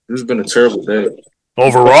It's been a terrible day.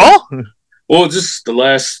 Overall? Well, just the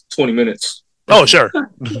last 20 minutes. Oh, sure.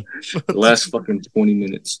 The last fucking 20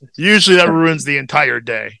 minutes. Usually that ruins the entire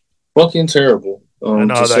day. Fucking terrible. I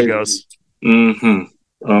know how that goes.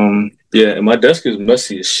 Yeah, and my desk is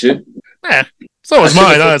messy as shit. So is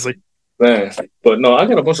mine, honestly. Man, but no, I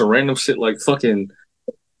got a bunch of random shit like fucking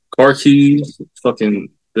car keys, fucking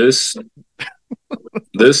this.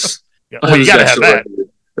 Yeah, well, you gotta have that.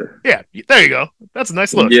 Yeah, there you go. That's a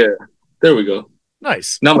nice look. Yeah, there we go.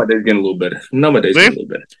 Nice. Now my day's getting a little better.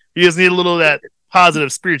 You just need a little of that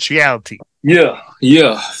positive spirituality. Yeah.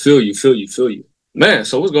 Feel you. Man,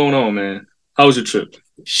 so what's going on, man? How was your trip?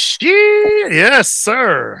 Shit, yes,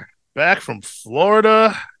 sir. Back from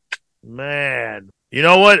Florida. Man. You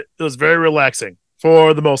know what? It was very relaxing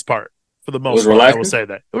for the most part. I will say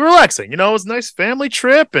that. It was relaxing. You know, it was a nice family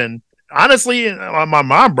trip. And honestly, my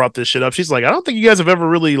mom brought this shit up. She's like, I don't think you guys have ever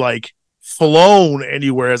really like flown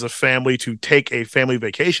anywhere as a family to take a family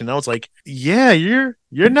vacation. I was like, yeah, you're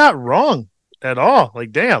not wrong at all.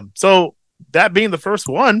 Like, damn. So that being the first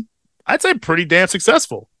one, I'd say pretty damn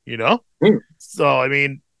successful, you know? So, I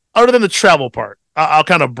mean, other than the travel part, I'll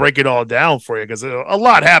kind of break it all down for you because a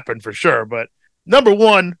lot happened for sure. But number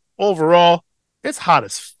one, overall, it's hot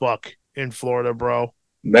as fuck in Florida, bro.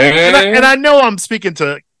 Man. And I know I'm speaking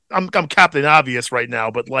to, I'm Captain Obvious right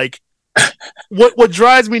now, but like, what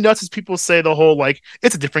drives me nuts is people say the whole, like,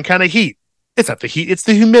 it's a different kind of heat. It's not the heat, it's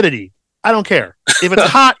the humidity. I don't care. If it's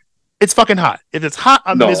hot, it's fucking hot. If it's hot,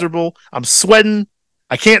 I'm miserable. I'm sweating.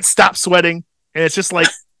 I can't stop sweating. And it's just like,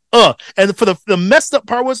 And for the messed up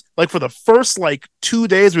part was, like, for the first, like, 2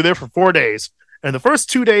 days, we were there for 4 days. And the first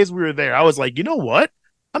 2 days we were there, I was like, you know what?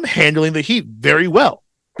 I'm handling the heat very well.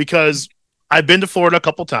 Because I've been to Florida a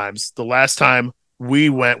couple times. The last time we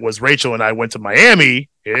went was Rachel and I went to Miami.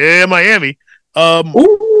 Yeah, Miami.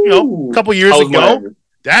 You know, a couple years ago. Miami?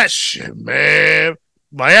 That shit, man.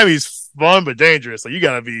 Miami's fun but dangerous. So you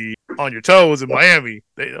gotta be on your toes in Miami.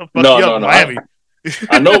 They fuck you up in Miami.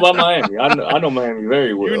 I know about Miami. I know Miami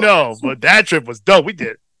very well. You know, but that trip was dope. We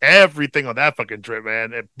did everything on that fucking trip,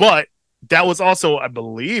 man. But that was also, I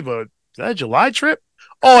believe, is that a July trip?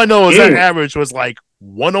 All I know is that average was like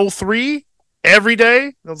 103 every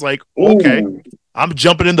day. I was like, okay, I'm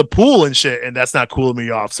jumping in the pool and shit, and that's not cooling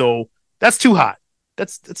me off. So that's too hot.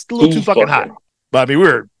 That's a little too fucking hot. But I mean, we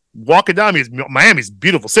were walking down. Miami's a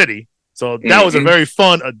beautiful city. So that was a very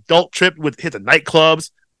fun adult trip. Hit the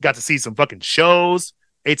nightclubs, got to see some fucking shows,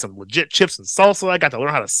 ate some legit chips and salsa. I got to learn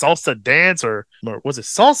how to salsa dance, or was it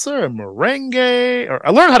salsa or merengue? Or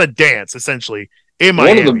I learned how to dance essentially in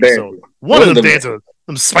Miami. One of them dances,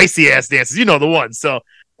 some spicy ass dances. You know the one. So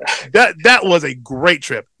that was a great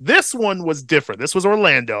trip. This one was different. This was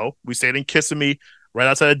Orlando. We stayed in Kissimmee, right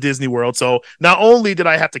outside of Disney World. So not only did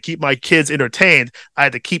I have to keep my kids entertained, I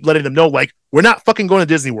had to keep letting them know, like, we're not fucking going to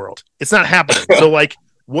Disney World. It's not happening. So, like,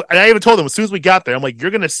 and I even told them as soon as we got there, I'm like,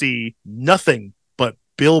 you're going to see nothing but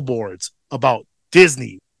billboards about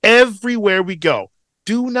Disney everywhere we go.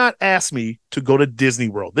 Do not ask me to go to Disney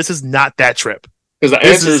World. This is not that trip. Because the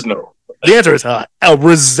answer is no. The answer is a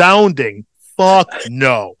resounding fuck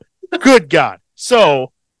no. Good God.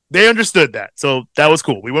 So they understood that. So that was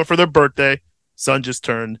cool. We went for their birthday. Son just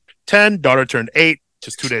turned 10. Daughter turned 8.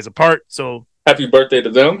 Just 2 days apart. So happy birthday to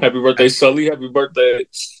them. Happy birthday, Sully. Happy birthday,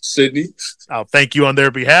 Sydney. I'll thank you on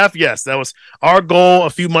their behalf. Yes, that was our goal a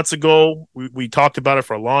few months ago. We talked about it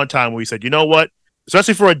for a long time. We said, you know what?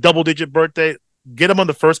 Especially for a double-digit birthday, get them on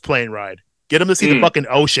the first plane ride. Get them to see the fucking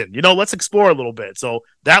ocean. You know, let's explore a little bit. So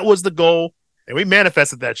that was the goal, and we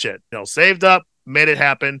manifested that shit. You know, saved up, made it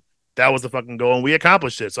happen. That was the fucking goal, and we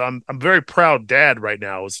accomplished it. So I'm very proud dad right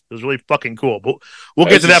now. It was really fucking cool. But we'll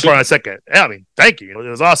get to that part in a second. Yeah, I mean, thank you. It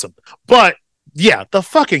was awesome. But yeah, the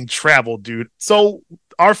fucking travel, dude. So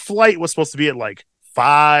our flight was supposed to be at like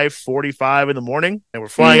 5:45 in the morning, and we're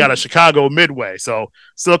flying out of Chicago Midway. So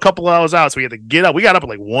still a couple hours out. So we had to get up. We got up at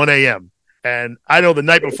like 1 a.m. And I know the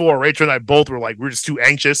night before, Rachel and I both were like, we were just too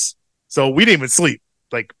anxious. So we didn't even sleep.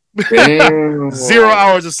 Like 0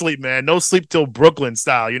 hours of sleep, man. No sleep till Brooklyn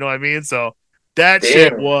style. You know what I mean? So that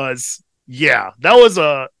shit was, that was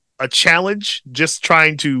a challenge, just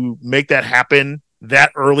trying to make that happen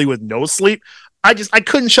that early with no sleep. I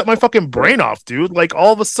couldn't shut my fucking brain off, dude. Like,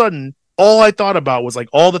 all of a sudden, all I thought about was like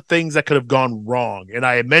all the things that could have gone wrong. And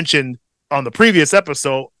I had mentioned on the previous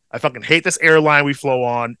episode, I fucking hate this airline we've flown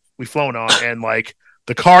on, and like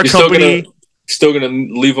the car company. Still gonna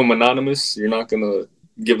leave them anonymous? You're not gonna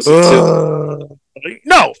give us a tip?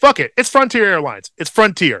 No, fuck it. It's Frontier Airlines. It's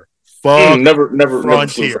Frontier. Never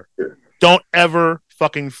Frontier. Don't ever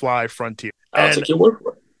fucking fly Frontier. I'll take your word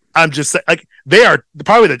for it. I'm just saying, like, they are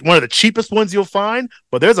probably one of the cheapest ones you'll find,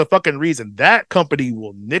 but there's a fucking reason that company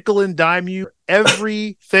will nickel and dime you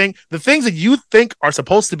everything. The things that you think are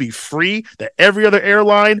supposed to be free that every other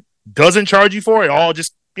airline doesn't charge you for, it all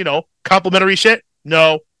just, complimentary shit.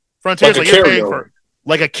 No, Frontier's Like a like you're paying carry-on. for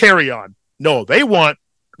like a carry-on. No, they want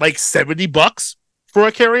like $70 for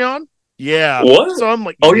a carry-on. Yeah. What? So I'm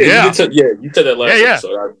like, Oh yeah, yeah, you said that yeah, last yeah.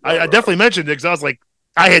 episode. I definitely mentioned it because I was like,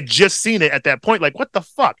 I had just seen it at that point. Like, what the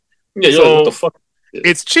fuck? Yeah, you're like, what the So fuck?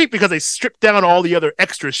 it's cheap because they strip down all the other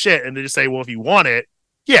extra shit and they just say, well, if you want it,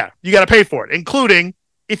 yeah, you got to pay for it, including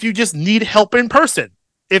if you just need help in person.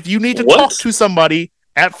 If you need to What? talk to somebody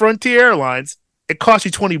at Frontier Airlines, it costs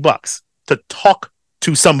you $20 to talk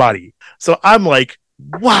to somebody. So I'm like,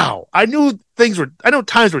 wow, I know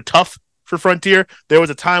times were tough for Frontier. There was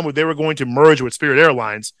a time where they were going to merge with Spirit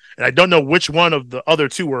Airlines, and I don't know which one of the other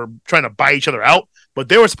two were trying to buy each other out, but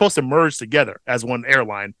they were supposed to merge together as one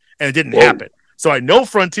airline, and it didn't happen. So I know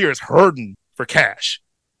Frontier is hurting for cash,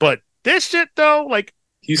 but this shit though, like,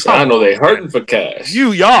 He said, I know they hurting for cash.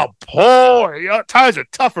 y'all poor. Y'all, times are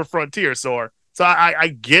tough for Frontier, so I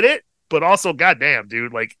get it, but also, goddamn,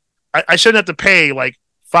 dude, like, I shouldn't have to pay like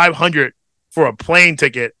 $500 for a plane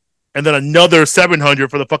ticket and then another $700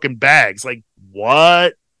 for the fucking bags. Like,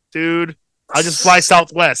 what, dude? I just fly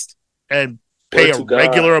Southwest and pay a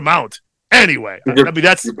regular amount. Anyway, I mean, you're paying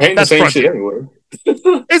that's the same Frontier. shit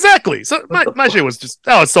anyway. Exactly. So my shit was just,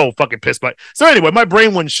 I was so fucking pissed by it. So anyway, my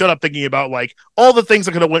brain wouldn't shut up thinking about like all the things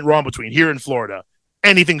that could have went wrong between here and Florida.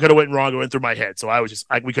 Anything could have went wrong going through my head. So I was just,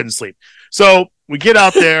 we couldn't sleep. So we get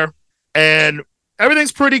out there and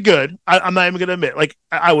everything's pretty good. I'm not even gonna admit, like,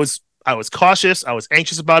 I was cautious, I was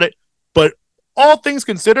anxious about it, but all things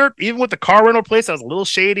considered, even with the car rental place, I was a little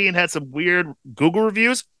shady and had some weird Google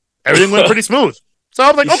reviews. Everything went pretty smooth. So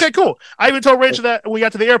I was like, okay, cool. I even told Rachel that when we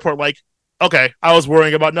got to the airport, like, okay, I was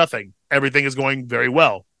worrying about nothing. Everything is going very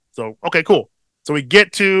well. So, okay, cool. So we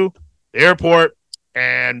get to the airport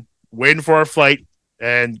and waiting for our flight,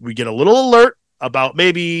 and we get a little alert about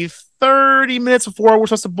maybe 30 minutes before we're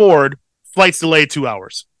supposed to board. Flight's delayed 2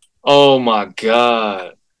 hours. Oh my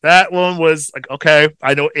god. That one was like, okay,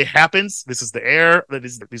 I know it happens. This is the air.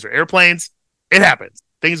 These are airplanes. It happens.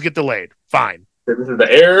 Things get delayed. Fine. This is the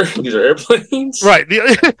air. These are airplanes. Right.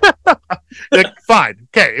 Like, fine.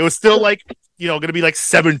 Okay. It was still like, going to be like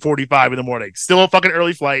 7:45 in the morning. Still a fucking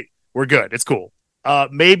early flight. We're good. It's cool.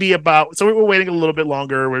 Maybe so we were waiting a little bit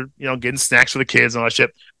longer. We're, getting snacks for the kids and all that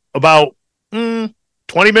shit. About 20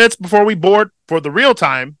 minutes before we board for the real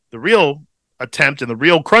time, the real attempt and the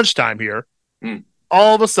real crunch time here,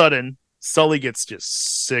 all of a sudden, Sully gets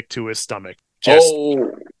just sick to his stomach.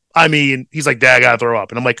 I mean, he's like, Dad, I gotta throw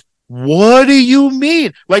up. And I'm like, what do you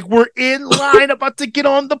mean? Like, we're in line about to get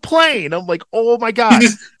on the plane. I'm like, oh my God.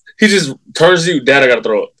 He just turns to you, Dad, I gotta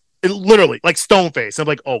throw up. It literally, like, stone face. I'm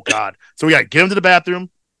like, oh God. So we gotta get him to the bathroom.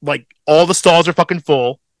 Like, all the stalls are fucking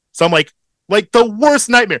full. So I'm like the worst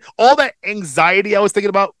nightmare. All that anxiety I was thinking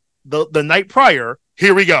about the night prior,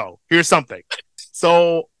 here we go. Here's something.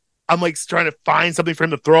 So I'm like trying to find something for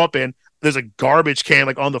him to throw up in. There's a garbage can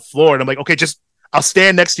like on the floor. And I'm like, okay, I'll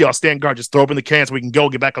stand next to you. I'll stand guard. Just throw up in the can so we can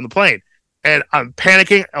get back on the plane. And I'm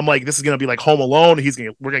panicking. I'm like, this is going to be like Home Alone.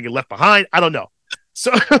 We're going to get left behind. I don't know.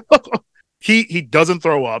 So he doesn't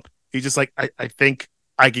throw up. He's just like, I think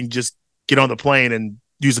I can just get on the plane and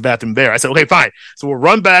use the bathroom there. I said, okay, fine. So we'll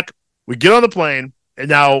run back. We get on the plane and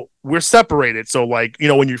now we're separated. So like,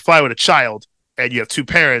 when you fly with a child and you have two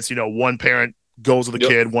parents, one parent goes with a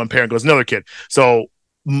kid, one parent goes with another kid. So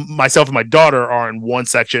myself and my daughter are in one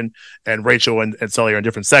section and Rachel and Sully are in a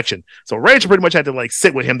different section. So Rachel pretty much had to like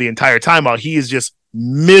sit with him the entire time while he is just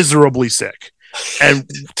miserably sick. And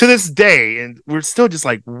to this day, and we're still just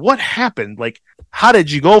like, what happened? Like, how did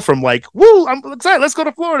you go from like, woo, I'm excited, let's go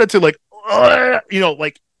to Florida to like,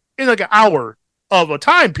 like in like an hour of a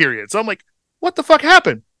time period. So I'm like, what the fuck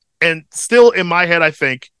happened? And still in my head, I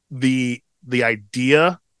think the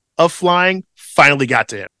idea of flying finally got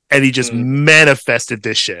to him. And he just manifested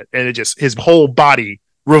this shit. And it just, his whole body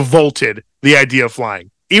revolted the idea of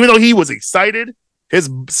flying. Even though he was excited, his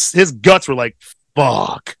guts were like,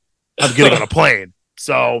 fuck, I'm getting on a plane.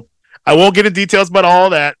 So I won't get into details about all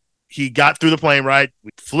that. He got through the plane ride.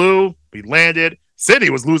 We flew, we landed. Sydney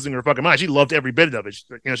was losing her fucking mind. She loved every bit of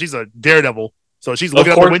it. She's a daredevil. So she's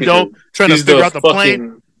looking out the window, trying to figure out the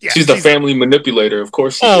plane. Yeah, she's the family manipulator, of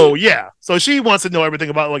course. Yeah. So she wants to know everything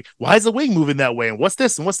about like, why is the wing moving that way? And what's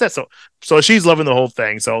this? And what's that? So she's loving the whole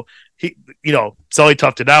thing. So he, Sully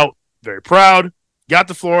toughed it out. Very proud. Got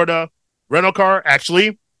to Florida. Rental car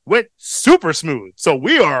actually went super smooth. So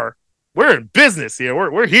we're in business here.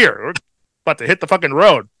 We're here. We're about to hit the fucking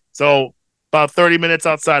road. So about 30 minutes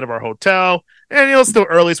outside of our hotel. And, still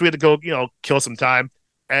early, so we had to go, kill some time.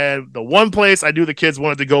 And the one place I knew the kids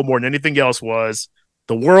wanted to go more than anything else was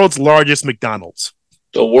the world's largest McDonald's.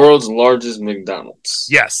 The world's largest McDonald's.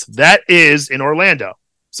 Yes, that is in Orlando.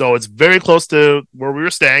 So it's very close to where we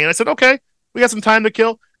were staying. And I said, okay, we got some time to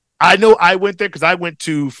kill. I know I went there because I went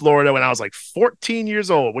to Florida when I was like 14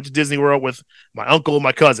 years old. Went to Disney World with my uncle and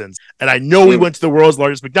my cousins. And I know we went to the world's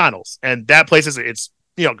largest McDonald's. And that place it's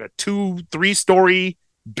a 2-3 story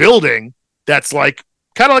building that's like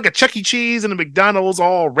kind of like a Chuck E. Cheese and a McDonald's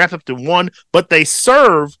all wrapped up to one. But they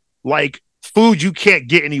serve like food you can't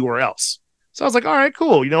get anywhere else. So I was like, all right,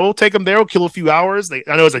 cool. We'll take them there. We'll kill a few hours. I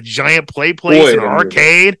know it's a giant place and an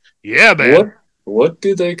arcade. Yeah, man. What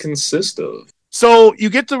do they consist of? So you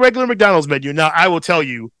get the regular McDonald's menu. Now, I will tell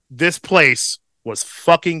you, this place was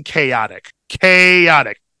fucking chaotic.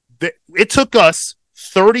 Chaotic. It took us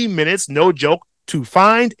 30 minutes, no joke, to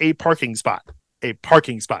find a parking spot. A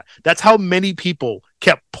parking spot. That's how many people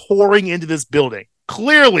kept pouring into this building.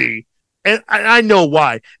 Clearly, and I know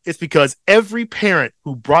why. It's because every parent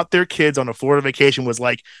who brought their kids on a Florida vacation was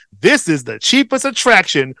like, this is the cheapest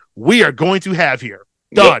attraction we are going to have here.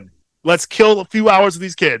 Done. Yep. Let's kill a few hours of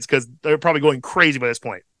these kids because they're probably going crazy by this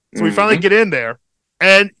point. So we finally get in there.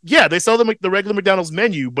 And yeah, they sell the regular McDonald's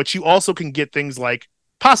menu, but you also can get things like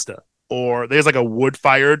pasta, or there's like a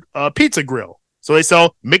wood-fired pizza grill. So they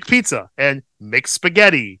sell McPizza and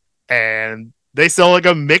McSpaghetti, and they sell like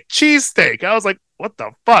a McCheesesteak. I was like, what the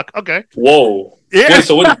fuck? Okay. Whoa. Yeah. Wait,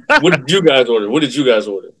 so what did you guys order? What did you guys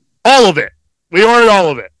order? All of it. We ordered all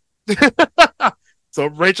of it. So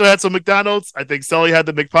Rachel had some McDonald's. I think Sully had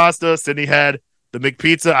the McPasta. Sydney had the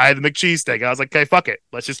McPizza. I had the McCheesesteak. I was like, okay, fuck it.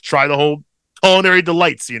 Let's just try the whole culinary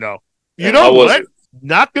delights, You know what?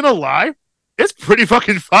 Not gonna lie. It's pretty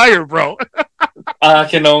fucking fire, bro. I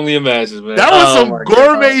can only imagine, man. That was some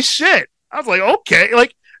gourmet shit. I was like, okay.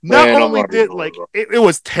 Like, not only did, like, it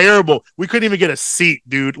was terrible. We couldn't even get a seat,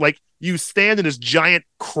 dude. Like, you stand in this giant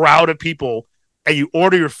crowd of people and you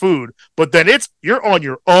order your food, but then you're on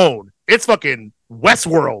your own. It's fucking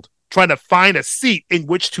Westworld trying to find a seat in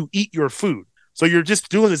which to eat your food. So you're just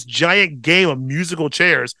doing this giant game of musical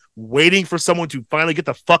chairs, waiting for someone to finally get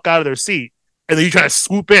the fuck out of their seat. And then you try to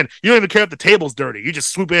swoop in. You don't even care if the table's dirty. You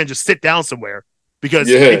just swoop in and just sit down somewhere. Because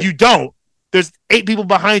if you don't, there's 8 people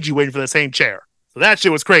behind you waiting for the same chair. So that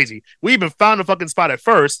shit was crazy. We even found a fucking spot at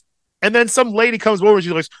first. And then some lady comes over and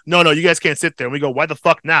she's like, no, you guys can't sit there. And we go, why the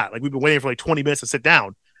fuck not? Like, we've been waiting for like 20 minutes to sit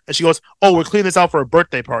down. And she goes, oh, we're cleaning this out for a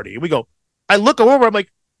birthday party. And we go, I look over, I'm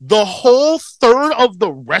like, the whole third of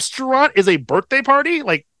the restaurant is a birthday party?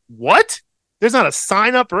 Like, what? There's not a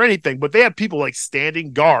sign up or anything, but they have people like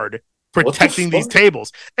standing guard protecting these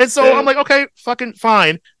tables. And so I'm like, okay, fucking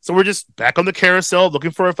fine. So we're just back on the carousel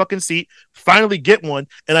looking for a fucking seat, finally get one.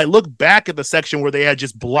 And I look back at the section where they had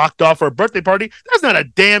just blocked off our birthday party. There's not a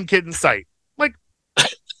damn kid in sight. Like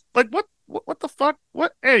what the fuck?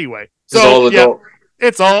 What? Anyway. So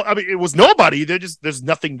it's all, I mean, it was nobody. There's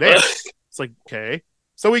nothing there. It's like, okay.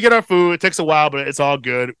 So we get our food. It takes a while, but it's all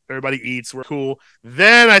good. Everybody eats. We're cool.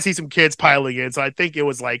 Then I see some kids piling in. So I think it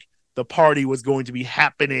was like the party was going to be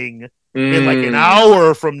happening in like an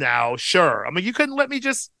hour from now. Sure. I mean, you couldn't let me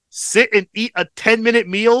just sit and eat a 10-minute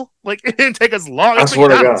meal? Like, it didn't take as long as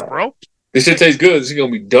McDonald's, bro. This shit tastes good. It's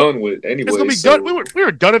going to be done with anyway. It's going to be done. We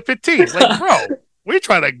were done at 15. Like, bro, we're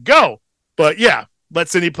trying to go. But yeah, let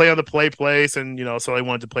Cindy play on the play place. And, so I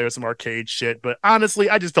wanted to play with some arcade shit. But honestly,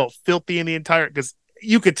 I just felt filthy in the entire, because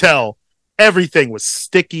you could tell everything was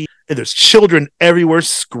sticky and there's children everywhere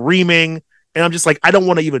screaming. And I'm just like, I don't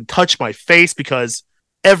want to even touch my face because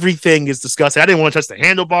everything is disgusting. I didn't want to touch the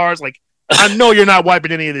handlebars. Like, I know you're not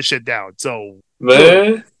wiping any of this shit down. So,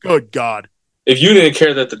 man, good God. If you didn't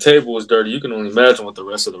care that the table was dirty, you can only imagine what the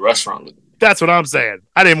rest of the restaurant looked like. That's what I'm saying.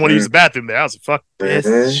 I didn't want to use the bathroom there. I was like, fuck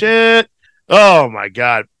this shit. Oh, my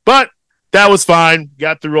God. But that was fine.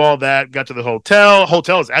 Got through all that. Got to the hotel.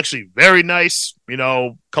 Hotel is actually very nice.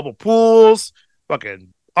 Couple pools.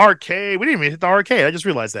 Fucking arcade. We didn't even hit the arcade. I just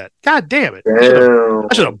realized that. God damn it.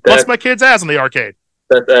 I should have bust my kid's ass in the arcade.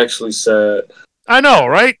 That's actually sad. I know,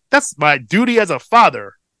 right? That's my duty as a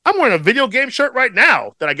father. I'm wearing a video game shirt right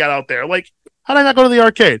now that I got out there. Like, how did I not go to the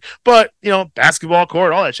arcade? But, basketball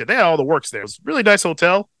court, all that shit. They had all the works there. It was a really nice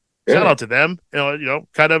hotel. Yeah. Shout out to them.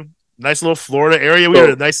 Kind of nice little Florida area. We had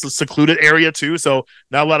a nice secluded area too, so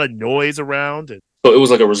not a lot of noise around. So it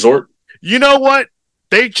was like a resort? You know what?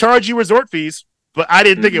 They charge you resort fees, but I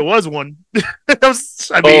didn't think it was one.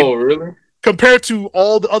 Really? Compared to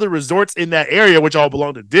all the other resorts in that area, which all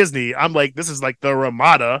belong to Disney, I'm like, this is like the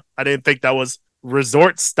Ramada. I didn't think that was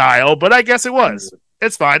resort style, but I guess it was.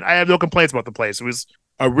 It's fine. I have no complaints about the place. It was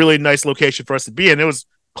a really nice location for us to be in. It was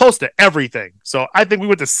close to everything. So I think we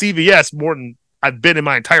went to CVS more than I've been in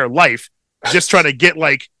my entire life, just trying to get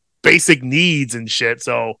like basic needs and shit.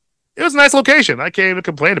 So it was a nice location. I can't even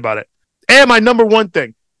complain about it. And my number one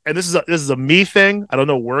thing, and this is a me thing. I don't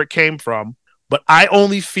know where it came from, but I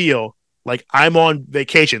only feel like I'm on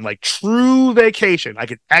vacation, like true vacation. I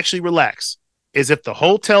can actually relax. Is if the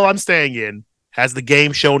hotel I'm staying in has the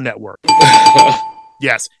game show network.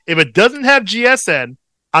 Yes. If it doesn't have GSN,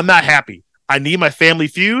 I'm not happy. I need my Family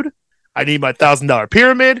Feud. I need my $1,000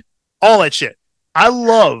 pyramid. All that shit. I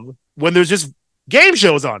love when there's just game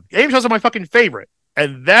shows on. Game shows are my fucking favorite.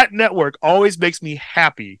 And that network always makes me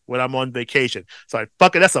happy when I'm on vacation. So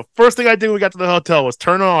that's the first thing I did when we got to the hotel was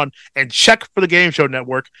turn on and check for the game show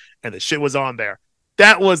network, and the shit was on there.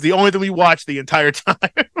 That was the only thing we watched the entire time.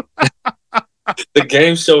 The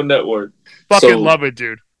game show network. Fucking love it,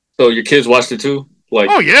 dude. So your kids watched it too? Like,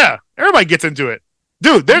 oh yeah, everybody gets into it,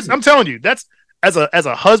 dude. I'm telling you, that's as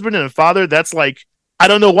a husband and a father, that's like, I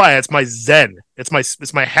don't know why, it's my zen.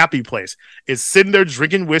 It's my happy place. Is sitting there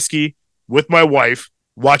drinking whiskey with my wife,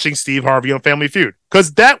 watching Steve Harvey on Family Feud,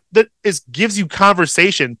 because that gives you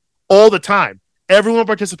conversation all the time. Everyone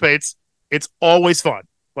participates. It's always fun.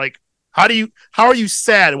 Like, how are you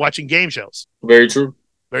sad watching game shows? Very true.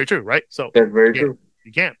 Very true, right? So that's very true.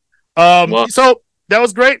 You can't. So that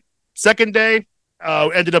was great. Second day,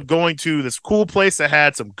 ended up going to this cool place that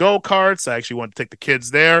had some go-karts. I actually wanted to take the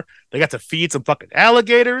kids there. They got to feed some fucking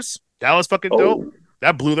alligators. That was fucking dope.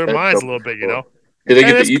 That blew their minds a little bit, you know. Did they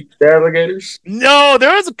get to eat the alligators? No,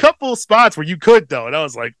 there was a couple of spots where you could, though, and I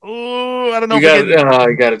was like, oh, I don't know.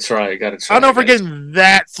 You gotta try. I don't know if we're getting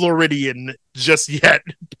that Floridian just yet,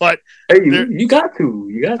 but hey, you got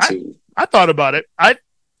to. I thought about it. I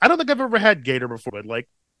don't think I've ever had gator before, but like,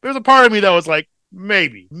 there's a part of me that was like,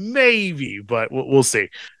 maybe, but we'll see.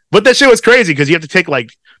 But that shit was crazy because you have to take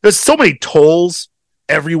there's so many tolls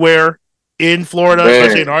everywhere in Florida,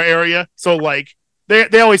 especially in our area. So like,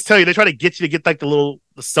 they always tell you, they try to get you to get like the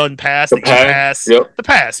sun pass, the pass, yep. The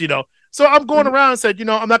pass, you know. So I'm going around and said, you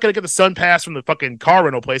know, I'm not going to get the sun pass from the fucking car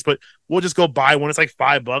rental place, but we'll just go buy one. It's like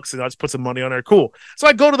 $5 and I'll just put some money on there. Cool. So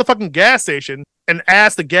I go to the fucking gas station and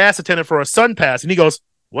ask the gas attendant for a sun pass. And he goes,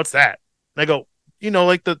 what's that? And I go, you know,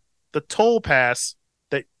 like the toll pass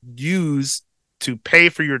that you use to pay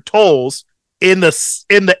for your tolls in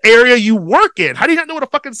the area you work in. How do you not know what a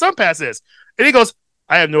fucking sun pass is? And he goes,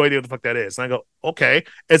 I have no idea what the fuck that is. And I go, okay.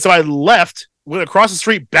 And so I went across the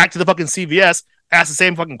street back to the fucking CVS, asked the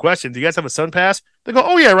same fucking question. Do you guys have a sun pass? They go,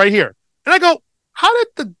 oh yeah, right here. And I go,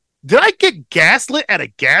 did I get gaslit at a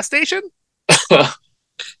gas station?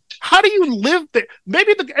 How do you live there?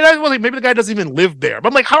 Maybe the guy doesn't even live there. But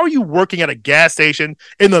I'm like, how are you working at a gas station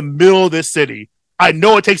in the middle of this city? I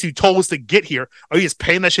know it takes you tolls to get here. Are you just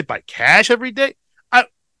paying that shit by cash every day?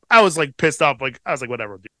 I was like pissed off. Like, I was like,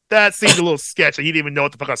 whatever, dude. That seemed a little sketchy. He didn't even know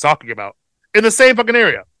what the fuck I was talking about in the same fucking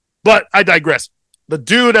area. But I digress. The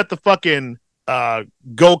dude at the fucking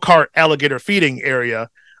go-kart alligator feeding area,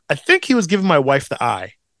 I think he was giving my wife the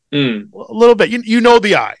eye. A little bit. You know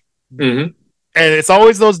the eye. Mm-hmm. And it's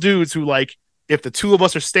always those dudes who, like, if the two of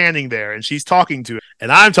us are standing there and she's talking to him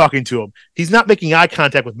and I'm talking to him, he's not making eye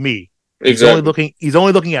contact with me. Exactly. He's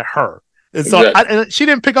only looking at her. And so and she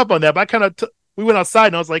didn't pick up on that, but I kind of we went outside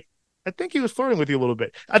and I was like, I think he was flirting with you a little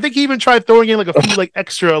bit. I think he even tried throwing in like a few like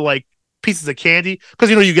extra like pieces of candy because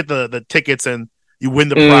you know you get the tickets and you win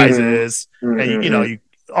the prizes and you know you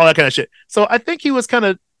all that kind of shit. So I think he was kind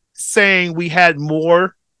of saying we had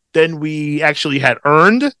more than we actually had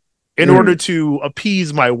earned in order to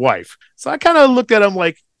appease my wife. So I kind of looked at him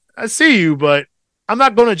like, I see you, but I'm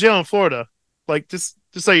not going to jail in Florida. Like just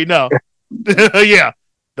so you know. Yeah.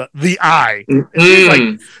 The eye.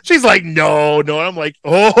 She's like, no. And I'm like,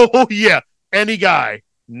 oh yeah. Any guy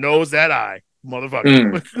knows that eye,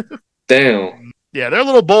 motherfucker. Damn. Yeah, they're a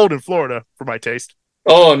little bold in Florida for my taste.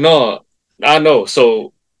 Oh no. I know.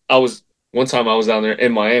 So one time I was down there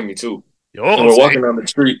in Miami too. And we're walking down the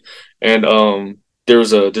street and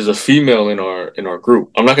there's a female in our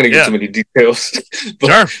group. I'm not gonna get too many details.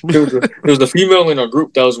 But sure. there was a female in our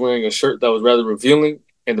group that was wearing a shirt that was rather revealing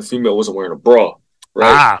and the female wasn't wearing a bra.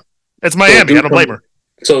 Right? It's Miami. I don't blame her.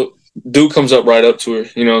 So dude comes up right up to her.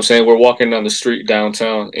 You know what I'm saying? We're walking down the street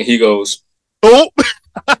downtown, and he goes, "Oh!"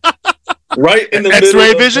 right in the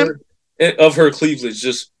X-ray middle vision of her cleavage,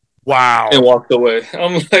 just wow, and walked away.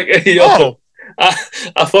 I'm like, hey, yo,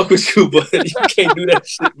 I fuck with you, but you can't do that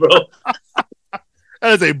shit, bro.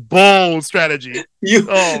 That is a bold strategy.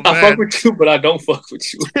 I fuck with you, but I don't fuck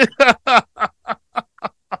with you.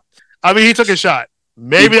 I mean, he took a shot.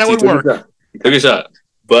 Maybe that would work. He took a shot.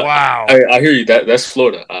 But wow, I hear you. That's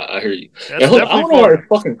Florida. I hear you. that's And hold on, I definitely don't know why Florida. it's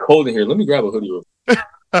fucking cold in here. Let me grab a hoodie real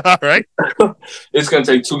All right, quick. It's gonna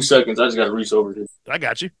take 2 seconds. I just gotta reach over here. I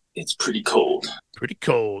got you. It's pretty cold. Pretty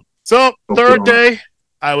cold. So I'll put third on. day,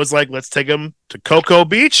 I was like, let's take them to Cocoa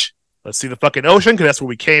Beach. Let's see the fucking ocean because that's what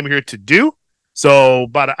we came here to do. So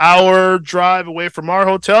about an hour drive away from our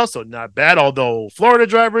hotel, so not bad. Although Florida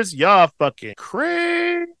drivers, y'all fucking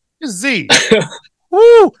crazy.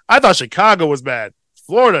 Woo! I thought Chicago was bad.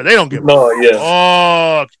 Florida, they don't give a No, yeah.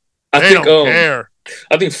 fuck. I They think don't care.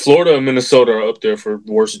 I think Florida and Minnesota are up there for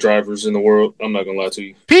worst drivers in the world. I'm not gonna lie to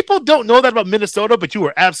you. People don't know that about Minnesota, but you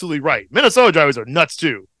were absolutely right. Minnesota drivers are nuts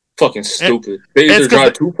too. Fucking And, stupid. They and it's either because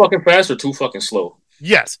drive too fucking fast or too fucking slow.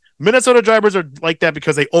 yes, Minnesota drivers are like that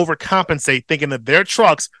because they overcompensate, thinking that their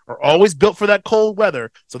trucks are always built for that cold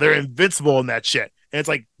weather, so they're invincible in that shit. And it's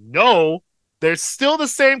like, no, they're still the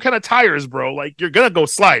same kind of tires, bro. Like you're gonna go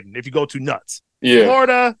sliding if you go too nuts. Yeah.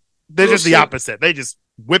 Florida, they're Real just the shit. opposite. They just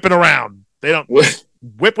whipping around. They don't whip,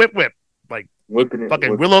 like Whipping it.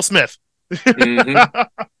 fucking Willow Smith.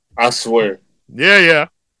 Mm-hmm. I swear. Yeah.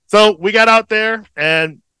 So we got out there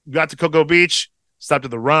and got to Cocoa Beach. Stopped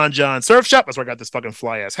at the Ron John Surf Shop. That's where I got this fucking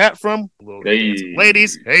fly ass hat from. Little Hey.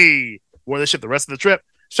 ladies. Hey, wore this shit the rest of the trip.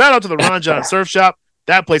 Shout out to the Ron John Surf Shop.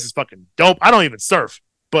 That place is fucking dope. I don't even surf,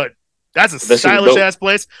 but that's a stylish ass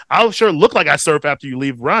place. I'll sure look like I surf after you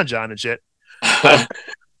leave Ron John and shit. I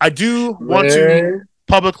do want to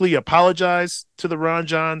publicly apologize to the Ron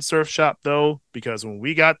John Surf Shop though, because when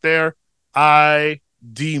we got there, I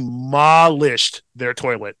demolished their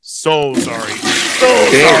toilet. So sorry.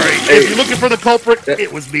 Sorry. Hey, if you're looking for the culprit,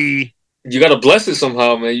 it was me. You gotta bless it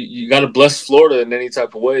somehow, man. You gotta bless Florida in any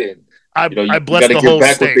type of way, and I blessed gotta the give whole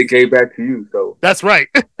back state. what they gave back to you. So that's right.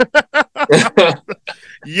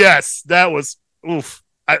 Yes, that was oof.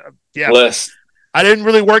 Blessed. I didn't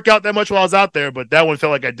really work out that much while I was out there, but that one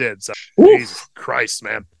felt like I did. So Jesus Christ,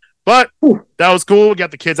 man. But that was cool. We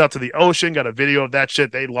got the kids out to the ocean, got a video of that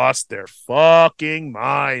shit. They lost their fucking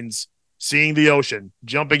minds seeing the ocean,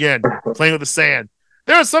 jumping in, playing with the sand.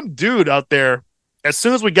 There was some dude out there, as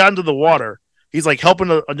soon as we got into the water, he's like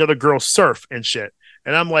helping another girl surf and shit.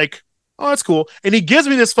 And I'm like, oh, that's cool. And he gives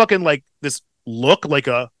me this fucking like this look like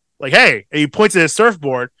hey, and he points at his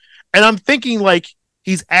surfboard. And I'm thinking like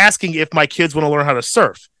he's asking if my kids want to learn how to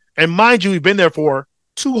surf. And mind you, we've been there for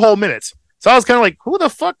 2 whole minutes. So I was kind of like, who the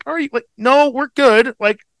fuck are you? Like, no, we're good.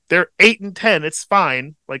 Like, they're 8 and 10. It's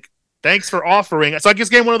fine. Like, thanks for offering. So I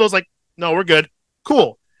just gave one of those, like, no, we're good.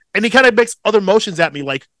 Cool. And he kind of makes other motions at me,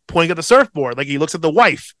 like pointing at the surfboard. Like, he looks at the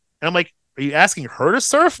wife. And I'm like, are you asking her to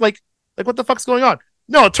surf? Like what the fuck's going on?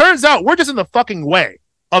 No, it turns out we're just in the fucking way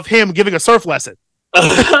of him giving a surf lesson. And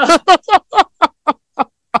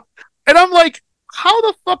I'm like, how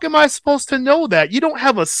the fuck am I supposed to know that? You don't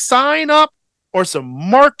have a sign up or some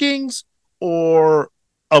markings or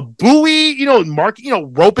a buoy,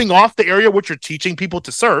 roping off the area which you're teaching people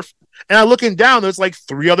to surf. And I'm looking down, there's like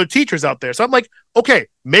 3 other teachers out there. So I'm like, okay,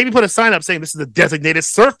 maybe put a sign up saying this is a designated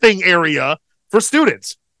surfing area for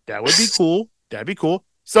students. That would be cool. That'd be cool.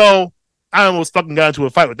 So I almost fucking got into a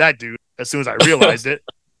fight with that dude as soon as I realized it.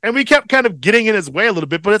 And we kept kind of getting in his way a little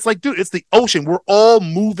bit, but it's like, dude, it's the ocean. We're all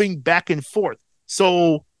moving back and forth.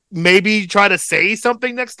 So maybe try to say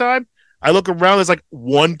something next time. I look around, there's like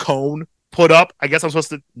 1 cone put up. I guess I'm supposed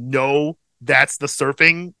to know that's the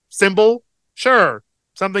surfing symbol. Sure.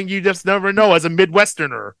 Something you just never know as a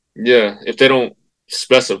Midwesterner. Yeah, if they don't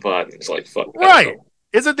specify, it's like, fuck. Right.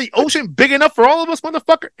 Isn't the ocean big enough for all of us,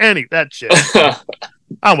 motherfucker? That shit.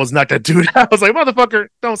 I almost knocked that dude out. I was like, motherfucker,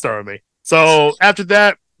 don't start with me. So after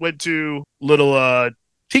that, went to little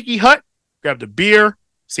tiki hut, grabbed a beer.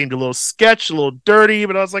 Seemed a little sketch, a little dirty,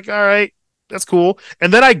 but I was like, all right, that's cool.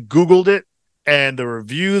 And then I Googled it, and the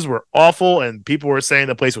reviews were awful, and people were saying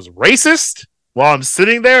the place was racist while I'm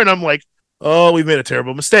sitting there, and I'm like, oh, we made a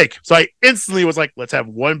terrible mistake. So I instantly was like, let's have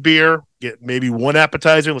 1 beer, get maybe 1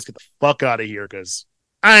 appetizer, let's get the fuck out of here, because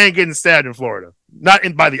I ain't getting stabbed in Florida. Not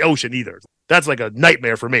by the ocean either. That's like a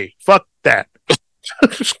nightmare for me. Fuck that.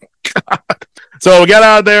 So we got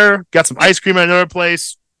out of there, got some ice cream at another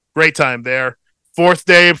place. Great time there. 4th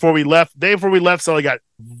day before we left, Sully got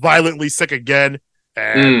violently sick again.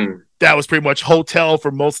 And that was pretty much hotel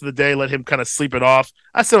for most of the day. Let him kind of sleep it off.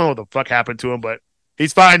 I still don't know what the fuck happened to him, but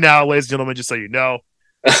he's fine now, ladies and gentlemen, just so you know.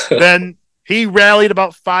 Then he rallied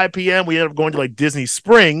about 5 p.m. We ended up going to like Disney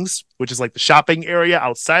Springs, which is like the shopping area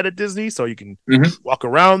outside of Disney. So you can walk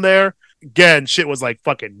around there. Again, shit was like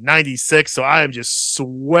fucking 96. So I am just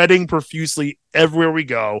sweating profusely everywhere we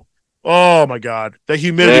go. Oh my God. The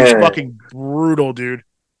humidity is fucking brutal, dude.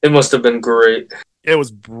 It must have been great. It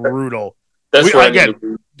was brutal. That's where I need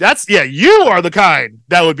to be. You are the kind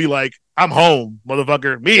that would be like, I'm home,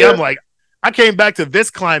 motherfucker. Me, I'm like, I came back to this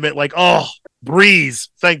climate like, oh, breeze,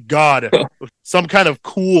 thank God. Some kind of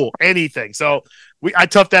cool anything. So I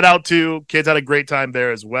toughed that out too. Kids had a great time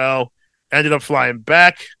there as well. Ended up flying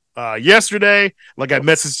back yesterday. Like I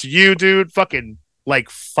messaged to you, dude. Fucking like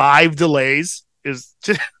 5 delays is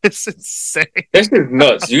just, it's insane. That's just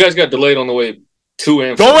nuts. You guys got delayed on the way to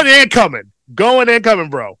and going and coming,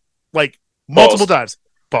 bro. Like multiple times.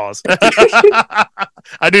 Pause.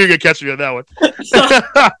 I knew you were gonna catch me on that one.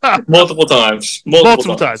 Multiple times.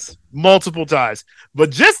 Multiple times.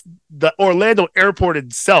 But just the Orlando airport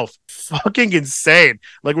itself, fucking insane.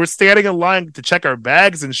 Like we're standing in line to check our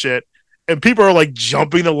bags and shit, and people are like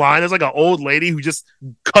jumping the line. There's like an old lady who just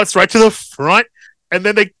cuts right to the front, and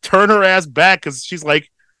then they turn her ass back because she's like,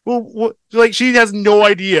 well, like she has no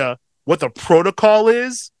idea what the protocol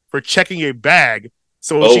is for checking a bag.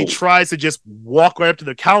 So she tries to just walk right up to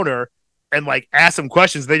the counter and like ask some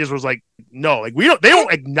questions. They just was like, no, like they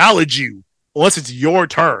don't acknowledge you unless it's your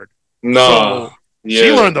turn. No. So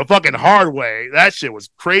she learned the fucking hard way. That shit was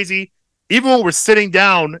crazy. Even when we're sitting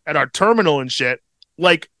down at our terminal and shit,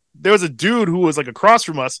 like there was a dude who was like across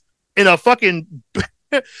from us in a fucking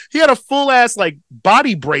he had a full ass like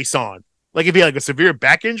body brace on. Like if he had like a severe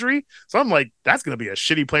back injury. So I'm like, that's gonna be a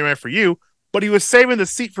shitty plane ride for you. But he was saving the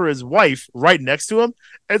seat for his wife right next to him.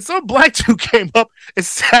 And some black dude came up and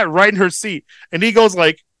sat right in her seat. And he goes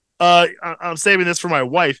like, I'm saving this for my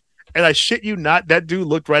wife. And I shit you not, that dude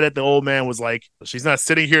looked right at the old man, was like, she's not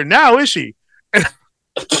sitting here now, is she? And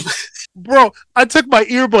bro, I took my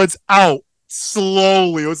earbuds out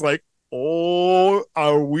slowly. It was like, oh,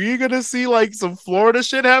 are we going to see like some Florida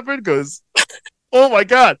shit happen? Because, oh my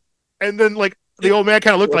God. And then like the old man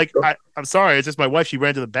kind of looked like, I'm sorry, it's just my wife. She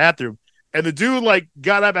ran to the bathroom. And the dude like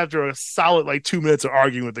got up after a solid like 2 minutes of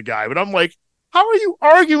arguing with the guy. But I'm like, how are you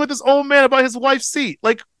arguing with this old man about his wife's seat?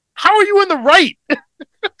 Like, how are you in the right?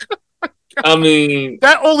 I mean,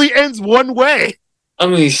 that only ends one way. I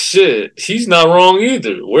mean, shit, he's not wrong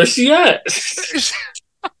either. Where's she at?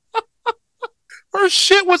 Her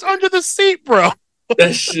shit was under the seat, bro.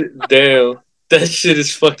 That shit, damn. That shit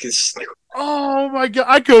is fucking stupid. Oh my God,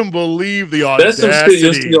 I couldn't believe the audacity. That's some shit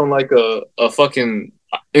you'll see on like a fucking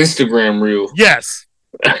Instagram reel. Yes.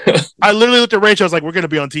 I literally looked at Rachel. I was like, we're going to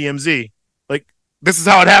be on TMZ. Like, this is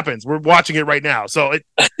how it happens. We're watching it right now. So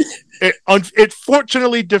it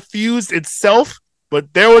fortunately diffused itself.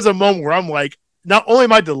 But there was a moment where I'm like, not only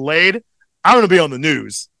am I delayed, I'm going to be on the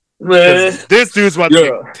news. Man. This dude's about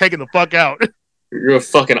to get taken the fuck out. You're a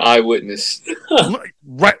fucking eyewitness.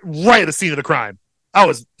 right at the scene of the crime. I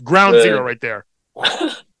was ground zero right there.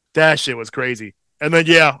 That shit was crazy. And then,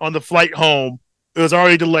 on the flight home, it was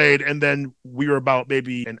already delayed, and then we were about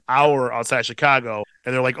maybe an hour outside Chicago,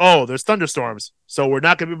 and they're like, oh, there's thunderstorms, so we're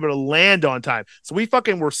not going to be able to land on time. So we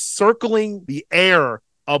fucking were circling the air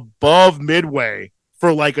above Midway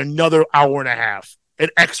for like another hour and a half, an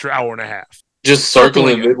extra hour and a half. Just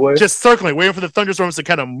circling Midway? Just circling, waiting for the thunderstorms to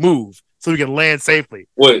kind of move so we can land safely.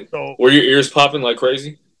 Wait, so, were your ears popping like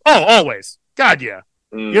crazy? Oh, always. God, yeah.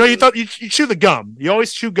 You know, you thought you chew the gum. You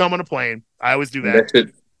always chew gum on a plane. I always do that.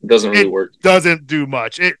 That doesn't really work. Doesn't do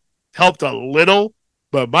much. It helped a little,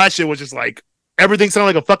 but my shit was just like everything sounded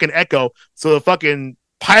like a fucking echo. So the fucking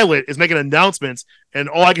pilot is making announcements, and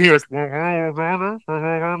all I can hear is yep.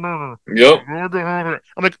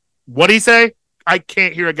 I'm like, what'd he say? I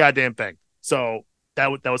can't hear a goddamn thing. So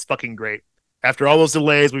that was fucking great. After all those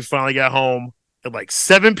delays, we finally got home at like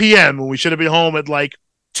 7 p.m. when we should have been home at like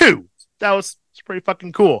 2. That was pretty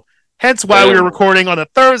fucking cool. Hence why we were recording on a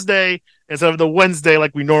Thursday instead of the Wednesday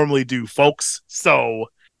like we normally do, folks. So,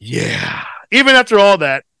 yeah. Even after all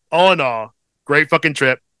that, all in all, great fucking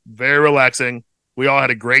trip. Very relaxing. We all had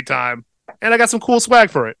a great time. And I got some cool swag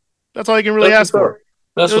for it. That's all you can really ask for.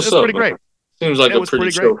 That's what's up. It was pretty great. Seems like a pretty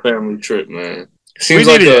chill family trip, man. Seems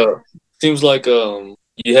like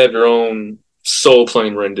you have your own Soul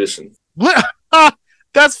Plane rendition.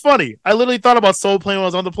 That's funny. I literally thought about Soul Plane when I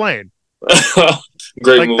was on the plane.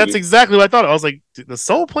 Great movie. That's exactly what I thought. I was like, did the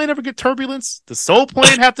Soul Plane ever get turbulence? Does Soul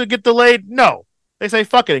Plane have to get delayed? No. They say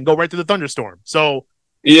fuck it and go right through the thunderstorm. So,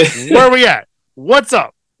 where are we at? What's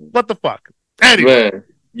up? What the fuck? Anyway, man,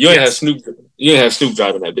 you ain't have Snoop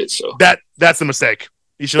driving that bitch. So that's the mistake.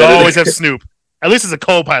 You should always have Snoop. At least as a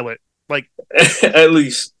co-pilot. Like at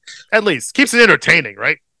least keeps it entertaining,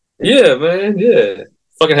 right? Yeah, man. Yeah.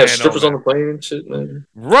 Fucking have strippers on the plane and shit, man.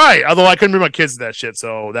 Right. Although I couldn't bring my kids to that shit,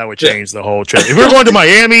 so that would change the whole trip. If we were going to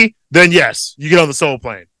Miami, then yes, you get on the Soul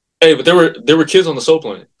Plane. Hey, but there were kids on the Soul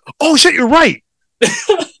Plane. Oh shit, you're right.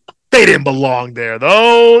 They didn't belong there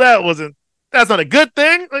though. That wasn't. That's not a good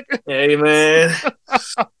thing. Like, hey man,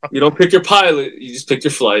 you don't pick your pilot, you just pick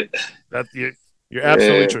your flight. You're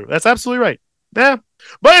absolutely true. That's absolutely right. Yeah.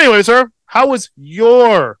 But anyway, sir, how was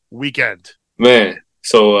your weekend? Man,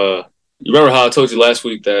 so you remember how I told you last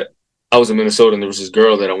week that I was in Minnesota and there was this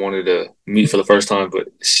girl that I wanted to meet for the first time, but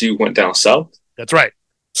she went down south? That's right.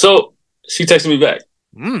 So she texted me back.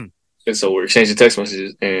 And so we're exchanging text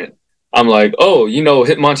messages, and I'm like, oh, you know,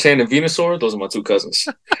 Hitmonchan and Venusaur? Those are my two cousins.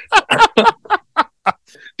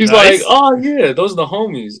 She's like, oh, yeah, those are the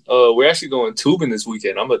homies. We're actually going tubing this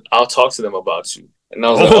weekend. I'll talk to them about you. And I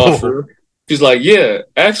was like, oh, for real? She's like, yeah,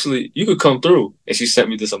 actually, you could come through. And she sent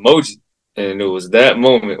me this emoji. And it was that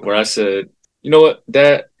moment where I said, you know what,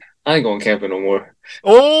 Dad, I ain't going camping no more.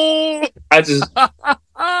 Oh, I just,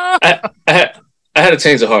 I had to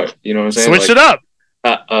change the heart. You know what I'm saying? Switch it up.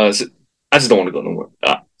 I just don't want to go no more.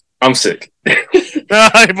 I'm sick. You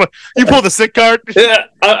pulled the sick card? Yeah,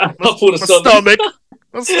 I pulled a stomach.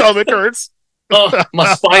 My stomach hurts.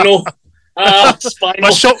 My spinal.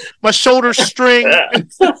 My shoulder string.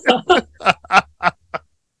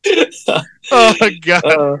 Oh my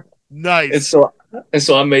god. Nice. And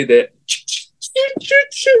so I made that.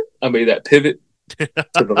 I made that pivot to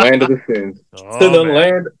the land of the sins. To the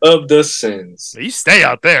land of the sins. You stay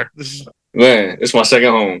out there. Man, it's my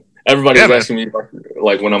second home. Everybody's asking me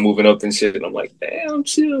like when I'm moving up and shit, and I'm like, damn,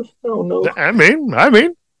 chill. I don't know. I mean, I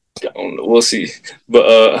don't know. We'll see.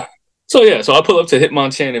 But so I pull up to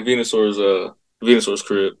Hitmonchan and Venusaur's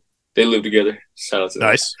crib. They live together. Shout out to them.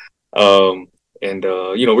 Nice. And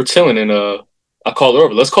you know, we're chilling, and I call her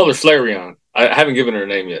over. Let's call her Flareon. I haven't given her a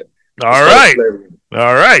name yet. All right.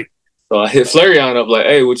 So I hit Flareon up like,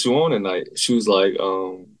 hey, what you on tonight? She was like,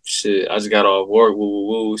 shit, I just got off work.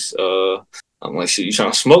 Woo. I'm like, shit, you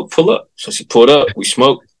trying to smoke? Pull up. So she pulled up. We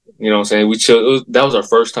smoked. You know what I'm saying? We chilled. That was our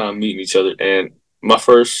first time meeting each other. And my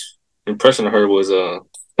first impression of her was, oh,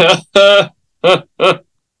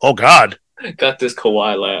 God. Got this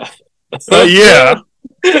Kawhi laugh. Yeah.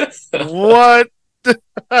 What? The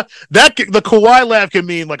Kawhi laugh can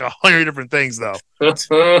mean like 100 different things, though.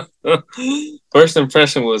 First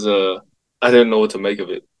impression was, I didn't know what to make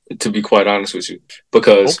of it, to be quite honest with you.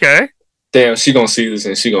 Because, damn, she gonna see this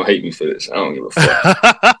and she gonna hate me for this. I don't give a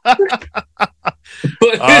fuck.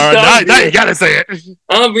 But now you gotta say it.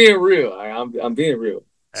 I'm being real. I'm being real.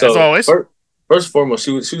 As always. First and foremost,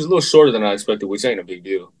 she was a little shorter than I expected, which ain't a big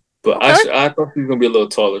deal. But I thought she was gonna be a little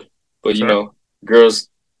taller. But you know, girls,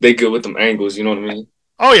 they good with them angles. You know what I mean?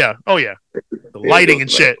 Oh yeah. The lighting and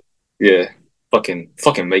shit. Yeah, fucking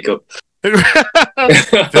makeup,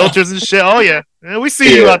 filters and shit. Oh yeah, we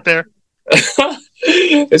see you out there.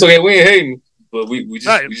 It's okay. We ain't hating, but we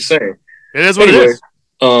just saying. It is what it is.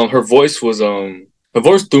 Her voice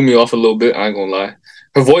threw me off a little bit. I ain't gonna lie.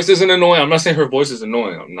 Her voice isn't annoying. I'm not saying her voice is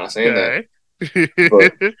annoying. I'm not saying that.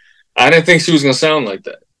 But I didn't think she was gonna sound like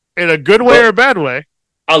that. In a good way or a bad way?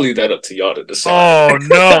 I'll leave that up to y'all to decide. Oh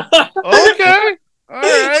no. Okay. All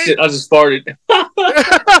right. Shit, I just farted.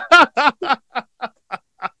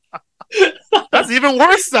 That's even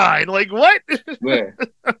worse sign. Like what? Man.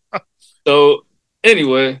 So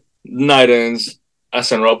anyway, night ends. I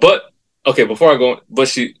sent her out, but okay. Before I go, but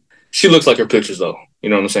she looks like her pictures though. You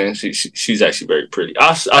know what I'm saying? She's actually very pretty.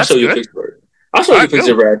 I'll show you a picture of her. I'll show you a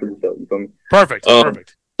picture of her after the show. You feel me? Perfect.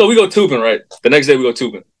 So we go tubing, right? The next day we go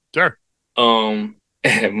tubing. Sure.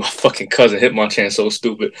 And my fucking cousin Hitmonchan so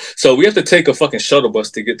stupid. So we have to take a fucking shuttle bus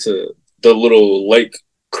to get to the little lake,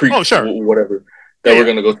 creek, whatever that we're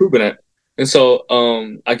gonna go tubing at. And so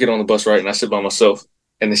I get on the bus, right, and I sit by myself.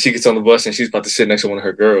 And then she gets on the bus and she's about to sit next to one of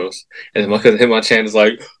her girls. And my cousin Hitmonchan is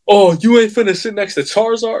like, "Oh, you ain't finna sit next to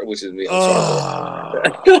Charizard," which is me.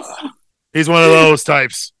 He's one of those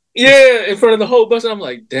types. Yeah, in front of the whole bus. And I'm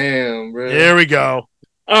like, damn, bro. Here we go.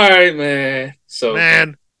 All right, man. So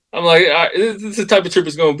I'm like, all right, this is the type of trip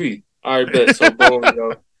it's gonna be. All right, bet. So boom,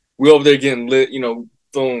 we over there getting lit,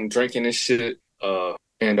 boom, drinking and shit.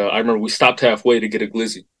 And I remember we stopped halfway to get a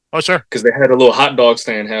glizzy. Oh, sure. Because they had a little hot dog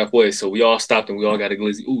stand halfway, so we all stopped and we all got a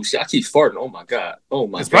glizzy. Ooh, shit, I keep farting. Oh my god.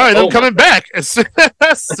 It's probably them coming back as soon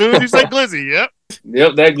as you say glizzy. Yep.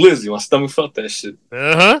 Yep, that glizzy. My stomach felt that shit.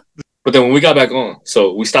 But then when we got back on,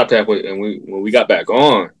 so we stopped halfway, and when we got back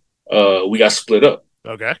on, we got split up.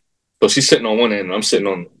 Okay. So she's sitting on one end, and I'm sitting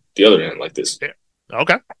on the other end like this. Yeah.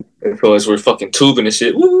 Okay. And so as we're fucking tubing and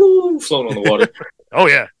shit, woo, floating on the water. Oh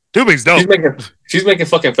yeah, tubing's dope. She's making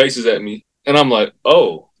fucking faces at me, and I'm like,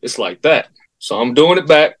 oh, it's like that. So I'm doing it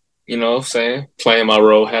back, you know what I'm saying? Playing my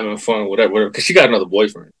role, having fun, whatever. Because she got another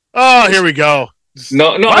boyfriend. Oh, here we go.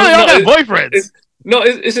 No. Why do y'all got boyfriends?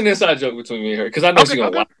 It's an inside joke between me and her. Because I know she's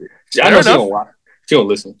going to watch it. I know she's going to watch it. She going to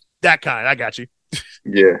listen. That kind. I got you.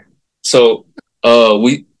 Yeah. So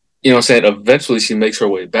we, you know what I'm saying, eventually she makes her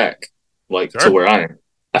way back, like to Sure. where I am.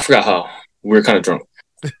 I forgot how. We were kind of drunk.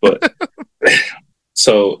 But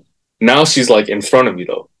so now she's like in front of me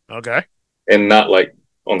though. Okay. And not like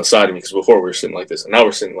on the side of me, because before we were sitting like this. And now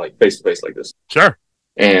we're sitting like face to face like this. Sure.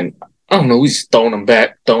 And I don't know, we just throwing them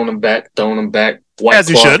back, throwing them back, throwing them back. White As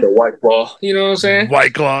you claw should. for white claw. You know what I'm saying?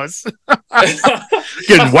 White claws.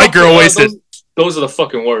 Getting white girl wasted. Those are the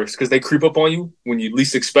fucking worst because they creep up on you when you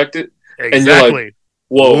least expect it. Exactly. And you're like,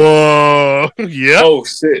 whoa. Yeah. Oh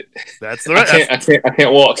shit. That's the right. I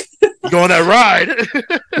can't walk. You go on that ride.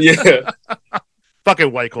 Yeah.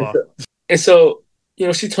 Fucking white claw. And so, you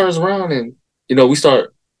know, she turns around and, you know, we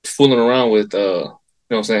start fooling around with you know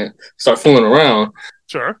what I'm saying? Start fooling around.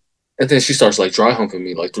 Sure. And then she starts like dry humping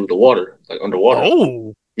me like through the water, like underwater.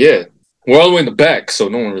 Oh. Yeah. We're all the way in the back, so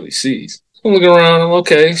no one really sees. I'm looking around, I'm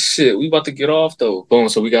okay, shit, we about to get off though. Boom,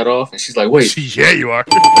 so we got off and she's like, wait. Yeah, you are.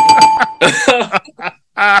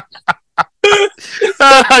 That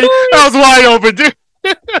was wide open, dude.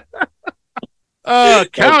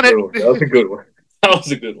 Count it. That was a good one. That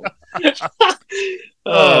was a good one.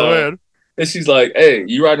 Oh man. And she's like, hey,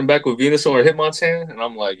 you riding back with Venus on her Hitmonchan? And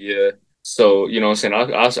I'm like, yeah. So, you know what I'm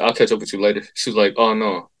saying? I'll catch up with you later. She was like, oh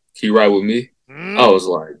no, can you ride with me? I was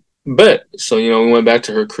like, bet. So, you know, we went back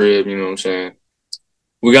to her crib, you know what I'm saying?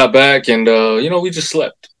 We got back and, you know, we just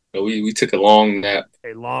slept. We took a long nap.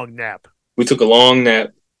 A long nap. We took a long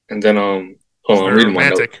nap and then, hold on, I'm reading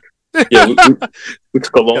romantic. my note. Yeah, we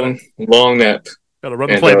took a long nap. Gotta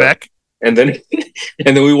run the playback. And then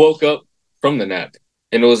we woke up from the nap.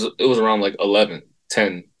 And it was around like 11,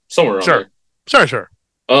 10, somewhere around there. Sure.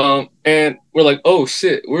 And we're like, oh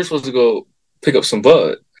shit, we're supposed to go pick up some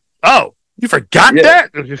bud. Oh, you forgot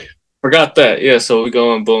that? Forgot that. Yeah, so we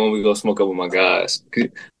go and boom, we go smoke up with my guys. You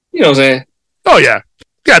know what I'm saying? Oh yeah.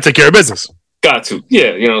 Gotta take care of business. Got to.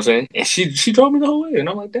 Yeah, you know what I'm saying? And she drove me the whole way. And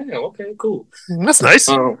I'm like, damn, okay, cool. That's nice.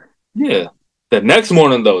 Yeah. The next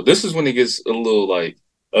morning though, this is when it gets a little like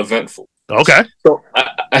eventful. Okay. So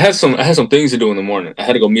I had some things to do in the morning. I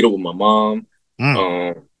had to go meet up with my mom.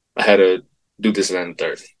 I had to do this and that and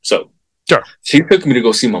third. So sure. She took me to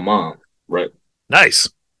go see my mom, right? Nice.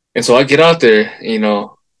 And so I get out there, you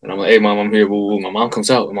know, and I'm like, hey mom, I'm here. Woo, woo. My mom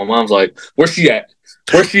comes out and my mom's like, where's she at?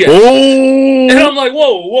 Where's she at? Oh. And I'm like,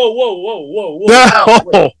 whoa.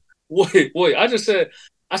 Wait. I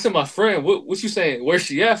said my friend, what you saying? Where's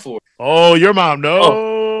she at for? Oh, your mom knows.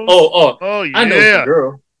 Oh, yeah. I know it's a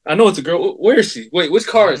girl. I know it's a girl. Where is she? Wait, which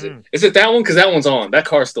car is it? Is it that one? Because that one's on. That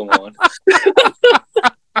car's still on.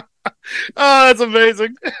 Oh, that's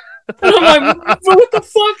amazing. And I'm like, what the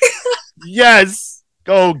fuck? Yes.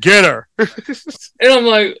 Go get her. And I'm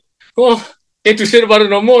like, well, ain't do shit about it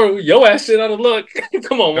no more. Yo ass shit out of luck.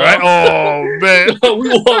 Come on, man. Right? Oh, man. We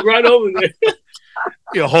walk right over there.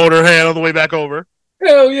 You hold her hand on the way back over.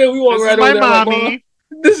 Hell yeah, we walk this right is over there. My mommy.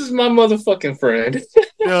 This is my motherfucking friend.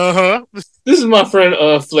 Uh-huh. This is my friend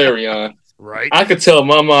Flareon. Right. I could tell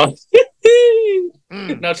my mom.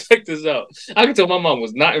 Now check this out. I could tell my mom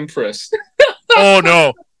was not impressed. Oh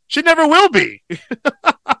no. She never will be.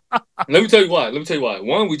 Let me tell you why.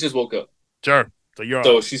 One, we just woke up. Sure.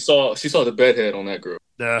 So she saw the bedhead on that girl.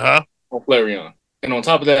 Uh-huh. On Flareon. And on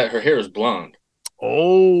top of that, her hair is blonde.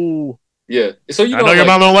 Oh. Yeah. So you know, I know your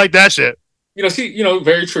mom don't like that shit. You know, she,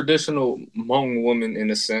 very traditional Hmong woman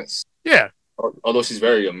in a sense. Yeah. Although she's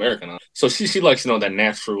very American. So she likes, that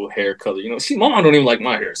natural hair color. My mom don't even like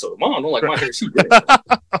my hair. So mom don't like my hair. She did. You know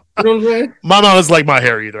what I'm saying? My mom doesn't like my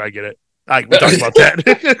hair either. I get it. We talked about that.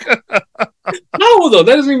 No, though.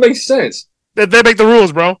 That doesn't even make sense. They make the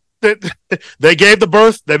rules, bro. They gave the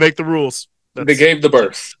birth. They make the rules. They gave the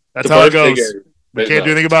birth. That's how it goes. We can't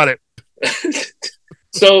do anything about it.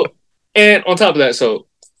 So, and on top of that, so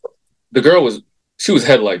the girl was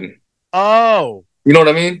headlighting. Oh. You know what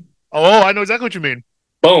I mean? Oh, I know exactly what you mean.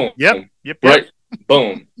 Boom. Yep. Right?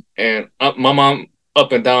 Boom. And my mom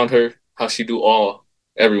up and down her, how she do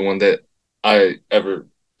everyone that I ever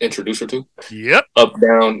introduced her to. Yep. Up,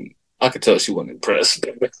 down. I could tell she wasn't impressed.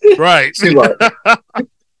 Right. She's like, I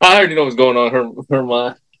already know what's going on in her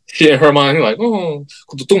mind. She in her mind, like, oh.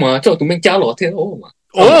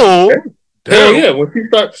 Hell yeah! When she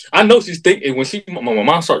starts, I know she's thinking. When my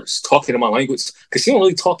mom starts talking in my language, because she don't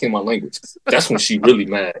really talk in my language. That's when she really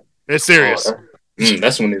mad. It's serious.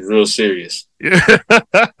 That's when it's real serious. Yeah.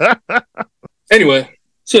 Anyway,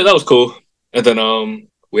 so yeah, that was cool. And then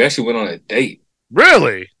we actually went on a date.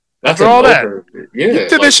 Really? After all that? Yeah. You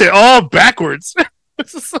did this shit all backwards.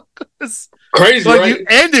 It's crazy, like right? You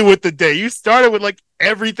ended with the day. You started with like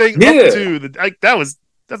everything up to the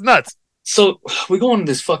that's nuts. So we go on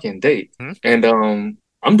this fucking date, and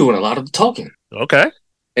I'm doing a lot of the talking. Okay.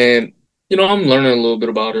 And I'm learning a little bit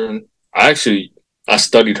about her. And I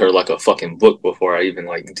studied her like a fucking book before I even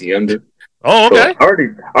like DM'd her. Oh, So okay.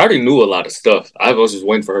 I already knew a lot of stuff. I was just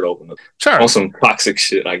waiting for her to open up Sure. on some toxic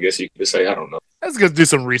shit. I guess you could say. I don't know. Let's go do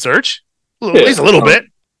some research. At Yeah. least a little bit.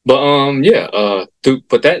 But yeah.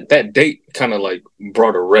 But that date kind of like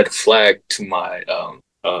brought a red flag to my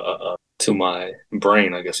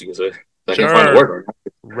brain. I guess you could say. I can't find the Sure. word right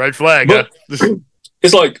now. Red flag, huh? But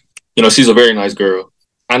it's like she's a very nice girl.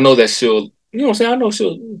 I know that she'll. You know what I'm saying? I know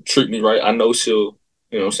she'll treat me right. I know she'll.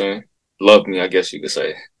 You know what I'm saying? Love me. I guess you could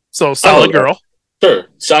say. So, I know solid that. girl. Sure.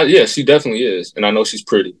 So, yeah, she definitely is, and I know she's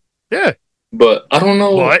pretty. Yeah. But I don't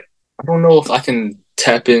know. But, I don't know if I can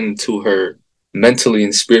tap into her mentally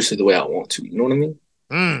and spiritually the way I want to. You know what I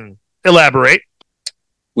mean? Elaborate.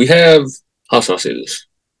 We have. How should I say this?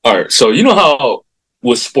 All right. So you know how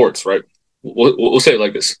with sports, right? We'll say it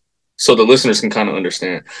like this, so the listeners can kind of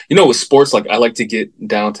understand. With sports, like I like to get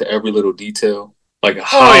down to every little detail, like Oh,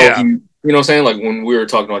 how he. yeah. You know what I'm saying? Like when we were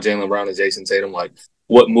talking about Jaylen Brown and Jason Tatum, like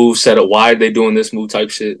what move set up, why are they doing this move type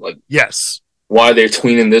shit, like Yes. why they're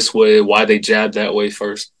tweening this way, why they jab that way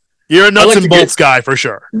first. You're a I nuts like and to bolts get guy for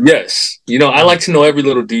sure. yes, I like to know every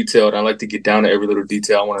little detail, and I like to get down to every little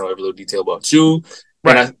detail. I want to know every little detail about you, and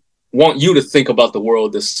Right. I want you to think about the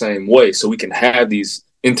world the same way, so we can have these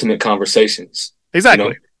intimate conversations.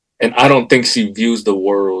 Exactly. And I don't think she views the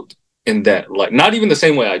world in that like not even the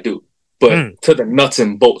same way I do, but to the nuts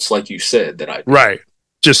and bolts, like you said, that I do. Right.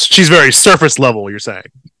 Just she's very surface level. You're saying.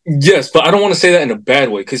 Yes, but I don't want to say that in a bad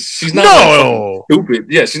way because she's not like fucking stupid.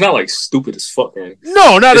 Yeah, she's not like stupid as fuck. Man.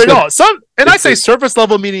 No, not it's at all. I say just, surface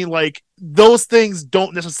level meaning like those things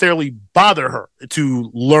don't necessarily bother her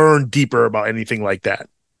to learn deeper about anything like that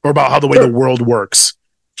or about how the way the world works.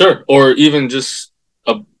 Sure, or even just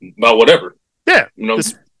about whatever. Yeah,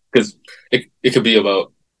 because it could be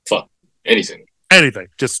about fuck anything. Anything,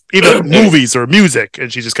 just even movies or music,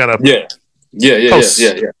 and she just kind of yeah.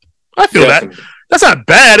 I feel definitely. That. That's not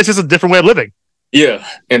bad. It's just a different way of living. Yeah,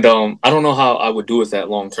 and I don't know how I would do with that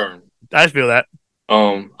long term. I feel that.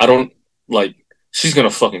 I don't like. She's gonna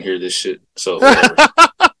fucking hear this shit. So,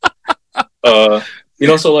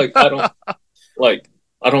 so like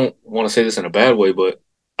I don't want to say this in a bad way, but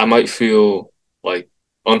I might feel like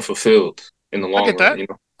unfulfilled in the long run.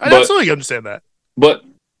 I absolutely understand that. But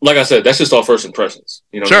like I said, that's just all first impressions.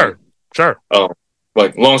 Sure.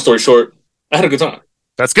 Like long story short, I had a good time.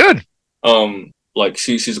 That's good. Like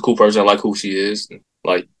she's a cool person. I like who she is.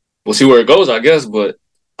 Like we'll see where it goes, I guess. But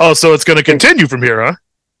so it's going to continue from here, huh?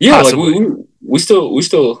 Yeah, possibly. Like we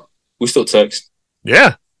still text.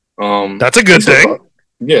 Yeah. That's a good thing.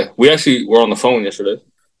 Yeah, we actually were on the phone yesterday.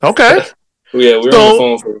 Okay. Yeah, we were on the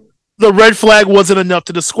phone for. The red flag wasn't enough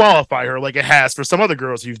to disqualify her like it has for some other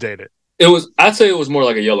girls you've dated. I'd say it was more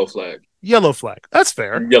like a yellow flag. Yellow flag. That's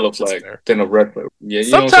fair. Yellow flag than a red flag. Yeah.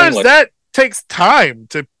 Sometimes that takes time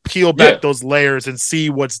to peel back those layers and see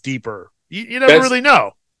what's deeper. You never really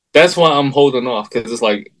know. That's why I'm holding off because it's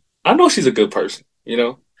like I know she's a good person.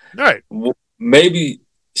 Right. Maybe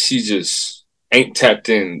she just ain't tapped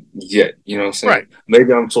in yet. You know what I'm saying? Right.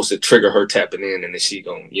 Maybe I'm supposed to trigger her tapping in, and then she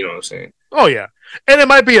going. You know what I'm saying? Oh yeah, and it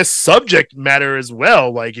might be a subject matter as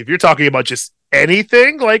well. Like if you're talking about just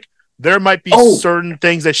anything, like there might be certain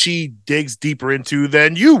things that she digs deeper into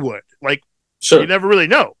than you would. Like, sure, you never really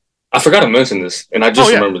know. I forgot to mention this, and I just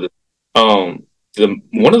remembered this.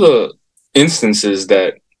 One of the instances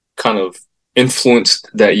that kind of influenced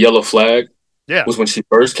that yellow flag was when she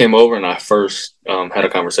first came over and I first had a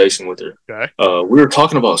conversation with her. Okay. We were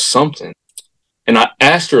talking about something, and I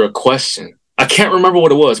asked her a question. I can't remember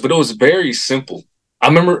what it was, but it was very simple. I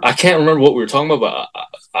can't remember what we were talking about, but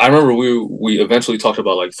I remember we eventually talked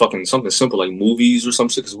about like fucking something simple like movies or some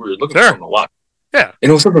shit because we were looking for something to watch. Yeah. And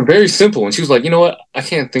it was something very simple. And she was like, you know what? I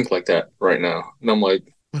can't think like that right now. And I'm like,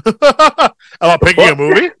 about picking a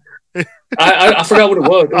movie? I forgot what it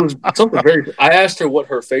was. It was something very, I asked her what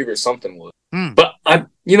her favorite something was. But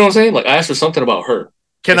you know what I'm saying? Like I asked her something about her.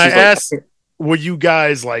 Can I ask, were you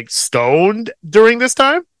guys like stoned during this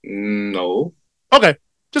time? No. Okay.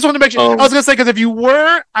 Just wanted to make sure. I was going to say, because if you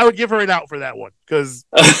were, I would give her an out for that one. Because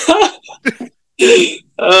that's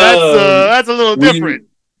a little different.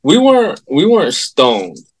 We weren't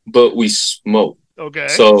stoned, but we smoked. Okay.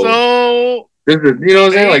 So you know what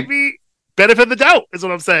I'm saying? Like benefit of the doubt is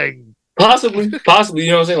what I'm saying. Possibly. You know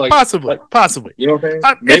what I'm saying? Like possibly. You know what I'm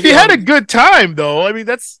saying? If you had a good time, though, I mean,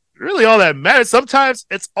 that's really all that matters. Sometimes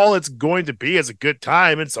it's all it's going to be is a good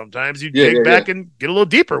time, and sometimes you dig back and get a little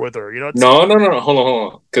deeper with her. You know? No. Hold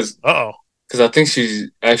on. Because I think she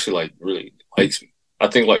actually like really likes me. I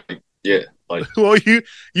think like. Well,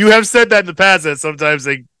 you have said that in the past that sometimes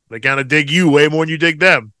they They kind of dig you way more than you dig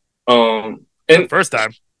them. And the first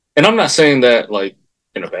time. And I'm not saying that like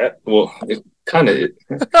in a bad. Well, it kind of.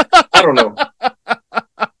 I don't know.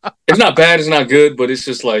 It's not bad. It's not good, but it's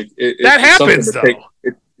just like that happens something to take.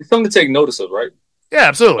 It's something to take notice of, right? Yeah,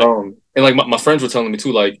 absolutely. And like my friends were telling me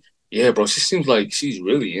too, like, yeah, bro, she seems like she's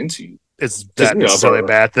really into you. Is that necessarily a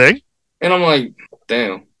bad thing? And I'm like,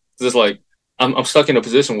 damn. It's like I'm stuck in a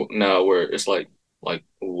position now where it's like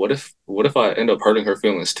what if I end up hurting her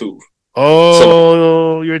feelings too?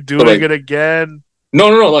 Oh, you're doing it again. No,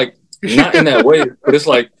 like not in that way, but it's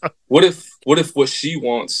like what if what she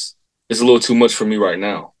wants is a little too much for me right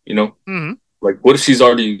now, you know? Mm-hmm. Like what if she's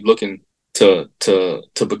already looking to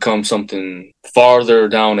become something farther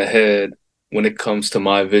down ahead when it comes to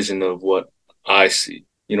my vision of what I see.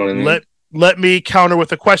 You know what I mean? Let me counter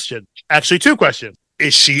with a question. Actually, two questions.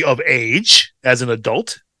 Is she of age as an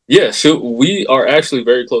adult? Yeah, we are actually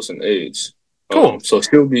very close in age. Cool. So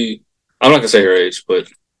she'll be, I'm not going to say her age, but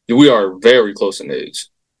we are very close in age.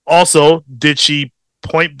 Also, did she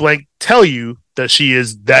point blank tell you that she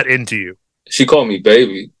is that into you? She called me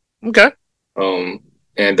baby. Okay.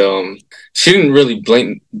 And she didn't really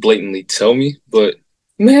blatantly tell me, but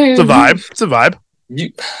man, it's a vibe. It's a vibe.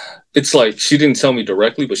 It's like she didn't tell me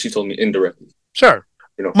directly, but she told me indirectly. Sure.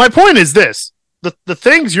 You know, my point is this: the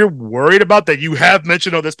things you're worried about that you have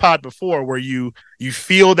mentioned on this pod before, where you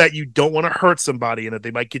feel that you don't want to hurt somebody and that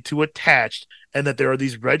they might get too attached, and that there are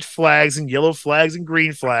these red flags and yellow flags and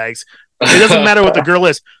green flags. It doesn't matter what the girl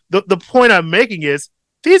is. The point I'm making is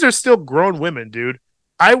these are still grown women, dude.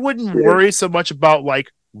 I wouldn't worry so much about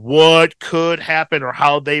like what could happen or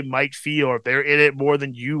how they might feel or if they're in it more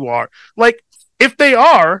than you are. Like if they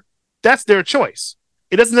are, that's their choice.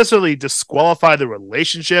 It doesn't necessarily disqualify the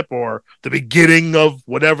relationship or the beginning of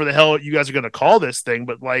whatever the hell you guys are going to call this thing.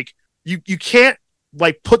 But like you can't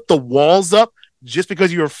like put the walls up just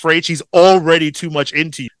because you're afraid she's already too much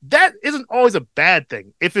into you. That isn't always a bad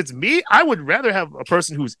thing. If it's me, I would rather have a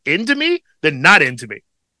person who's into me than not into me.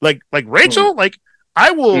 Like Rachel, like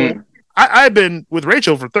I will. I've been with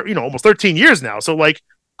Rachel for almost 13 years now. So like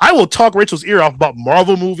I will talk Rachel's ear off about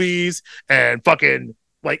Marvel movies and fucking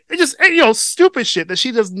like it just stupid shit that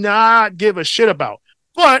she does not give a shit about.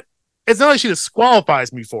 But it's not like she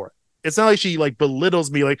disqualifies me for it. It's not like she like belittles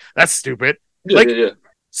me like that's stupid.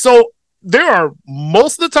 So there are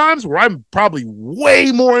most of the times where I'm probably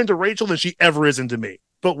way more into Rachel than she ever is into me.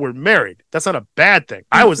 But we're married. That's not a bad thing.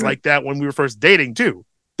 I was like that when we were first dating too.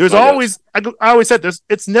 There's always, I always said this,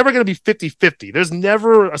 it's never going to be 50-50. There's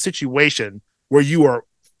never a situation where you are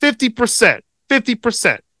 50%,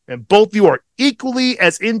 and both of you are equally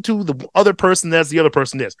as into the other person as the other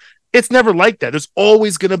person is. It's never like that. There's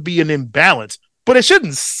always going to be an imbalance, but it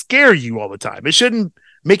shouldn't scare you all the time. It shouldn't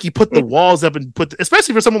make you put the walls up and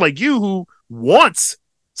especially for someone like you who wants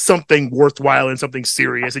something worthwhile and something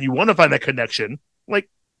serious and you want to find that connection. Like,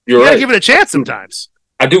 you gotta give it a chance sometimes.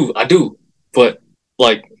 I do. But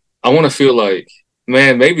like, I want to feel like,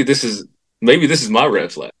 man, maybe this is my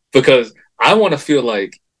red flag because I want to feel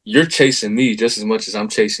like you're chasing me just as much as I'm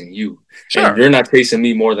chasing you. Sure. And you're not chasing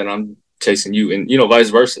me more than I'm chasing you, and vice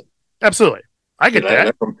versa. Absolutely, I get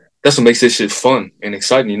that. That's what makes this shit fun and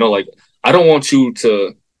exciting. Like I don't want you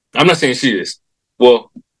to. I'm not saying she is.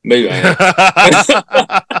 Well, maybe I am.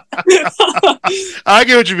 I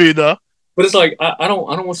get what you mean, though. But it's like I don't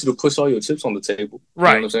want you to push all your chips on the table.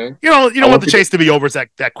 Right. You know what I'm saying? You don't want the chase to be over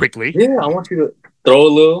that quickly. Yeah, I want you to throw a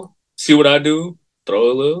little, see what I do, throw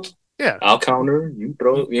a little. Yeah. I'll counter, you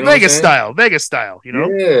throw, Vegas style,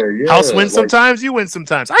 Yeah. House wins sometimes, you win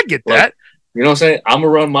sometimes. I get that. You know what I'm saying? I'm gonna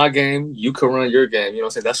run my game, you can run your game. You know what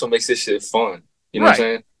I'm saying? That's what makes this shit fun. You know what I'm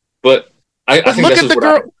saying? But I think look at the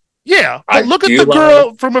girl. But look at the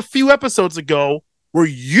girl from a few episodes ago where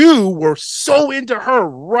you were so into her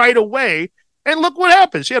right away, and look what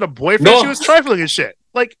happened. She had a boyfriend. She was trifling and shit.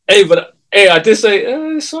 Like, hey, I did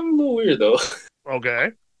say something a little weird though.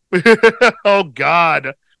 Okay. Oh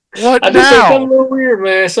God. What I now? just said something a little weird,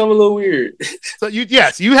 man. Something a little weird. So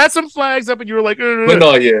you had some flags up, and you were like, But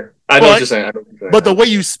no, yeah, I know what you're saying. But the way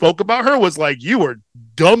you spoke about her was like you were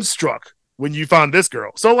dumbstruck when you found this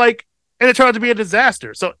girl. So like, and it turned out to be a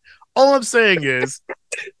disaster. So all I'm saying is,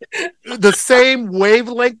 the same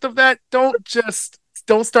wavelength of that. Don't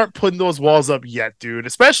start putting those walls up yet, dude.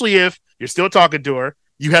 Especially if you're still talking to her.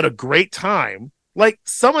 You had a great time. Like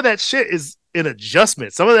some of that shit is an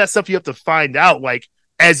adjustment. Some of that stuff you have to find out like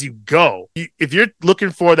as you go. If you're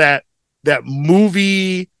looking for that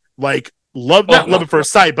movie like love at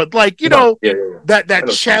first sight, but like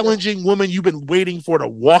that challenging woman you've been waiting for to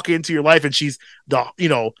walk into your life, and she's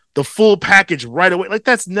the full package right away. Like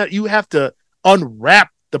that's not, you have to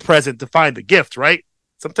unwrap the present to find the gift, right?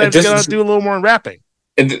 Sometimes you gotta do a little more rapping.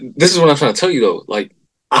 And this is what I'm trying to tell you though. Like,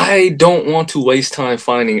 I don't want to waste time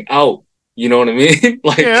finding out. You know what I mean?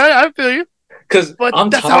 Like, yeah, I feel you. Because But I'm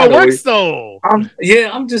that's tired how it of works, though.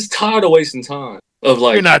 I'm just tired of wasting time. Of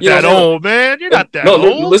like, you're not that old, man. You're not that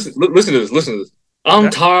old. Listen to this. Listen to this. I'm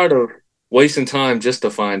tired of wasting time just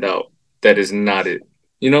to find out that is not it.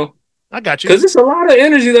 You know? I got you. Because it's a lot of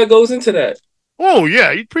energy that goes into that. Oh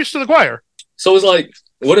yeah, you preach to the choir. So it's like,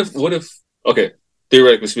 what if? Okay,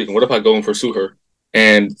 theoretically speaking, what if I go and pursue her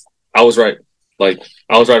and I was right? Like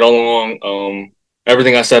I was right all along.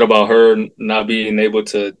 Everything I said about her not being able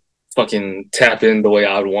to fucking tap in the way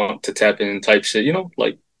I'd want to tap in, type shit. You know,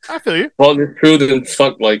 like I feel you. Well, it's true. Then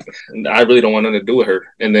fuck, like I really don't want nothing to do with her.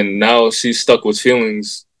 And then now she's stuck with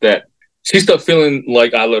feelings that she's stuck feeling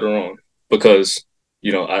like I let her on because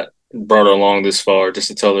I brought her along this far just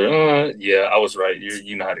to tell her, yeah, I was right.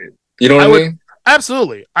 You're not it. You know what I mean?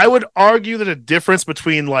 Absolutely. I would argue that a difference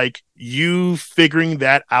between like you figuring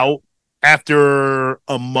that out after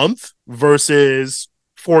a month versus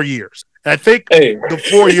 4 years. And I think the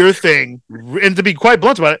 4-year thing, and to be quite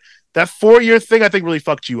blunt about it, that 4-year thing I think really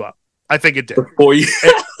fucked you up. I think it did. The 4 year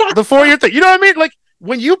the 4-year thing. You know what I mean? Like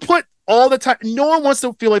when you put all the time, no one wants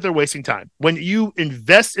to feel like they're wasting time. When you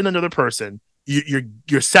invest in another person,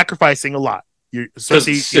 you're sacrificing a lot.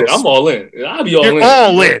 Shit, I'm all in. I'll be all in. You're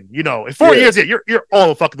all in. You know, in 4 years, you're all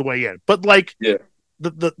the fucking way in. But like,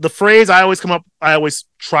 the phrase I always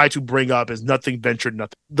try to bring up is nothing ventured,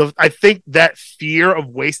 nothing. I think that fear of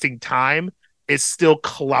wasting time is still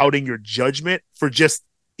clouding your judgment for just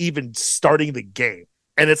even starting the game.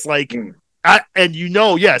 And it's like,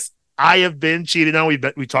 yes, I have been cheated on.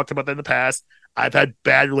 We talked about that in the past. I've had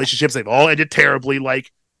bad relationships. They've all ended terribly.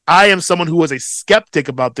 Like, I am someone who was a skeptic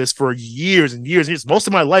about this for years and years and years. Most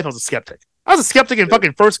of my life, I was a skeptic. I was a skeptic in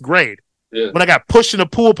fucking first grade when I got pushed in a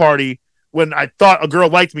pool party when I thought a girl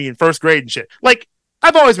liked me in first grade and shit. Like,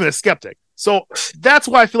 I've always been a skeptic. So that's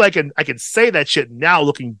why I feel like I can say that shit now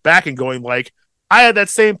looking back and going like, I had that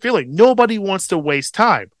same feeling. Nobody wants to waste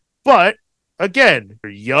time. But again,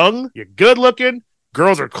 you're young, you're good looking,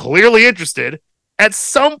 girls are clearly interested. At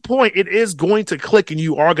some point, it is going to click and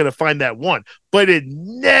you are going to find that one. But it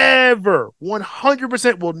never,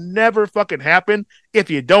 100% will never fucking happen if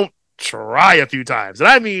you don't try a few times. And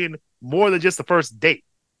I mean more than just the first date.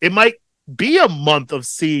 It might be a month of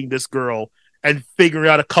seeing this girl and figuring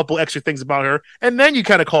out a couple extra things about her, and then you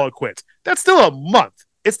kind of call it quits. That's still a month.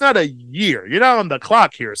 It's not a year. You're not on the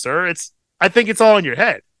clock here, sir. I think it's all in your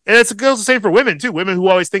head. And it goes the same for women, too. Women who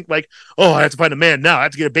always think like, oh, I have to find a man now. I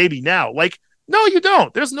have to get a baby now. Like, no, you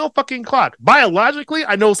don't. There's no fucking clock. Biologically,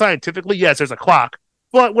 I know scientifically, yes, there's a clock.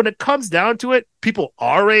 But when it comes down to it, people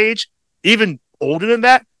our age, even older than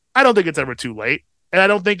that, I don't think it's ever too late. And I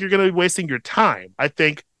don't think you're going to be wasting your time. I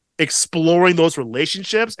think exploring those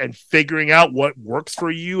relationships and figuring out what works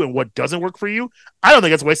for you and what doesn't work for you, I don't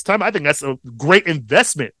think that's a waste of time. I think that's a great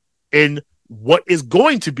investment in what is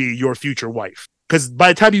going to be your future wife. Because by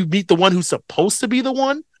the time you meet the one who's supposed to be the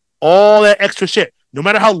one, all that extra shit, no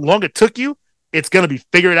matter how long it took you, it's going to be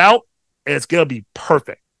figured out and it's going to be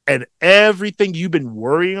perfect. And everything you've been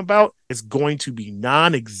worrying about is going to be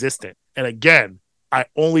non-existent. And again, I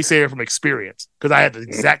only say it from experience because I had the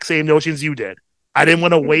exact same notions you did. I didn't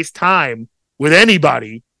want to waste time with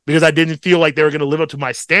anybody because I didn't feel like they were going to live up to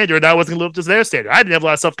my standard and I wasn't going to live up to their standard. I didn't have a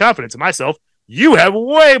lot of self-confidence in myself. You have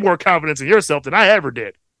way more confidence in yourself than I ever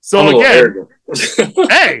did. So again,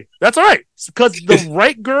 hey, that's all right. Because the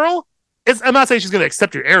right girl, I'm not saying she's going to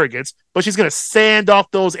accept your arrogance, but she's going to sand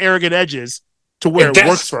off those arrogant edges to where it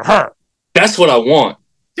works for her. That's what I want.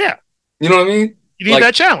 Yeah. You know what I mean? You need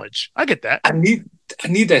that challenge. I get that. I need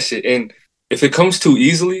that shit. And if it comes too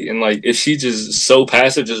easily and like if she just so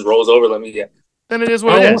passive just rolls over, then it is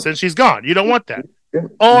what it is. And she's gone. You don't want that.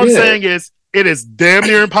 All I'm saying is it is damn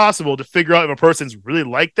near impossible to figure out if a person's really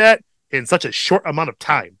like that in such a short amount of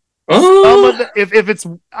time. If it's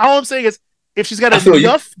all I'm saying is if she's got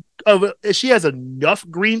if she has enough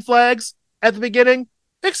green flags at the beginning,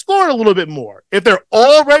 explore it a little bit more. If they're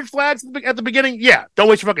all red flags at the beginning, yeah, don't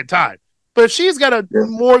waste your fucking time. But if she's got a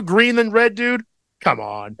more green than red, dude, come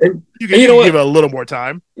on. You can give it a little more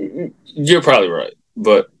time. You're probably right,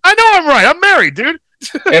 but I know I'm right. I'm married, dude.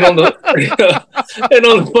 and on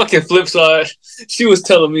the fucking flip side, she was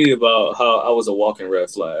telling me about how I was a walking red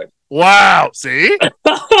flag. Wow, see?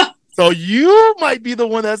 So you might be the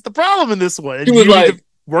one that's the problem in this one. She was like,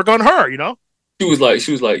 work on her, you know? She was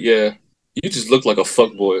like, yeah, you just look like a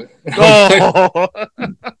fuckboy. Oh.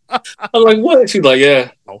 I'm like, what? She's like,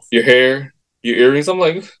 yeah, your hair, your earrings. I'm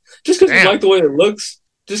like, just because you like the way it looks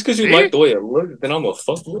Just because you See? like the way it looks, then I'm a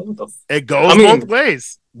fuck you. It goes I both mean, ways.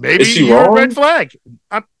 is Maybe she you're a red wrong?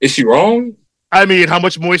 flag. Is she wrong? I mean, how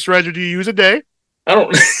much moisturizer do you use a day? I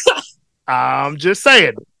don't. I'm just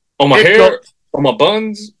saying. On my It go hair, on my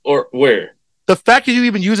buns, or where? The fact that you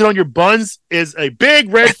even use it on your buns is a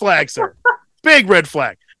big red flag, sir. Big red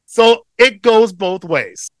flag. So it goes both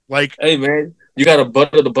ways. Like, Hey man, you gotta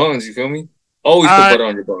butter the buns. You feel me? Always put I, butter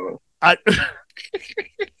on your bun. I,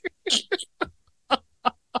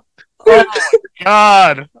 oh my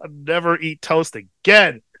God, I'll never eat toast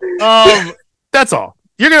again. That's all.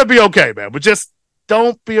 You're gonna be okay, man. But just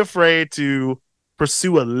don't be afraid to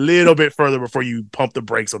pursue a little bit further before you pump the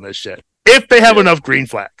brakes on this shit. If they have enough green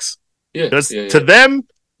flags, because to them,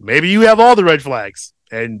 maybe you have all the red flags,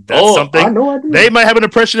 and that's something they might have an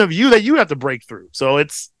impression of you that you have to break through. So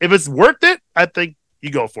if it's worth it, I think you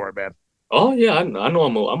go for it, man. Oh yeah, I know.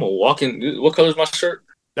 I'm a walking. What color is my shirt?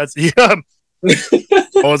 That's I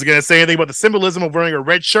wasn't gonna say anything about the symbolism of wearing a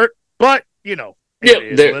red shirt, but it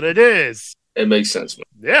is what it is. It makes sense, man.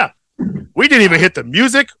 Yeah. We didn't even hit the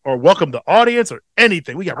music or welcome the audience or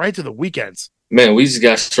anything. We got right to the weekends. Man, we just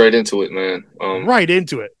got straight into it, man. Right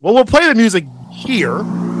into it. Well, we'll play the music here.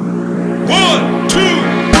 1, 2,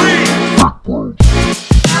 3.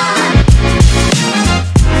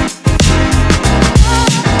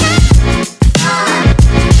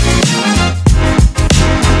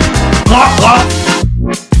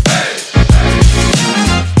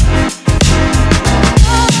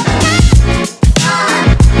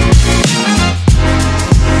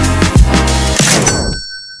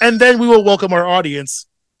 And then we will welcome our audience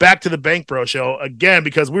back to the Bank Bro Show again,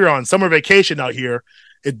 because we're on summer vacation out here.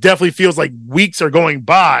 It definitely feels like weeks are going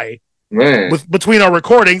by between our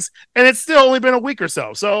recordings, and it's still only been a week or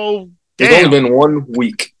so. So, damn. It's only been 1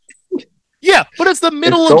 week. Yeah, but it's the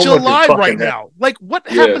middle of July right now. Like, what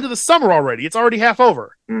happened to the summer already? It's already half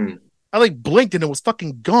over. I blinked and it was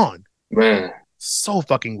fucking gone. Man. So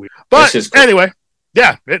fucking weird. But anyway,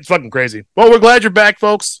 yeah, it's fucking crazy. Well, we're glad you're back,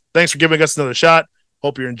 folks. Thanks for giving us another shot.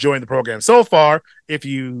 Hope you're enjoying the program so far. If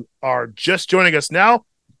you are just joining us now,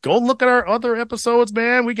 go look at our other episodes,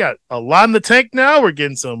 man. We got a lot in the tank now. We're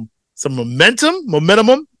getting some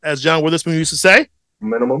momentum, as John Witherspoon used to say.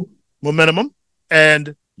 Momentum.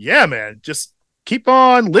 And yeah, man, just keep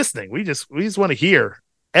on listening. We just want to hear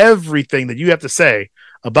everything that you have to say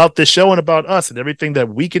about this show and about us and everything that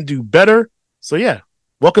we can do better. So yeah,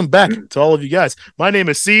 welcome back to all of you guys. My name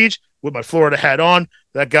is Siege with my Florida hat on.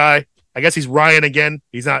 That guy, I guess he's Ryan again.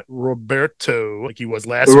 He's not Roberto like he was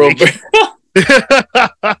last week.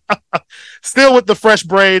 Still with the fresh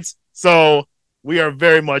braids. So we are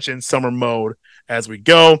very much in summer mode as we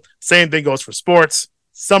go. Same thing goes for sports.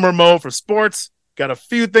 Summer mode for sports. Got a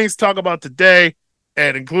few things to talk about today,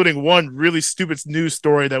 and including one really stupid news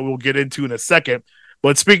story that we'll get into in a second.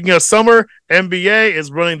 But speaking of summer, NBA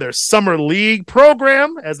is running their summer league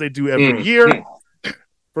program as they do every year.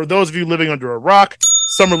 For those of you living under a rock,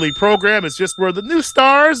 Summer League program is just where the new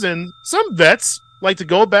stars and some vets like to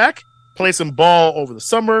go back, play some ball over the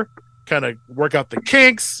summer, kind of work out the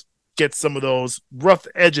kinks, get some of those rough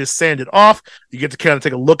edges sanded off. You get to kind of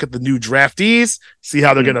take a look at the new draftees, see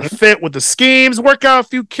how they're going to fit with the schemes, work out a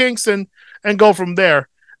few kinks, and go from there.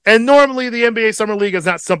 And normally the NBA Summer League is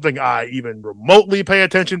not something I even remotely pay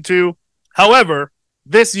attention to. However,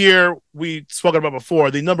 this year, we spoken about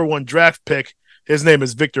before, the number one draft pick, his name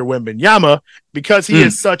is Victor Wembanyama, because he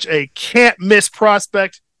is such a can't-miss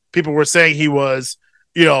prospect. People were saying he was,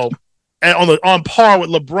 on par with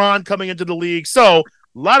LeBron coming into the league. So a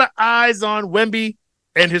lot of eyes on Wemby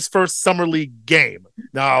and his first Summer League game.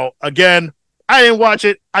 Now, again, I didn't watch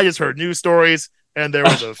it. I just heard news stories, and there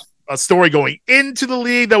was a story going into the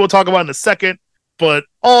league that we'll talk about in a second. But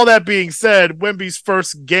all that being said, Wemby's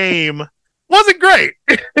first game wasn't great.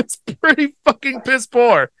 It's pretty fucking piss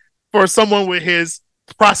poor for someone with his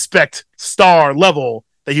prospect star level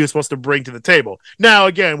that he was supposed to bring to the table. Now,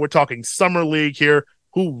 again, we're talking Summer League here.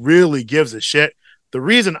 Who really gives a shit? The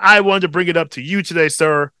reason I wanted to bring it up to you today,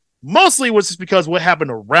 sir, mostly was just because what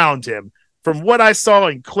happened around him. From what I saw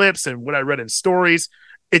in clips and what I read in stories,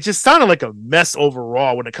 it just sounded like a mess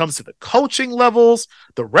overall when it comes to the coaching levels.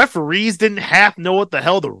 The referees didn't half know what the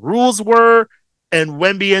hell the rules were, and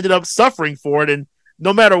Wemby ended up suffering for it. And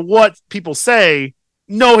no matter what people say,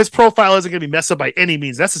 no, his profile isn't going to be messed up by any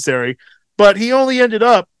means necessary, but he only ended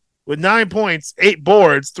up with 9 points, 8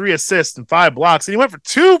 boards, 3 assists, and 5 blocks, and he went for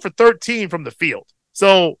 2 for 13 from the field.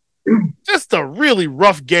 So just a really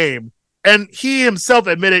rough game, and he himself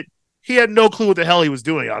admitted he had no clue what the hell he was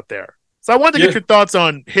doing out there. So I wanted to get your thoughts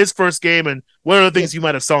on his first game and what are the things you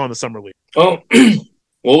might have saw in the Summer League. Well,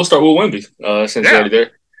 we'll start with Wemby, since you're already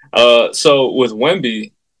there. So with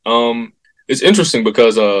Wemby, it's interesting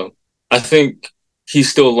because I think he's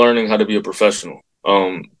still learning how to be a professional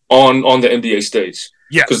on the NBA stage.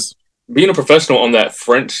 Because Yes. being a professional on that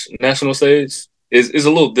French national stage is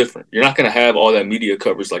a little different. You're not going to have all that media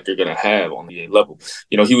coverage like you're going to have on the NBA level.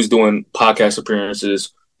 You know, he was doing podcast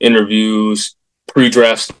appearances, interviews,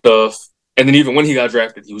 pre-draft stuff. And then even when he got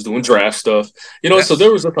drafted, he was doing draft stuff. You know, so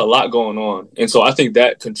there was just a lot going on. And so I think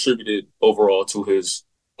that contributed overall to his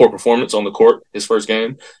poor performance on the court his first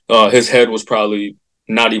game. His head was probably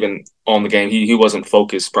not even on the game. He wasn't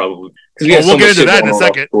focused probably because he had we'll so get much into shit that in going a on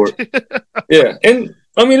off the second. court. Yeah, and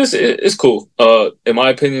I mean it's cool. In my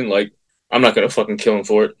opinion, like I'm not gonna fucking kill him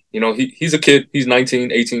for it. You know, he's a kid. He's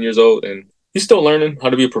 19, 18 years old, and he's still learning how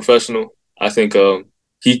to be a professional. I think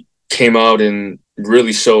he came out and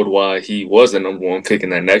really showed why he was the number one pick in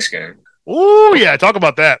that next game. Ooh, yeah, talk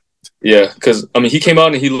about that. Yeah, because I mean, he came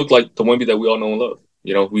out and he looked like the Wemby that we all know and love.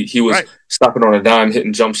 You know, he was stopping on a dime,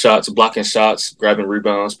 hitting jump shots, blocking shots, grabbing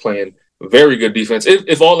rebounds, playing very good defense.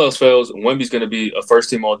 If all else fails, Wemby's going to be a first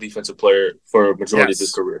team all defensive player for a majority of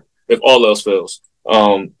his career. If all else fails,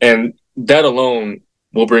 and that alone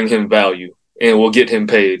will bring him value and will get him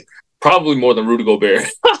paid probably more than Rudy Gobert.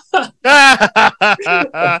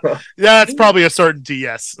 That's probably a certainty.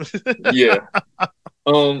 Yes. Yeah.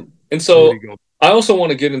 And so I also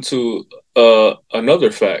want to get into another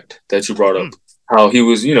fact that you brought up, how he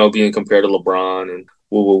was, you know, being compared to LeBron and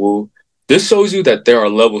woo woo woo. This shows you that there are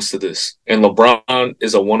levels to this, and LeBron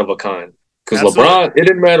is a one of a kind. Because LeBron, it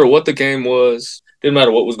didn't matter what the game was, didn't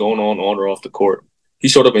matter what was going on or off the court. He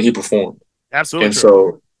showed up and he performed. Absolutely. And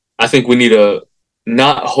so I think we need to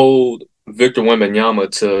not hold Victor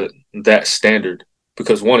Wembanyama to that standard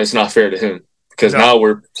because one, it's not fair to him. Because now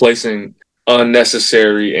we're placing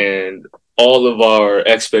unnecessary and all of our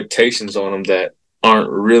expectations on him that aren't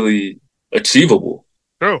really achievable.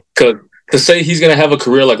 True. Because to say he's going to have a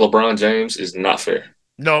career like LeBron James is not fair.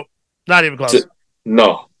 No, not even close.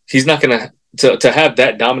 No, he's not going to have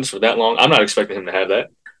that dominance for that long. I'm not expecting him to have that.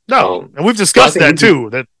 No, and we've discussed that too.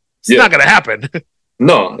 That's not going to happen.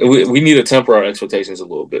 No, we need to temper our expectations a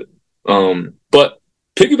little bit. But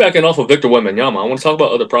piggybacking off of Victor Wembanyama, I want to talk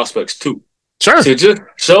about other prospects too. Sure. To just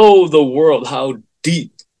show the world how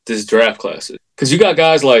deep this draft class is. Because you got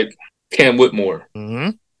guys like Cam Whitmore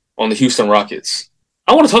on the Houston Rockets.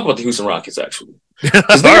 I want to talk about the Houston Rockets, actually.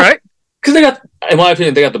 All right. Because they got, in my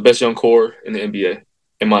opinion, they got the best young core in the NBA,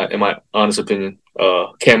 in my honest opinion.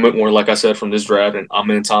 Cam Whitmore, like I said, from this draft, and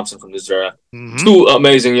Amen Thompson from this draft. Two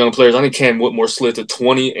amazing young players. I think Cam Whitmore slid to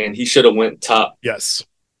 20, and he should have went top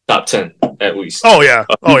 10 at least. Oh, yeah.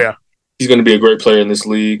 He's going to be a great player in this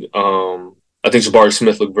league. I think Jabari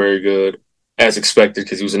Smith looked very good, as expected,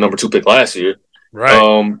 because he was a number 2 pick last year.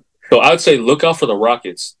 Right. So I would say look out for the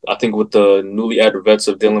Rockets. I think with the newly added vets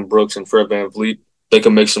of Dylan Brooks and Fred VanVleet, they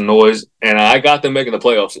can make some noise. And I got them making the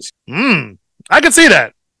playoffs this year. I can see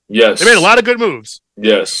that. Yes. They made a lot of good moves.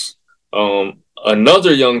 Yes.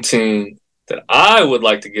 Another young team that I would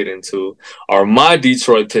like to get into are my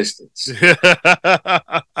Detroit Pistons.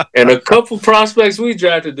 And a couple prospects we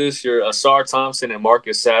drafted this year, Asar Thompson and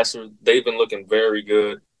Marcus Sasser, they've been looking very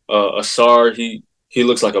good. Asar, he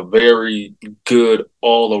looks like a very good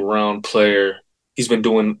all-around player. He's been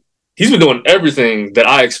doing everything that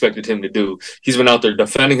I expected him to do. He's been out there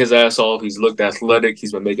defending his ass off. He's looked athletic.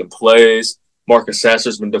 He's been making plays. Marcus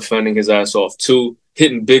Sasser's been defending his ass off too,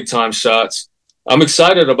 hitting big-time shots. I'm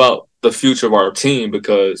excited about the future of our team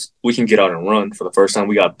because we can get out and run for the first time.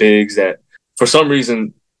 We got bigs that, for some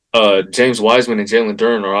reason, James Wiseman and Jalen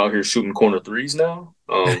Duren are out here shooting corner threes now.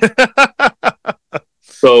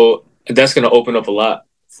 So that's going to open up a lot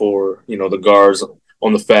for, you know, the guards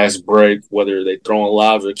on the fast break, whether they throwing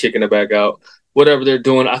lobs or kicking it back out, whatever they're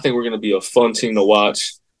doing. I think we're going to be a fun team to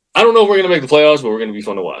watch. I don't know if we're going to make the playoffs, but we're going to be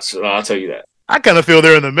fun to watch. So I'll tell you that. I kind of feel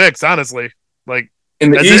they're in the mix, honestly. Like,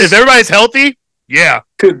 in the East, if everybody's healthy, yeah.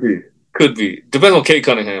 Could be. Depends on Kate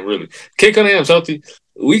Cunningham, really. Kate Cunningham's healthy.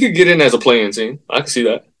 We could get in as a play-in team. I can see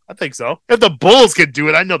that. I think so. If the Bulls could do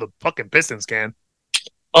it, I know the fucking Pistons can.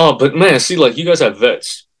 Oh, but man, see, like, you guys have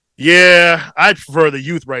vets. Yeah, I prefer the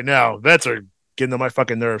youth right now. Vets are getting on my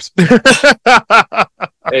fucking nerves. Hey,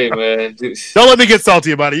 man. Don't let me get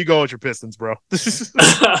salty about it. You go with your Pistons, bro.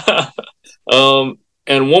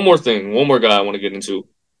 And one more guy I want to get into.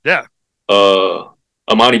 Yeah.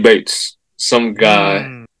 Amani Bates. Some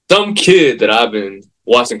guy, some kid that I've been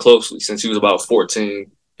watching closely since he was about 14,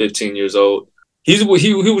 15 years old. He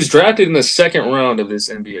was drafted in the second round of this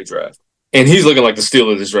NBA draft. And he's looking like the steal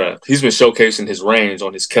of this draft. He's been showcasing his range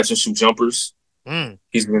on his catch and shoot jumpers.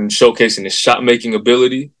 He's been showcasing his shot making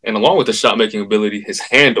ability, and along with the shot making ability, his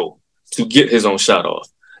handle to get his own shot off.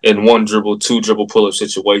 in one dribble, two dribble pull up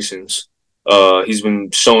situations. He's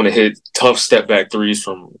been shown to hit tough step back threes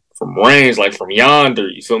from range, like from yonder.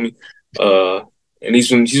 You feel me? And he's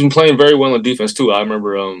been playing very well in defense too. I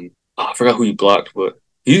remember I forgot who he blocked, but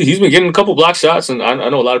he's been getting a couple block shots, and I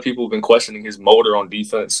know a lot of people have been questioning his motor on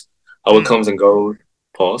defense, how it comes and goes.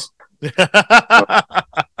 Pause.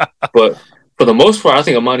 But for the most part, I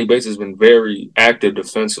think Amani Bates has been very active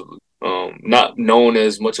defensively. Not known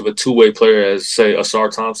as much of a two-way player as, say, Asar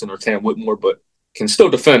Thompson or Cam Whitmore, but can still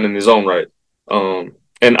defend in his own right.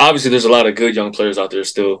 And obviously, there's a lot of good young players out there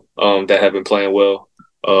still that have been playing well.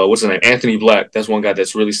 What's his name? Anthony Black. That's one guy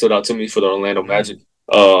that's really stood out to me for the Orlando Magic.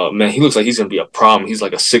 Man, he looks like he's going to be a problem. He's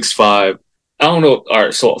like a 6'5". I don't know. All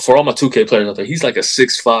right, so for all my 2K players out there, he's like a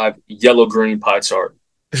 6'5" yellow-green pie chart.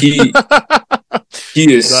 He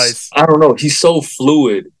is nice. I don't know. He's so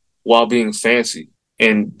fluid while being fancy,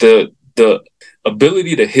 and the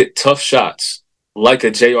ability to hit tough shots like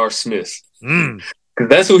a J.R. Smith, because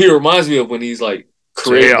that's who he reminds me of when he's like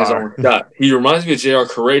creating his own shot. He reminds me of J.R.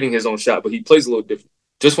 creating his own shot, but he plays a little different.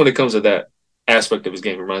 Just when it comes to that aspect of his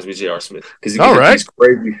game, he reminds me of J.R. Smith because he can hit these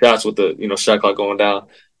crazy shots with the shot clock going down.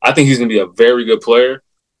 I think he's going to be a very good player,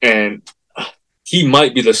 and he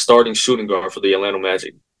might be the starting shooting guard for the Atlanta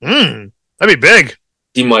Magic. That'd be big.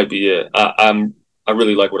 He might be. Yeah, I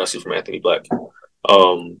really like what I see from Anthony Black.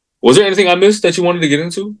 Was there anything I missed that you wanted to get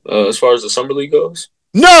into as far as the Summer League goes?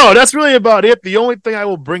 No, that's really about it. The only thing I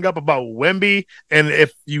will bring up about Wemby, and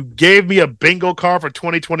if you gave me a bingo card for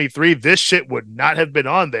 2023, this shit would not have been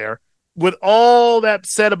on there. With all that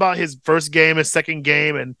said about his first game, his second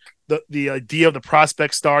game, and the idea of the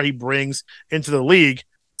prospect star he brings into the league.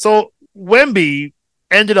 So Wemby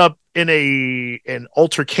ended up in an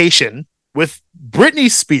altercation with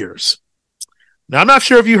Britney Spears. Now, I'm not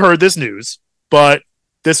sure if you heard this news, but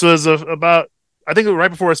this was about, I think it was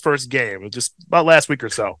right before his first game. It was just about last week or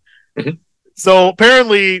so. Mm-hmm. So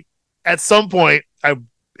apparently, at some point,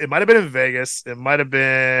 it might have been in Vegas. It might have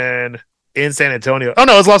been in San Antonio. Oh,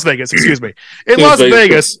 no, it was Las Vegas. Excuse me. In Las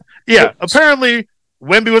Vegas. Yeah. Apparently,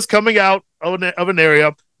 Wemby was coming out of an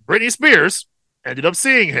area. Britney Spears ended up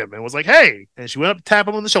seeing him and was like, hey. And she went up to tap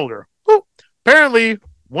him on the shoulder. Woo. Apparently,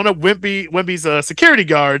 one of Wemby's security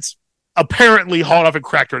guards apparently hauled off and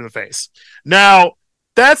cracked her in the face. Now,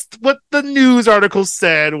 that's what the news article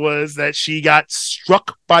said, was that she got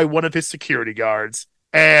struck by one of his security guards.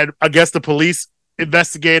 And I guess the police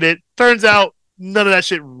investigated. Turns out none of that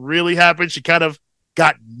shit really happened. She kind of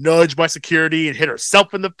got nudged by security and hit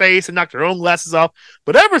herself in the face and knocked her own glasses off.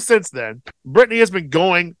 But ever since then, Britney has been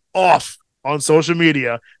going off on social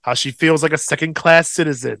media how she feels like a second-class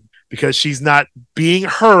citizen because she's not being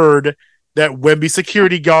heard that Wemby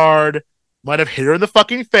security guard might have hit her in the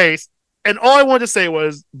fucking face. And all I wanted to say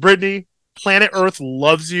was, Britney, planet Earth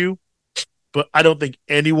loves you, but I don't think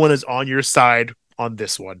anyone is on your side on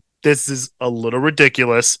this one. This is a little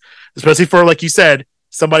ridiculous, especially for, like you said,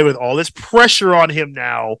 somebody with all this pressure on him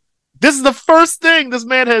now. This is the first thing this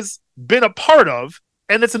man has been a part of,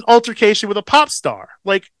 and it's an altercation with a pop star.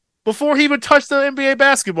 Like, before he even touched the NBA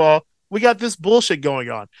basketball, we got this bullshit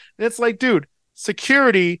going on. And it's like, dude,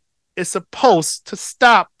 security is supposed to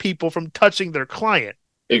stop people from touching their client.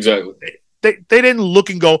 Exactly. They didn't look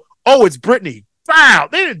and go, oh, it's Britney. Wow.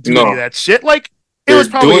 They didn't do any of that shit. Like, it was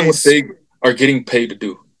probably doing what they are getting paid to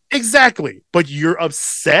do. Exactly. But you're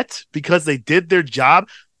upset because they did their job.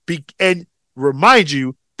 And remind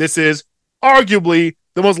you, this is arguably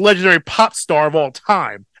the most legendary pop star of all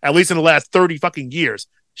time, at least in the last 30 fucking years.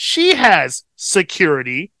 She has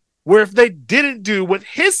security where if they didn't do what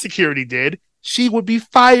his security did, she would be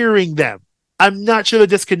firing them. I'm not sure the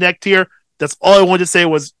disconnect here. That's all I wanted to say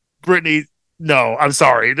was, Britney, no, I'm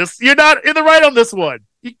sorry. You're not in the right on this one.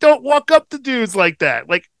 You don't walk up to dudes like that.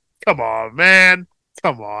 Like, come on, man.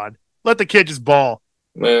 Come on. Let the kid just ball.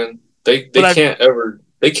 Man, they can't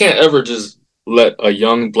ever just let a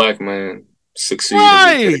young black man succeed.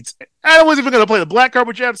 Right. I wasn't even going to play the black card,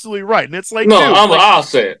 but you're absolutely right. And it's like, no, I'll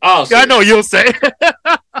say it. I know you'll say it.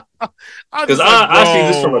 Because I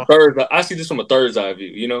see this from a third. I see this from a third's eye view.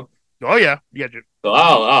 You know. Oh yeah, yeah. So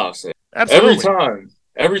I'll say it. Absolutely.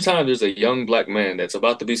 Every time there's a young black man that's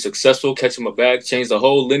about to be successful, catch him a bag, change the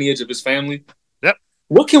whole lineage of his family. Yep.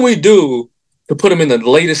 What can we do to put him in the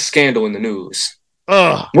latest scandal in the news?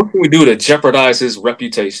 What can we do to jeopardize his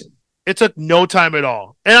reputation? It took no time at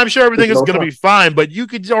all. And I'm sure everything is going to be fine, but you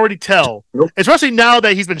could already tell, especially now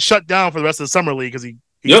that he's been shut down for the rest of the summer league because he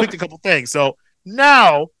tweaked a couple things. So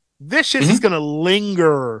now this shit is going to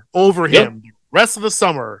linger over him the rest of the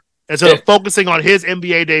summer instead of focusing on his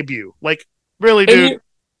NBA debut. Like, really, dude.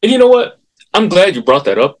 And you know what? I'm glad you brought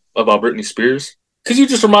that up about Britney Spears because you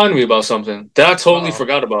just reminded me about something that I totally Uh-oh.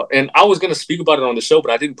 forgot about, and I was gonna speak about it on the show,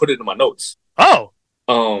 but I didn't put it in my notes. Oh,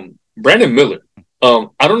 Brandon Miller.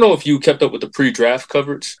 I don't know if you kept up with the pre-draft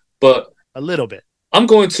coverage, but a little bit. I'm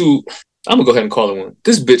gonna go ahead and call it one.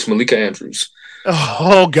 This bitch Malika Andrews.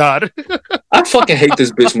 Oh God. I fucking hate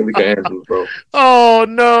this bitch Malika Andrews, bro. Oh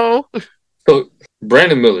no. So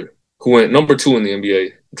Brandon Miller, who went number 2 in the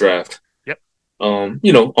NBA draft. Yep.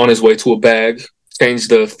 On his way to a bag, changed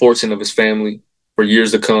the fortune of his family for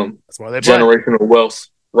years to come. That's why they play. Generational wealth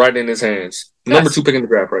right in his hands. Yes. Number 2 pick in the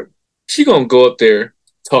draft, right? She gonna go up there,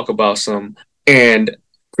 talk about some, and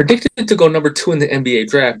predicted to go number 2 in the NBA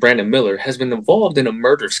draft. Brandon Miller has been involved in a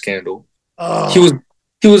murder scandal. Oh.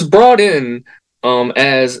 He was brought in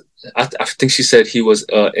as I think she said he was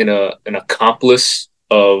an accomplice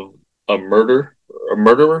of a murderer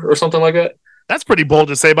or something like that. That's pretty bold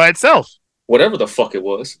to say by itself. Whatever the fuck it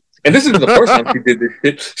was. And this isn't the first time she did this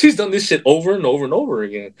shit. She's done this shit over and over and over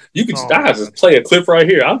again. You can just play a clip right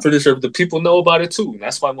here. I'm pretty sure the people know about it too. And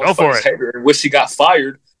that's why motherfuckers hate her and wish she got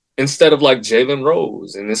fired instead of like Jalen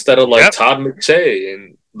Rose and instead of like Todd McShay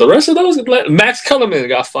and the rest of those. Max Kellerman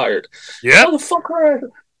got fired. Yeah. How the fuck her?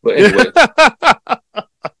 But anyway,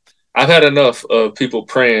 I've had enough of people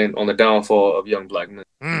preying on the downfall of young black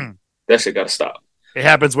men. That shit got to stop. It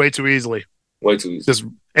happens way too easily. Way too easy.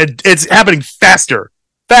 It's happening faster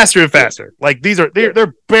and faster. Yeah. Like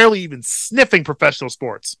they're barely even sniffing professional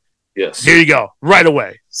sports. Yes. Here you go. Right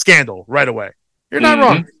away. Scandal. Right away. You're not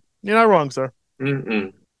wrong. You're not wrong, sir.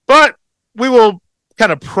 Mm-mm. But we will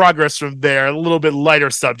kind of progress from there. A little bit lighter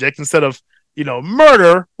subject instead of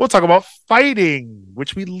murder. We'll talk about fighting,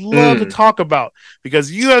 which we love to talk about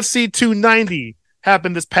because UFC 290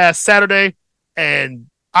 happened this past Saturday, and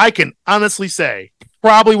I can honestly say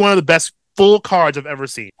probably one of the best full cards I've ever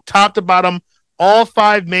seen. Top to bottom, all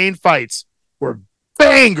 5 main fights were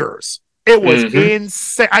bangers. It was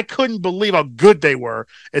insane. I couldn't believe how good they were,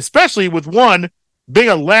 especially with one being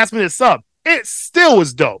a last-minute sub. It still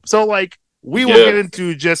was dope. So, like, we will get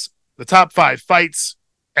into just the top 5 fights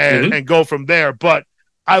and go from there. But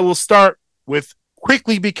I will start with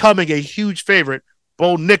quickly becoming a huge favorite,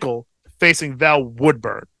 Bo Nickel facing Val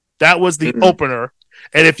Woodburn. That was the opener.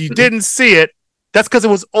 And if you didn't see it, that's because it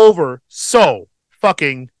was over so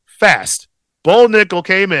fucking fast. Bo Nickel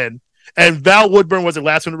came in, and Val Woodburn was a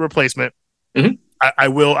last-minute replacement. I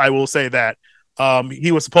will say that.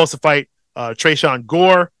 He was supposed to fight Trayshawn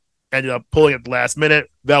Gore, ended up pulling at the last minute.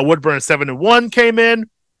 Val Woodburn 7-1 came in,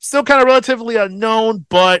 still kind of relatively unknown,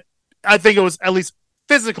 but I think it was at least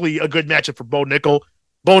physically a good matchup for Bo Nickel.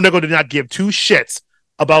 Bo Nickel did not give 2 shits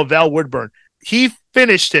about Val Woodburn. He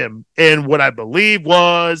finished him in what I believe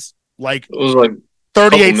was like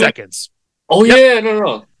 38 seconds. Oh, yeah,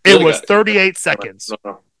 no. It was 38 seconds.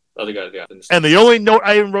 No. Other guy, yeah. And the only note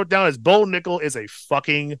I even wrote down is Bo Nickel is a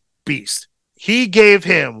fucking beast. He gave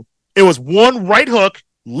him, it was one right hook,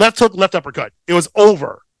 left uppercut. It was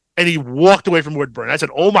over. And he walked away from Woodburn. I said,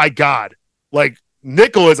 oh my God. Like,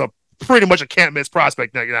 Nickel is pretty much a can't miss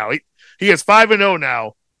prospect now. He is 5-0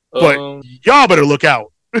 now. But y'all better look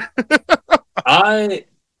out. I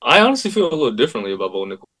honestly feel a little differently about Bo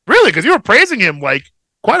Nickel. Really? Because you were praising him like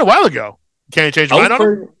quite a while ago. Can you change your mind on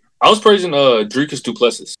him? I was praising Dricus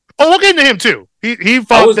Duplessis. Oh, we'll get into him too. He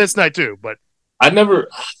fought this night too, but I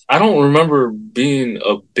don't remember being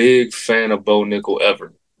a big fan of Bo Nickel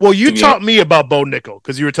ever. Well, you taught me about Bo Nickel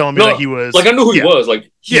because you were telling me that he was like I knew who he was.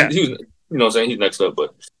 Like he was, you know what I'm saying, he's next up,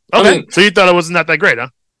 but okay. I mean, so you thought it was not that great, huh?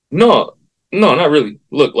 No, not really.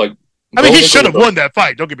 Look, like I mean, he should have won that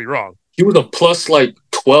fight. Don't get me wrong. He was a plus like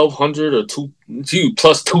 1,200 or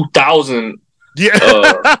plus 2,000. Yeah,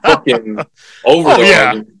 fucking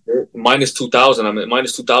overdog. Minus 2,000. I mean,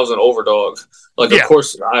 minus 2,000 overdog. Like, of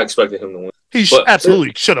course, I expected him to win. He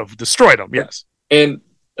absolutely should have destroyed him. Yes, and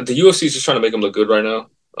the UFC is just trying to make him look good right now.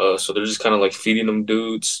 So they're just kind of like feeding them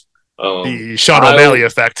dudes. The Sean O'Malley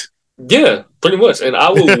effect. Yeah, pretty much. And I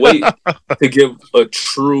will wait to give a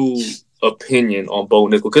true opinion on Bo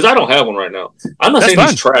Nickel because I don't have one right now. I'm not saying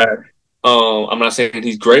he's trash. I'm not saying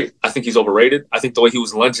he's great. I think he's overrated. I think the way he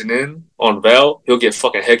was lunging in on Val, he'll get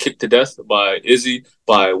fucking head kicked to death by Izzy,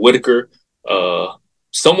 by Whitaker.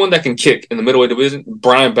 Someone that can kick in the middleweight division,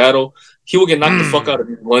 Brian Battle, he will get knocked the fuck out of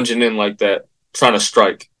him lunging in like that, trying to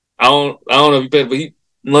strike. I don't know if you bet, but he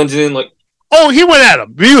lunging in like. Oh, he went at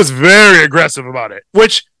him. He was very aggressive about it,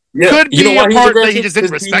 which could be a part that he just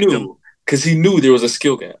didn't respect him. Because he knew there was a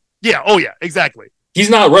skill gap. Yeah, oh yeah, exactly. He's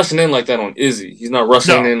not rushing in like that on Izzy. He's not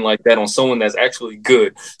rushing in like that on someone that's actually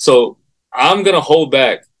good. So I'm going to hold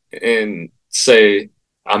back and say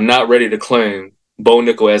I'm not ready to claim Bo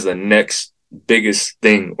Nickel as the next biggest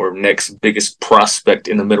thing or next biggest prospect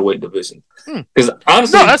in the middleweight division. Because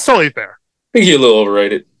honestly, no, that's totally fair. I think he's a little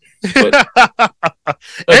overrated. But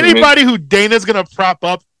anybody who Dana's gonna prop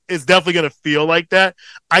up is definitely gonna feel like that.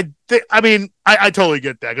 I totally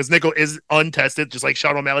get that because Nico is untested, just like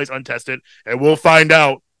Sean O'Malley's untested, and we'll find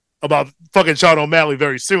out about fucking Sean O'Malley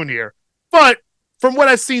very soon here. But from what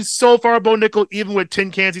I've seen so far, Bo Nickel, even with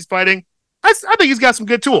tin cans he's fighting, I think he's got some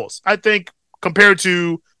good tools. I think compared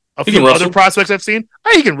to a few other prospects I've seen,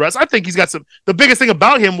 he can wrestle. I think he's got some. The biggest thing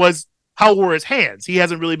about him was how were his hands. He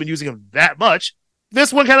hasn't really been using them that much.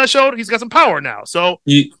 This one kind of showed he's got some power now. So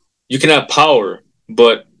you can have power,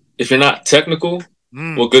 but if you're not technical,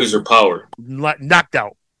 what good is your power? Knocked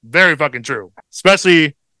out. Very fucking true.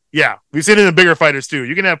 Especially, we've seen it in bigger fighters too.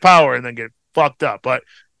 You can have power and then get fucked up. But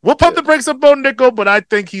we'll pump the brakes on Bo Nickel, but I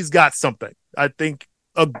think he's got something. I think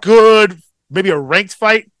a good, maybe a ranked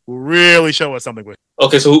fight will really show us something with him.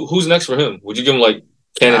 Okay, so who's next for him? Would you give him like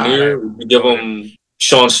Cannonier? Would you give him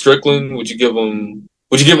Sean Strickland? Would you give him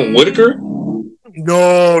Whitaker?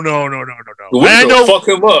 No. I know, fuck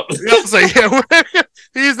him up.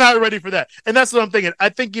 He's not ready for that. And that's what I'm thinking. I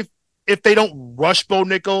think if they don't rush Bo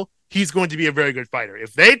Nickel, he's going to be a very good fighter.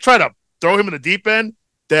 If they try to throw him in the deep end,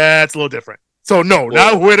 that's a little different. So no,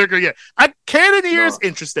 not Whitaker yet. Cannonier is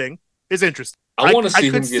interesting. I want to see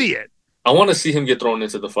him see it. I want to see him get thrown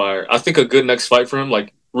into the fire. I think a good next fight for him,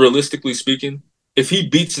 like realistically speaking, if he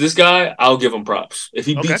beats this guy, I'll give him props. If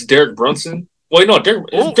he beats Derek Brunson, is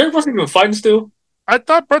Derek Brunson even fighting still? I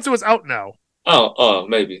thought Brunson was out now. Oh,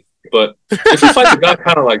 maybe. But if he fights a guy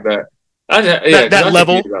kind of like that, that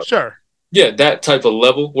level, sure. Yeah, that type of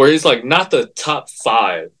level where he's like not the top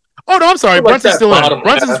 5. Oh no, I'm sorry. Brunson's still in.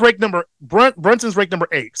 Brunson's ranked number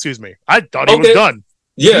 8. Excuse me. I thought he was done.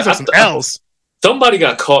 Yeah, these are some L's. Somebody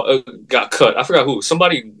got cut. I forgot who.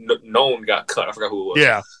 Somebody known got cut. I forgot who it was.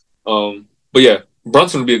 Yeah. But yeah,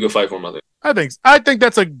 Brunson would be a good fight for him. I think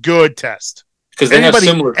that's a good test because they have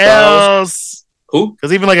similar styles. Who?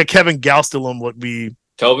 Because even like a Kevin Gastelum would be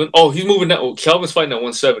Kelvin. Oh, he's moving now. Kelvin's fighting at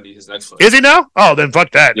 170. His next fight. Is he now? Oh, then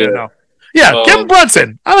fuck that. Yeah, no. Give him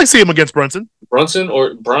Brunson. I like seeing him against Brunson. Brunson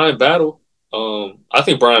or Brian Battle. I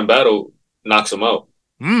think Brian Battle knocks him out.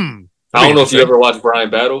 I don't know if you ever watched Brian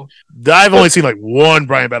Battle. I've only seen like one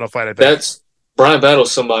Brian Battle fight. I think that's Brian Battle.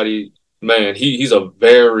 Somebody, man, he's a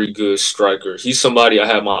very good striker. He's somebody I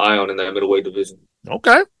have my eye on in that middleweight division.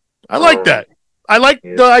 Okay, I like that. I like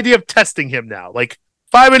the idea of testing him now. Like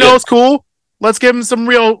 5-0 is cool. Let's give him some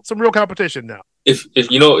real competition now. If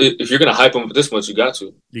you're gonna hype him this much, you got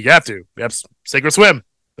to. You have to. That's Sacred Swim.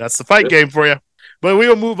 That's the fight game for you. But we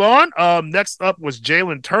will move on. Next up was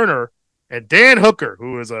Jalen Turner and Dan Hooker,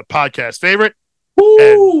 who is a podcast favorite.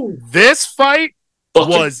 And this fight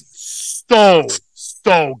was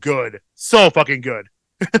so good. So fucking good.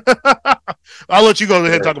 I'll let you go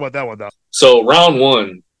ahead and talk about that one, though. So, round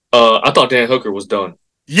 1, I thought Dan Hooker was done.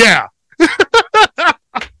 Yeah.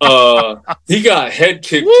 He got head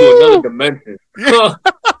kicked to another dimension.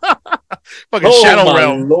 Fucking Shadow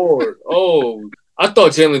Realm. Lord. Oh, I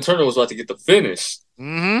thought Jalen Turner was about to get the finish.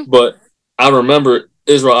 But I remember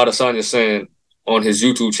Israel Adesanya saying on his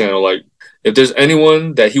YouTube channel, like, if there's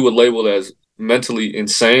anyone that he would label as mentally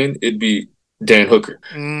insane, it'd be Dan Hooker.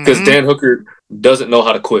 Because Dan Hooker doesn't know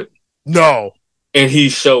how to quit. No. And he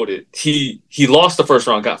showed it. He lost the first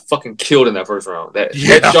round, got fucking killed in that first round. That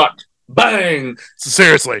headshot, bang!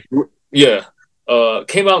 Seriously. Yeah.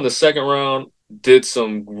 Came out in the second round, did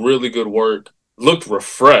some really good work, looked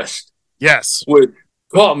refreshed. Yes. Which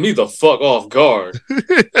caught me the fuck off guard.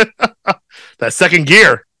 That second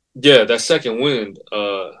gear. Yeah, that second wind.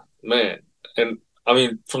 Man. And I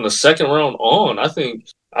mean, from the second round on, I think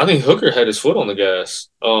Hooker had his foot on the gas.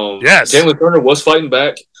 Yes. Jalen Turner was fighting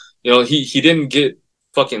back. You know, he didn't get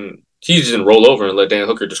fucking. He just didn't roll over and let Dan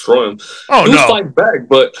Hooker destroy him. Oh, he was fighting back,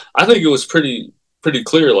 but I think it was pretty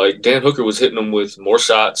clear. Like Dan Hooker was hitting him with more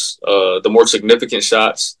shots, the more significant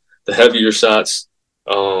shots, the heavier shots,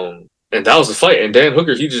 and that was the fight. And Dan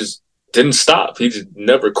Hooker, he just didn't stop. He just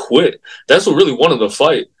never quit. That's what really won the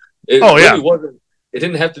fight. It wasn't. It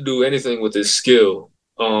didn't have to do anything with his skill.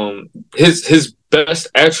 His best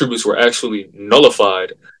attributes were actually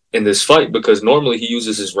nullified in this fight because normally he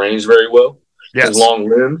uses his range very well, his long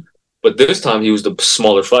limb, but this time he was the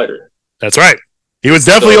smaller fighter. That's right. He was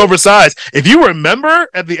definitely oversized. If you remember,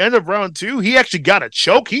 at the end of round 2, he actually got a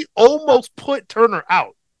choke. He almost put Turner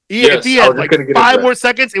out. If he had like 5 more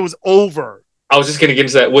seconds, it was over. I was just going to get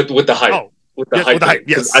into that with the height. Oh. With the height.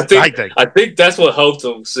 Yes, I think that's what helped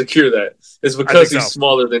him secure that. It's because he's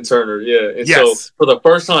smaller than Turner. Yeah. And so for the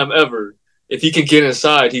first time ever, if he can get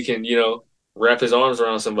inside, he can, wrap his arms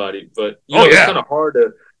around somebody. But it's kind of hard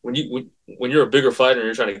to when when you're a bigger fighter and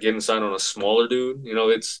you're trying to get inside on a smaller dude,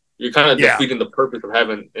 you're kind of defeating the purpose of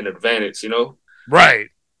having an advantage, Right.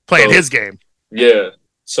 Playing So, his game. Yeah.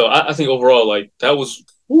 So I think overall, like that was,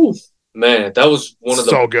 man, that was one of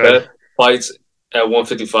the good. best fights at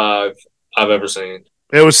 155 I've ever seen.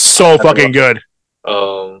 It was so fucking good.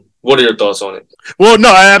 What are your thoughts on it? Well, no,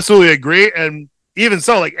 I absolutely agree. And even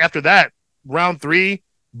so, like after that, round 3,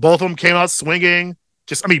 both of them came out swinging.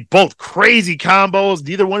 Both crazy combos,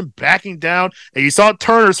 neither one backing down. And you saw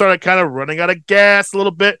Turner started kind of running out of gas a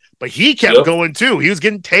little bit, but he kept going too. He was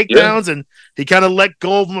getting takedowns and he kind of let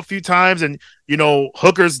go of them a few times. And,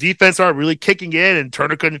 Hooker's defense started really kicking in and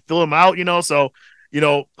Turner couldn't fill him out, So,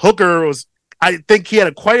 Hooker was, I think he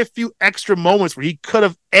had quite a few extra moments where he could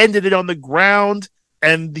have ended it on the ground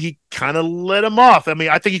and he kind of let him off. I mean,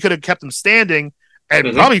 I think he could have kept him standing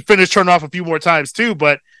and probably finished Turner off a few more times too,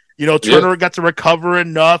 but Turner got to recover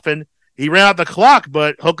enough and he ran out the clock,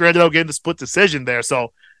 but Hooker ended up getting the split decision there.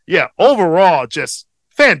 So, yeah, overall, just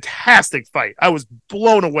fantastic fight. I was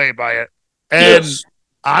blown away by it. And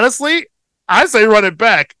honestly, I say run it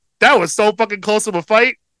back. That was so fucking close of a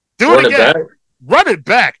fight. Do it again. Run it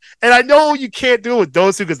back. And I know you can't do it with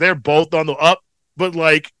those two because they're both on the up, but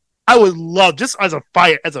like, I would love, just as a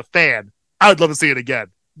fight, as a fan, I would love to see it again.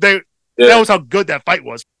 That was how good that fight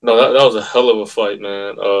was. No, that was a hell of a fight,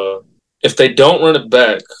 man. If they don't run it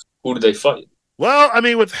back, who do they fight? Well, I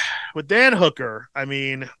mean, with Dan Hooker, I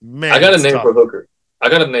mean, man. I got a name for Hooker.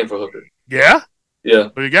 Yeah? Yeah.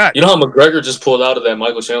 What do you got? You know how McGregor just pulled out of that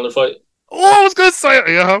Michael Chandler fight? Oh, I was going to say,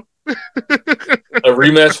 a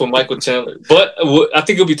rematch with Michael Chandler. But I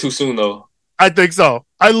think it'll be too soon, though. I think so.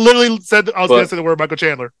 I literally said I was going to say the word Michael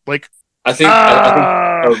Chandler. Like, I think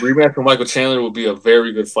a rematch with Michael Chandler would be a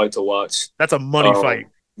very good fight to watch. That's a money fight.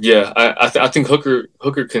 Yeah, I think Hooker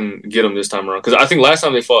can get him this time around because I think last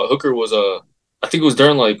time they fought, Hooker was I think it was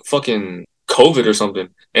during like fucking COVID or something,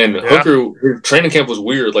 and Hooker his training camp was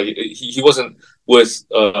weird. Like he wasn't with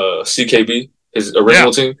CKB, his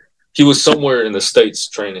original team. He was somewhere in the States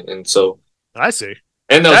training, and so I see.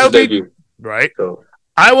 And that was his debut, right? So.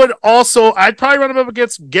 I'd probably run him up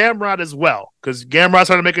against Gamrot as well, because Gamrot's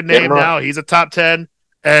trying to make a name now. He's a top 10.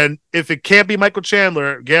 And if it can't be Michael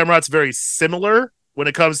Chandler, Gamrot's very similar when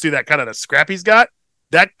it comes to that kind of the scrap he's got.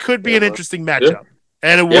 That could be an interesting matchup.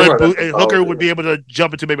 And Hooker would be able to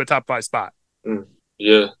jump into maybe a top 5 spot.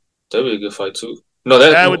 Yeah, that'd be a good fight too. No,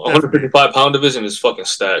 that 155-pound division is fucking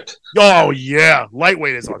stacked. Oh, yeah.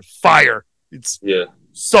 Lightweight is on fire. It's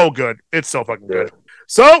so good. It's so fucking good.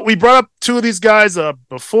 So we brought up 2 of these guys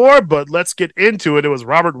before, but let's get into it. It was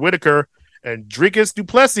Robert Whittaker and Dricus du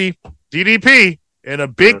Plessis, DDP, in a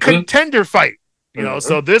big contender fight.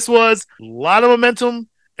 So this was a lot of momentum,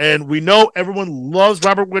 and we know everyone loves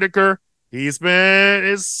Robert Whittaker. His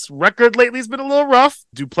record lately has been a little rough.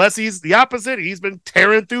 Du Plessis, the opposite. He's been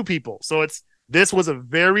tearing through people. So this was a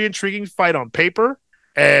very intriguing fight on paper,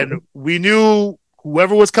 and we knew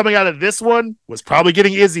whoever was coming out of this one was probably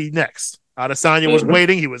getting Izzy next. Adesanya was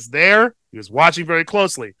waiting. He was there. He was watching very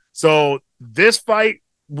closely. So this fight,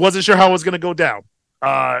 wasn't sure how it was going to go down.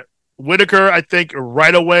 Whittaker, I think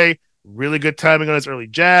right away, really good timing on his early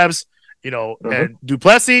jabs, and du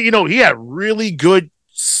Plessis, he had really good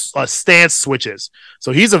stance switches.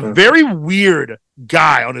 So he's a very weird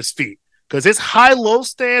guy on his feet because his high-low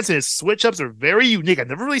stance and his switch-ups are very unique. I've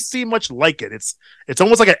never really seen much like it. It's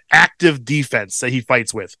almost like an active defense that he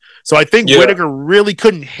fights with. So I think Whittaker really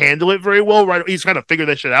couldn't handle it very well. Right, he's trying to figure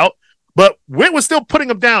this shit out. But Whit was still putting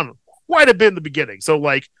him down quite a bit in the beginning. So,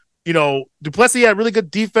 du Plessis had really good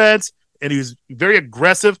defense, and he was very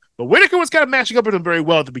aggressive. But Whittaker was kind of matching up with him very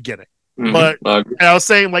well at the beginning. But I was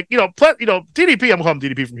saying, DDP, I'm calling him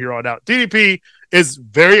DDP from here on out. DDP is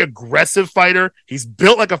very aggressive fighter. He's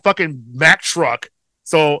built like a fucking Mack truck.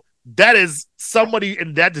 So that is somebody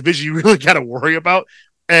in that division you really got to worry about.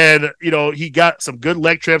 And, he got some good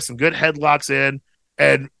leg trips, some good headlocks in.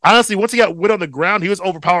 And honestly, once he got Whit on the ground, he was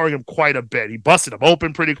overpowering him quite a bit. He busted him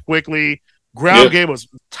open pretty quickly. Ground game was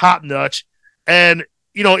top notch. And,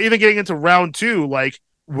 even getting into round 2,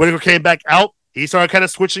 Whittaker came back out. He started kind of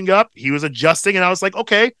switching up. He was adjusting, and I was like,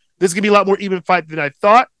 okay, this is going to be a lot more even fight than I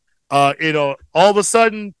thought. All of a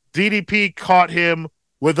sudden, DDP caught him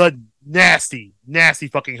with a nasty, nasty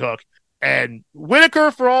fucking hook. And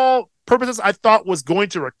Whittaker, for all purposes, I thought was going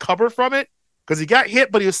to recover from it because he got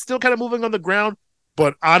hit, but he was still kind of moving on the ground.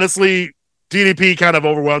 But honestly, DDP kind of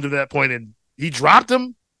overwhelmed him at that point, and he dropped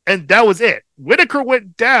him, and that was it. Whittaker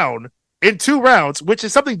went down in 2 rounds, which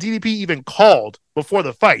is something DDP even called before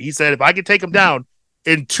the fight. He said, if I can take him down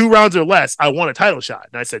in 2 rounds or less, I want a title shot.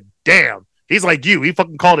 And I said, damn. He's like you. He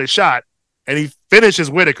fucking called his shot, and he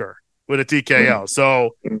finishes Whittaker. with a TKO.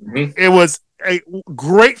 So Mm-hmm. it was a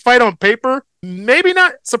great fight on paper. Maybe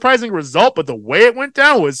not surprising result, but the way it went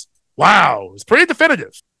down was wow. It was pretty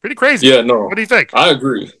definitive, pretty crazy. Yeah, no, What do you think? I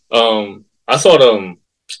agree. I thought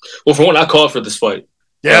well, for one, I called for this fight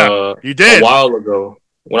Yeah, you a did. while ago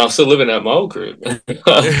when I was still living at my old crib.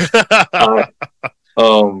 I,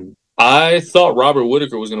 I thought Robert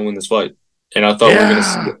Whitaker was going to win this fight, and I thought we were going to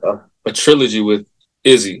see Yeah. a trilogy with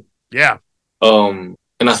Izzy. Yeah. And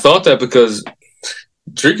I thought that because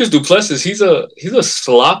Dricus du Plessis, he's a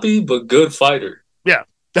sloppy but good fighter. Yeah.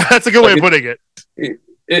 That's a good way of putting it.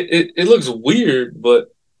 It looks weird,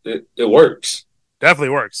 but it works. Definitely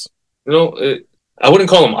works. You know, I wouldn't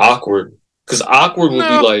call him awkward because awkward would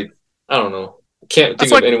be like, I don't know. Can't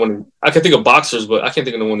think of anyone. I can think of boxers, but I can't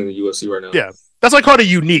think of anyone in the UFC right now. Yeah, that's why I call it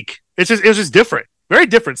unique. It was just different, very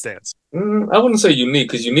different stance. I wouldn't say unique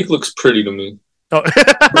because unique looks pretty to me. Oh.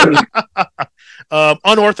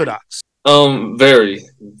 Unorthodox. Very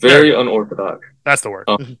unorthodox. That's the word.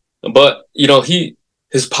 But you know,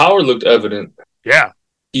 his power looked evident. Yeah,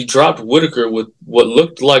 he dropped Whitaker with what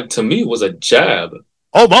looked like to me was a jab.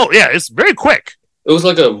 Oh, yeah, it's very quick. It was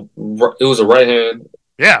like a right hand.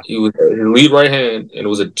 Yeah, he was his lead right hand, and it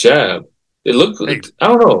was a jab. It looked, I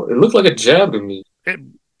don't know, it looked like a jab to me. It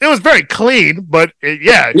was very clean, but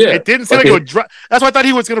it didn't seem like it would drop. That's why I thought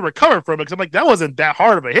he was going to recover from it because I'm like, that wasn't that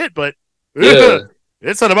hard of a hit, but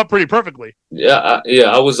it set him up pretty perfectly. Yeah,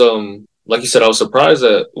 I was like you said, I was surprised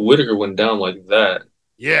that Whitaker went down like that.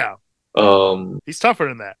 Yeah, he's tougher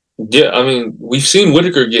than that. Yeah, I mean, we've seen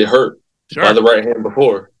Whitaker get hurt by the right hand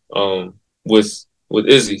before. With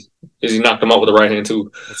Izzy. Izzy knocked him out with the right hand too.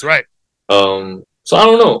 That's right. So I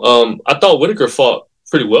don't know. I thought Whitaker fought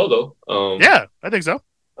pretty well though. Yeah, I think so.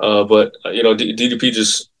 But you know, DDP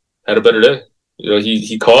just had a better day. You know,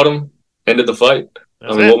 he caught him, ended the fight.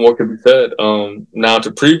 What more could be said? Now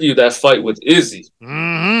to preview that fight with Izzy.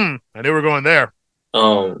 I knew we were going there.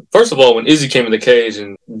 First of all, when Izzy came in the cage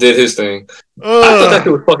and did his thing, I thought that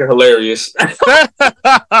shit was fucking hilarious.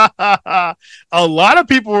 A lot of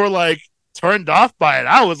people were like turned off by it.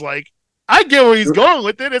 I was like, I get where he's going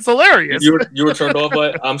with it. It's hilarious. You were turned off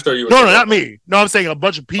by it? I'm sure you were. No, not me. No, I'm saying a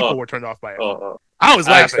bunch of people were turned off by it. I was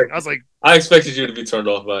laughing. I was like, I expected you to be turned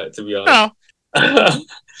off by it, to be honest. No,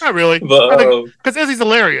 not really. But because Izzy's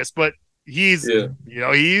hilarious, but he's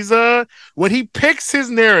when he picks his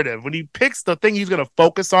narrative, when he picks the thing he's going to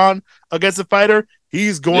focus on against a fighter,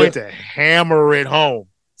 he's going to hammer it home.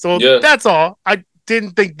 So that's all. I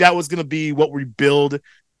didn't think that was going to be what we build.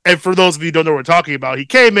 And for those of you who don't know what we're talking about, he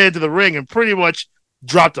came into the ring and pretty much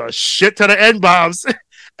dropped a shit ton of N-bombs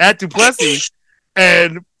at du Plessis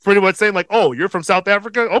and pretty much saying like, "Oh, you're from South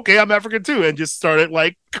Africa? Okay, I'm African too," and just started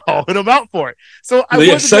like calling him out for it. So I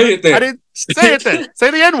didn't say it then. Say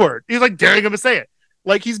the N-word. He's like daring him to say it.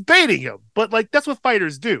 Like he's baiting him. But like that's what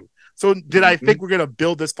fighters do. So did I think we're gonna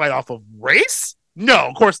build this fight off of race? No,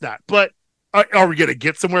 of course not. But are we gonna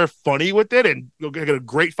get somewhere funny with it and get a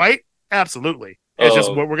great fight? Absolutely. It's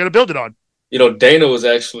just what we're gonna build it on. You know, Dana was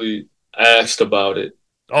actually asked about it.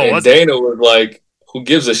 Oh, and Dana was like, "Who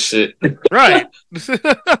gives a shit?" Right. he's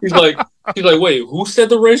like, "Wait, who said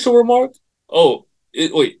the racial remark? Oh,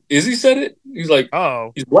 wait, Izzy said it?" He's like,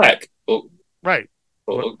 "Oh, he's black." Oh, right.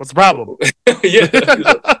 What's the problem? Yeah.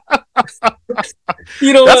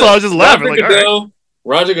 You know, that's why I was just laughing.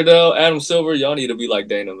 Roger Goodell, Adam Silver, y'all need to be like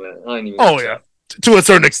Dana, man. I ain't even. Yeah, to a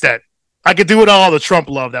certain extent. I could do it all the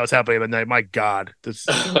Trump love that was happening that night. My God,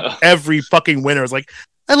 every fucking winner was like,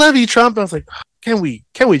 "I love you, Trump." I was like, "Can we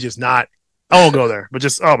just not?" I won't go there, but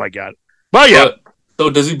just oh my God. But yeah.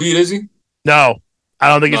 So does he beat Izzy? No, I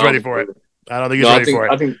don't think he's ready for it. I don't think he's ready for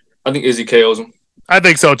it. I think Izzy KOs him. I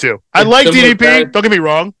think so too. I like DDP. Don't get me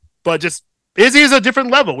wrong, but just Izzy is a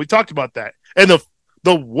different level. We talked about that. And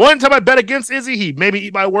the one time I bet against Izzy, he made me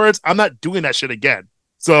eat my words. I'm not doing that shit again.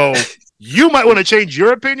 So. You might want to change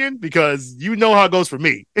your opinion because you know how it goes for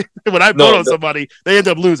me. When I vote on somebody, they end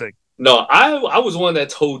up losing. No, I was one that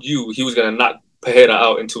told you he was going to knock Pereira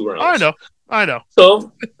out in 2 rounds. I know.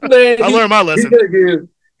 So, man, I learned my lesson.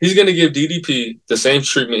 He's going to give DDP the same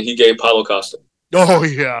treatment he gave Paulo Costa. Oh,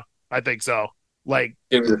 yeah. I think so. Like,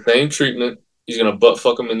 give him the same treatment. He's going to butt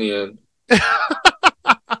fuck him in the end.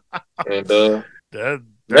 And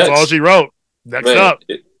that's all she wrote. Next up.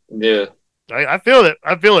 Yeah. I feel it.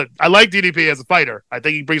 I like DDP as a fighter. I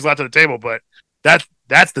think he brings a lot to the table, but that's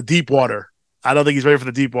the deep water. I don't think he's ready for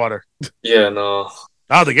the deep water. Yeah, no.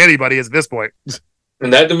 I don't think anybody is at this point. In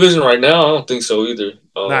that division right now, I don't think so either.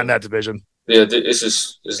 Not in that division. Yeah, it's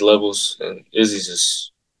just it's levels, and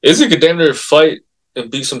Izzy could damn near fight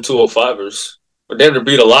and beat some 205ers, or damn near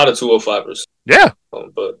beat a lot of 205ers. Yeah.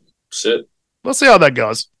 But shit. We'll see how that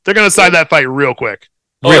goes. They're going to sign that fight real quick.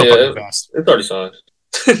 Real fucking fast. It's already signed.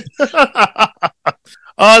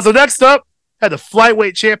 So next up, had the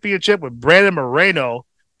flyweight championship with Brandon Moreno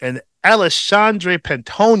and Alexandre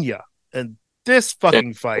Pantoja. And this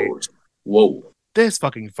fucking fight. Whoa. This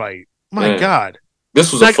fucking fight. My God.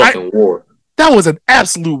 This was a fucking war. That was an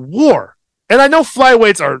absolute war. And I know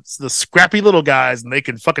flyweights are the scrappy little guys and they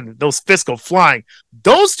can fucking, those fists go flying.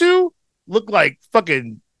 Those two look like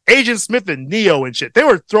fucking Agent Smith and Neo and shit. They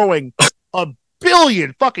were throwing a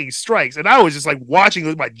billion fucking strikes. And I was just like watching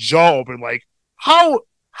with my jaw open, like, how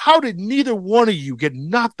did neither one of you get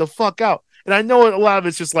knocked the fuck out? And I know a lot of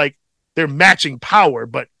it's just like they're matching power,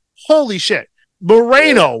 but holy shit.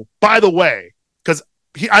 Moreno, by the way, because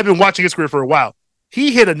I've been watching his career for a while,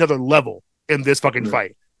 he hit another level in this fucking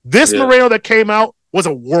fight. This Moreno that came out was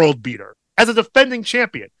a world beater as a defending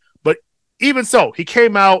champion. But even so, he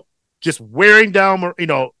came out just wearing down,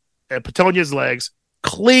 Pantoja's legs,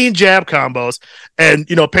 clean jab combos. And,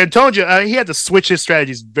 Pantoja, he had to switch his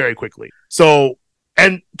strategies very quickly. So,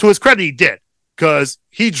 and to his credit, he did, because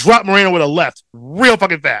he dropped Moreno with a left real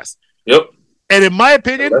fucking fast. Yep. And in my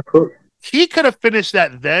opinion, he could have finished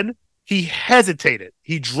that then. He hesitated.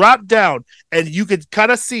 He dropped down, and you could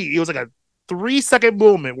kind of see it was like a 3-second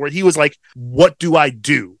moment where he was like, what do I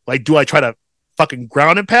do? Like, do I try to fucking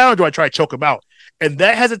ground and pound, or do I try to choke him out? And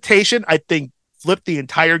that hesitation, I think, flipped the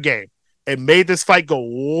entire game and made this fight go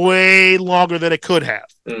way longer than it could have.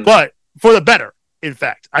 But for the better, in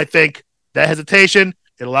fact. I think that hesitation,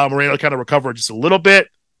 it allowed Moreno to kind of recover just a little bit.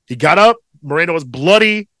 He got up, Moreno was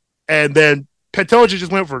bloody, and then Pantoja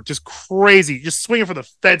just went for just crazy, just swinging for the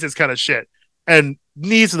fences kind of shit. And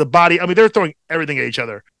knees to the body. I mean, they were throwing everything at each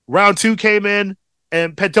other. Round 2 came in,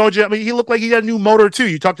 and Pantoja, I mean, he looked like he had a new motor too.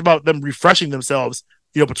 You talked about them refreshing themselves,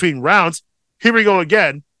 between rounds. Here we go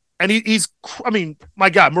again. And he's, I mean, my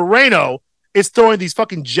God, Moreno is throwing these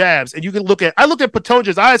fucking jabs. And you can I looked at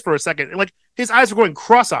Pantoja's eyes for a second, and like his eyes were going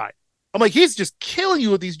cross-eyed. I'm like, he's just killing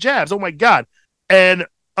you with these jabs. Oh my God. And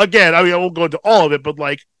again, I mean, I won't go into all of it, but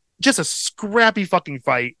like, just a scrappy fucking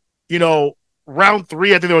fight. Round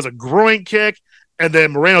 3, I think there was a groin kick, and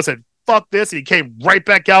then Moreno said, fuck this, and he came right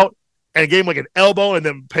back out and gave him like an elbow, and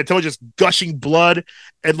then Pantoja just gushing blood,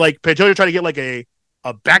 and like Pantoja tried to get like a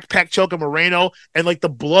backpack choke on Moreno, and like the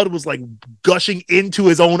blood was like gushing into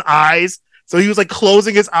his own eyes, so he was like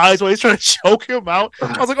closing his eyes while he's trying to choke him out.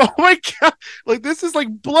 I was like, oh my God, like this is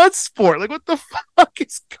like blood sport, like what the fuck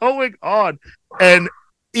is going on? And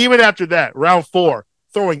even after that, round 4,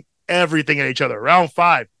 throwing everything at each other. Round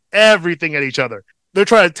 5, everything at each other. They're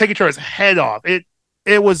trying to take each other's head off. It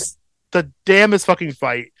was the damnest fucking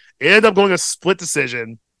fight. It ended up going a split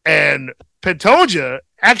decision, and Pantoja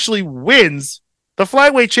actually wins the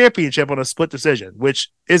flyweight championship on a split decision, which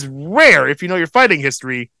is rare if you know your fighting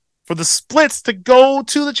history for the splits to go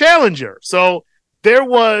to the challenger. So there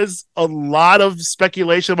was a lot of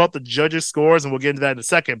speculation about the judges' scores, and we'll get into that in a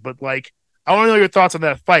second. But like, I want to know your thoughts on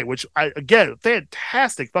that fight, which again,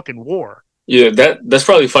 fantastic fucking war. Yeah, that's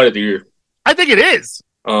probably fight of the year. I think it is.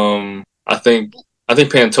 I think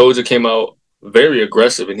Pantoja came out very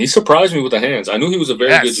aggressive, and he surprised me with the hands. I knew he was a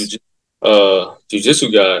very good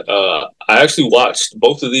jiu-jitsu guy. I actually watched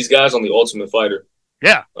both of these guys on The Ultimate Fighter.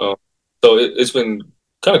 Yeah. So it's been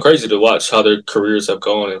kind of crazy to watch how their careers have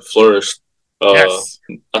gone and flourished. Yes.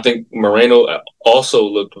 I think Moreno also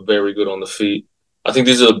looked very good on the feet. I think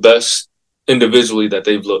these are the best individually that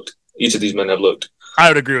they've looked. Each of these men have looked. I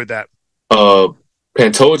would agree with that.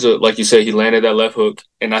 Pantoja, like you said, he landed that left hook,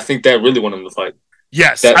 and I think that really won him the fight.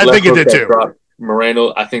 Yes, I think it did too.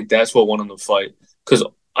 Moreno, I think that's what won him the fight, because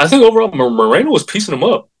I think overall Moreno was piecing him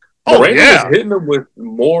up. Oh, Moreno yeah. was hitting him with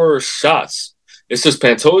more shots. It's just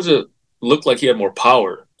Pantoja looked like he had more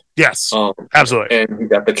power. Yes, absolutely. And he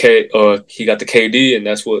got the KD, and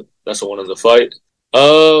that's what won him the fight.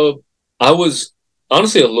 I was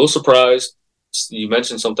honestly a little surprised. You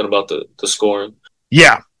mentioned something about the scoring.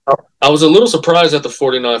 Yeah. I was a little surprised at the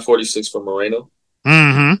 49-46 for Moreno.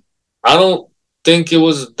 Mm-hmm. I don't think it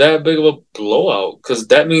was that big of a blowout, because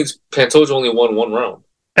that means Pantoja only won one round.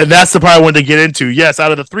 And that's the part I wanted to get into. Yes,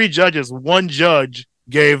 out of the 3 judges, one judge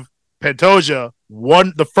gave Pantoja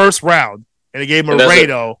the first round, and he gave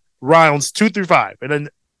Moreno rounds 2 through 5. And then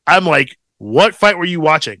I'm like, what fight were you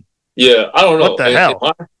watching? Yeah, I don't know. What the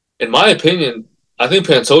hell? In my opinion, I think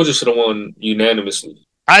Pantoja should have won unanimously.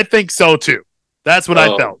 I think so too. That's what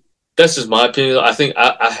I felt. That's just my opinion. I think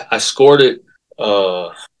I scored it.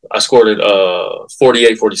 I scored it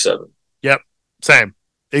 48-47. Yep, same,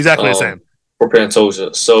 exactly the same for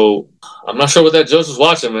Pantoja. So I'm not sure what that judge was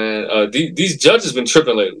watching, man. These judges been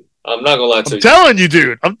tripping lately. I'm not gonna lie to you. I'm telling you,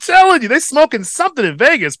 dude. I'm telling you, they smoking something in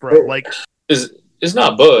Vegas, bro. Like It's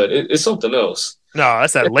not Bud. It's something else. No,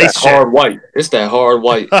 that's that It's lace that shit. hard white. It's that hard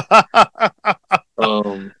white.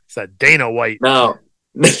 It's that Dana White. Now,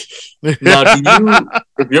 now,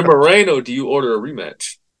 if you're Moreno, do you order a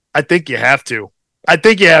rematch? I think you have to.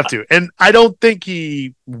 And I don't think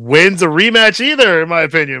he wins a rematch either, in my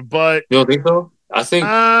opinion. But you don't think so? I think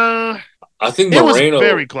it Moreno was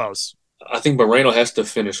very close. I think Moreno has to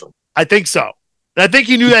finish him. I think so. And I think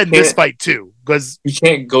he knew that in this fight too, because he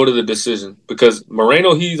can't go to the decision because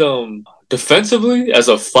Moreno, he's defensively as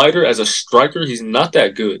a fighter, as a striker, he's not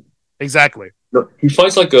that good. Exactly. No, he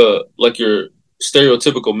fights like your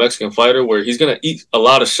stereotypical Mexican fighter where he's gonna eat a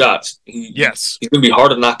lot of shots. Yes. He's gonna be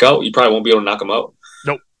hard to knock out. You probably won't be able to knock him out.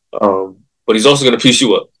 Nope. But he's also gonna piece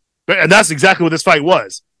you up. And that's exactly what this fight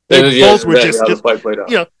was. They both were just the fight played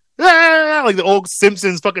out. Like the old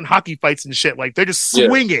Simpsons fucking hockey fights and shit. Like they're just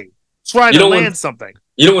swinging, trying to land something.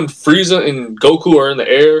 You know when Frieza and Goku are in the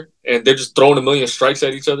air and they're just throwing a million strikes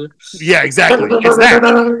at each other? Yeah, exactly. It's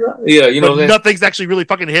that. Yeah, you know, but nothing's actually really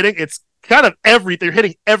fucking hitting. It's kind of everything. They're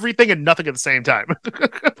hitting everything and nothing at the same time.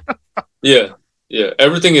 Yeah.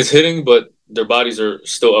 Everything is hitting, but their bodies are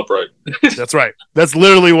still upright. That's right. That's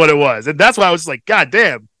literally what it was, and that's why I was like, God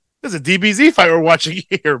damn, this is a DBZ fight we're watching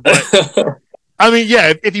here. But I mean,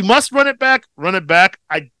 yeah, if you must run it back, run it back.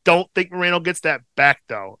 I don't think Moreno gets that back,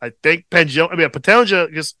 though. I think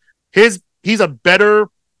Patenja he's a better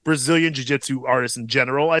Brazilian jiu-jitsu artist in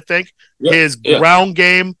general, I think. Yeah, his ground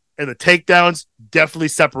game and the takedowns definitely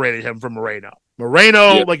separated him from Moreno.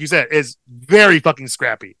 Moreno, like you said, is very fucking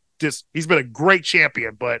scrappy. He's been a great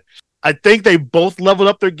champion, but I think they both leveled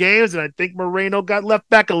up their games, and I think Moreno got left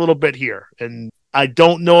back a little bit here. And I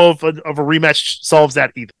don't know if a rematch solves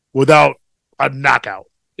that either without a knockout.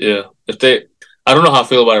 Yeah. I don't know how I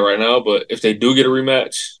feel about it right now, but if they do get a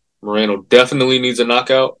rematch, Moreno definitely needs a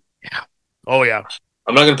knockout. Yeah. Oh, yeah.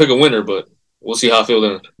 I'm not going to pick a winner, but we'll see how I feel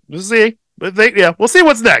then. We'll see. But we'll see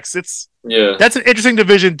what's next. That's an interesting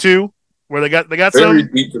division, too, where they got very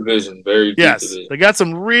some deep division. Very deep division. They got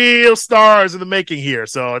some real stars in the making here.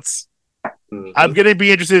 So I'm going to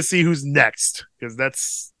be interested to see who's next, because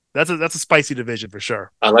that's a spicy division for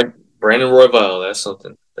sure. I like Brandon Royval. That's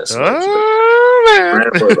something. Man.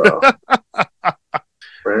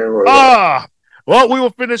 Brandon Royval. Well, we will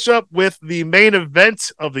finish up with the main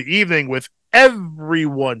event of the evening with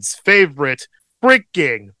everyone's favorite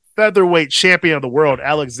freaking featherweight champion of the world,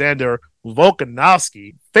 Alexander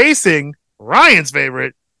Volkanovski, facing Ryan's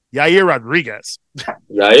favorite, Yair Rodriguez.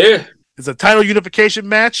 Yair. It's a title unification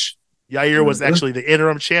match. Yair was actually the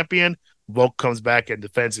interim champion. Volk comes back and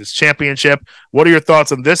defends his championship. What are your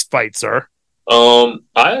thoughts on this fight, sir? I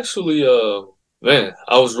actually, I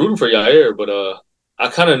was rooting for Yair, but I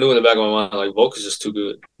kind of knew in the back of my mind, like, Volk is just too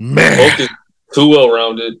good. Man. Volk is too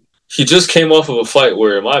well-rounded. He just came off of a fight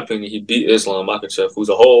where, in my opinion, he beat Islam Makhachev, who's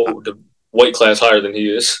a whole weight class higher than he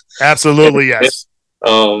is. Absolutely, yes.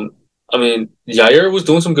 I mean, Yair was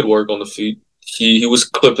doing some good work on the feet. He was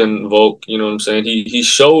clipping Volk, you know what I'm saying? He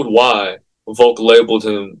showed why Volk labeled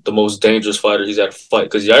him the most dangerous fighter he's had to fight,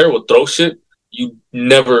 because Yair would throw shit you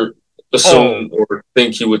never assume or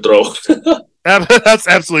think he would throw. That's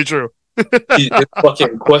absolutely true. His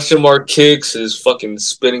fucking question mark kicks, his fucking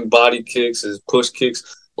spinning body kicks, his push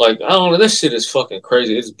kicks. Like, I don't know, this shit is fucking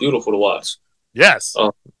crazy. It's beautiful to watch. Yes.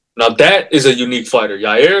 Now that is a unique fighter.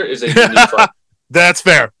 Yair is a unique fighter. That's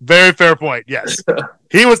fair. Very fair point. Yes.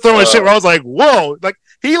 He was throwing shit where I was like, whoa. Like,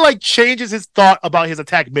 he changes his thought about his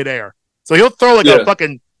attack midair. So he'll throw a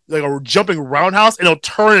fucking a jumping roundhouse and he'll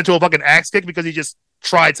turn into a fucking axe kick because he just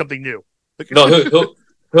tried something new. No,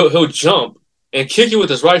 he'll jump and kick you with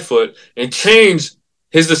his right foot and change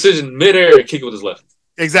his decision midair and kick it with his left.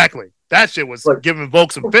 Exactly. That shit was giving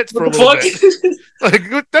Volk some fits for a little bit.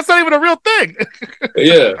 Like, that's not even a real thing.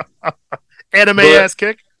 Yeah. Anime-ass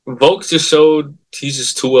kick. Volk just showed he's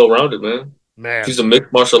just too well-rounded, man. He's a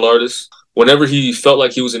mixed martial artist. Whenever he felt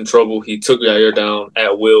like he was in trouble, he took Yair down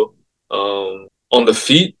at will. On the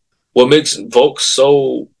feet, what makes Volk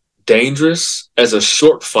so dangerous as a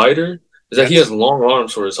short fighter is that he has long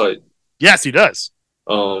arms for his height. Yes, he does.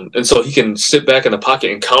 And so he can sit back in the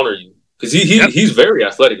pocket and counter you. Because he's very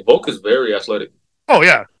athletic. Volk is very athletic. Oh,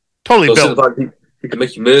 yeah. Totally built. He can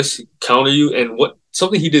make you miss, counter you. And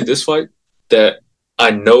something he did this fight that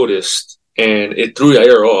I noticed, and it threw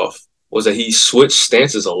Yair off, was that he switched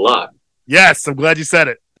stances a lot. Yes, I'm glad you said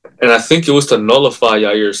it. And I think it was to nullify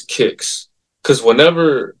Yair's kicks. Because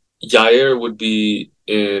whenever Yair would be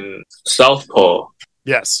in southpaw,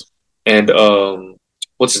 yes, and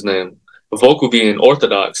what's his name? Volk would be in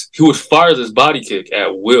orthodox. He would fire this body kick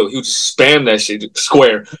at will. He would just spam that shit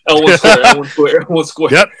square. L1 square, L1 square, L1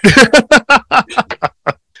 square. Yep.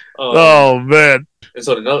 Oh man. And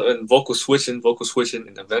so and vocal switching,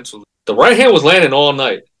 and eventually the right hand was landing all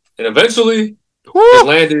night, and eventually it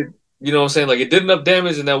landed. You know what I'm saying? Like it did enough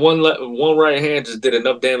damage, and that one right hand just did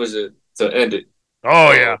enough damage to end it.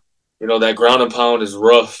 Oh yeah. You know that ground and pound is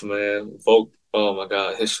rough, man. Volk, oh my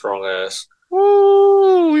god, his strong ass.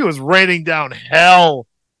 Woo! He was raining down hell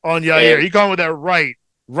on Yair. And, He gone with that right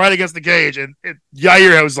against the cage, and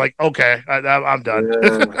Yair was like, "Okay, I'm done."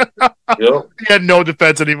 Yeah. Yep. He had no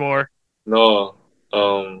defense anymore. No,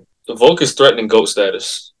 Volk is threatening GOAT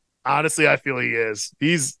status. Honestly, I feel he is.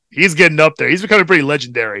 He's getting up there. He's becoming pretty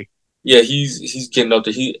legendary. Yeah, he's getting up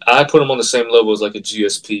there. I put him on the same level as like a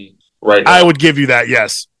GSP right now. I would give you that.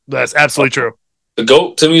 Yes, that's absolutely true. The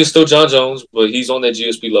GOAT to me is still John Jones, but he's on that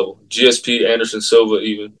GSP level. GSP, Anderson Silva,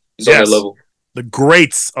 even he's on that level. The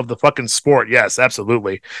greats of the fucking sport. Yes,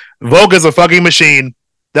 absolutely. Volk is a fucking machine.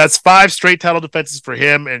 That's 5 straight title defenses for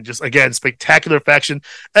him, and just again spectacular faction.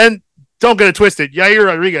 And don't get it twisted, Yair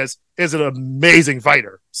Rodriguez is an amazing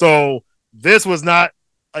fighter. So this was not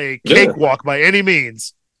a cakewalk by any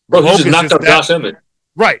means. Bro, he just knocked out Josh Emmett.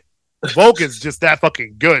 Right. Volk is just that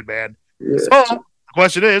fucking good, man. Yeah. So the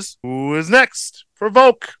question is, who is next for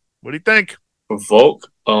Volk? What do you think? For Volk,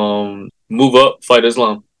 move up, fight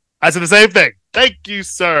Islam. I said the same thing. Thank you,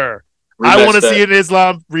 sir. I want to see an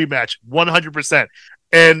Islam rematch, 100%.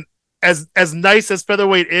 And as nice as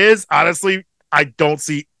featherweight is, honestly, I don't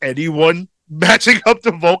see anyone matching up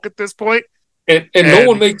to Volk at this point. And no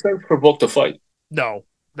one makes sense for Volk to fight. No,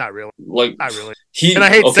 not really. Like, not really. And I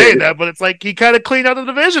hate saying that, but it's like he kind of cleaned out the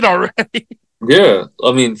division already. Yeah,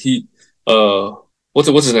 I mean what's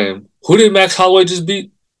his name? Who did Max Holloway just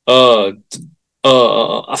beat? I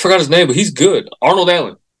forgot his name, but he's good. Arnold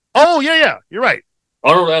Allen. Oh yeah, you're right.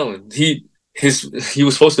 Arnold Allen. He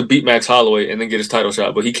was supposed to beat Max Holloway and then get his title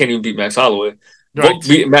shot, but he can't even beat Max Holloway. Right. Volk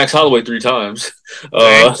beat Max Holloway 3 times.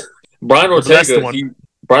 Brian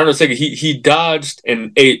Ortega, he dodged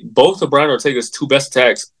and ate both of Brian Ortega's 2 best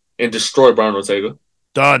attacks and destroyed Brian Ortega.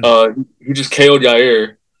 Done. He just KO'd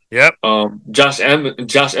Yair. Yep. Josh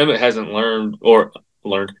Emmett hasn't earned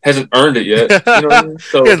it yet. You know what I mean?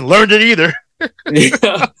 So, he hasn't learned it either.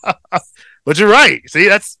 Yeah. But you're right. See,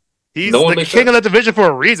 he's the king of that division for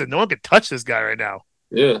a reason. No one can touch this guy right now.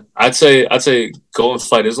 Yeah. I'd say go and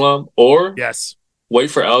fight Islam or wait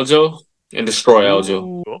for Aljo and destroy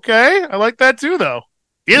Aljo. Okay. I like that too though.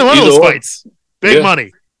 Either one of those fights. Big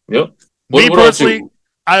money. Yep. Me personally,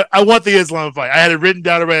 I want the Islam fight. I had it written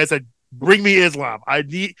down already. I said, bring me Islam. I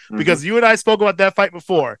need because you and I spoke about that fight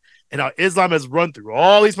before, and how Islam has run through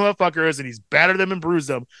all these motherfuckers and he's battered them and bruised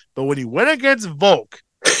them. But when he went against Volk,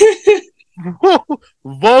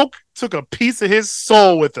 Volk took a piece of his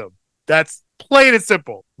soul with him. That's plain and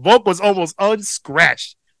simple. Volk was almost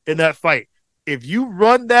unscratched in that fight. If you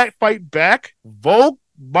run that fight back, Volk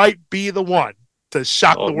might be the one to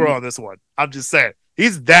shock the world on this one. I'm just saying.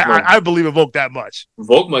 He's that. I believe in Volk that much.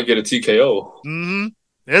 Volk might get a TKO. Mm-hmm.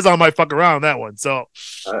 Islam might fuck around on that one. So,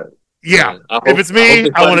 yeah. If it's me,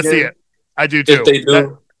 I want to see it. I do too. If they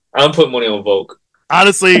do, I'm putting money on Volk.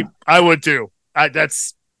 Honestly, I would too.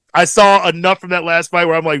 I saw enough from that last fight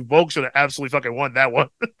where I'm like, Volk should have absolutely fucking won that one.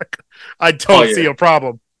 I don't see a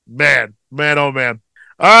problem. Man, oh man.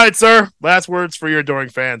 All right, sir. Last words for your adoring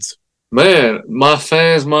fans. Man, my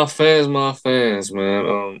fans, man.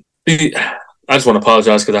 I just want to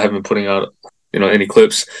apologize because I haven't been putting out, any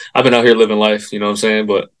clips. I've been out here living life, you know what I'm saying?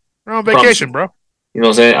 But we're on vacation, bro. You know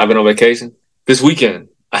what I'm saying? I've been on vacation. This weekend,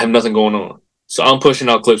 I have nothing going on. So I'm pushing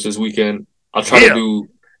out clips this weekend. I'll try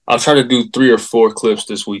to do 3 or 4 clips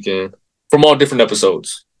this weekend from all different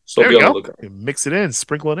episodes. So be on the lookout. Mix it in,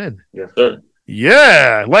 sprinkle it in. Yes, sir.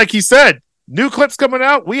 Yeah, like you said, new clips coming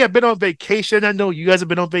out. We have been on vacation. I know you guys have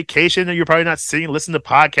been on vacation, and you're probably not listening to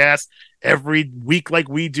podcasts every week like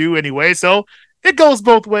we do anyway. So it goes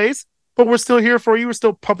both ways, but we're still here for you. We're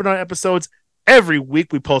still pumping out episodes every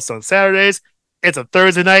week. We post on Saturdays. It's a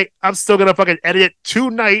Thursday night. I'm still going to fucking edit it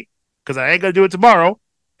tonight because I ain't going to do it tomorrow.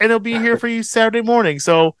 And it'll be here for you Saturday morning.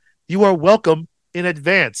 So you are welcome in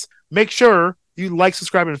advance. Make sure you like,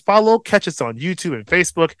 subscribe, and follow. Catch us on YouTube and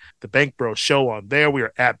Facebook, The Bank Bro Show on there. We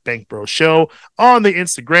are at Bank Bro Show on the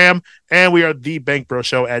Instagram, and we are The Bank Bro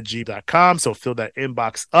Show at gmail.com. So fill that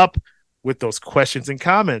inbox up with those questions and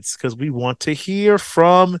comments because we want to hear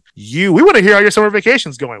from you. We want to hear how your summer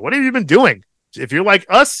vacation's going. What have you been doing? If you're like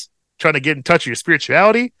us, trying to get in touch with your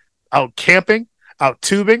spirituality, out camping, out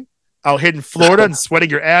tubing, out hitting Florida and sweating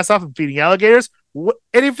your ass off and feeding alligators,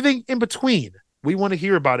 anything in between, we want to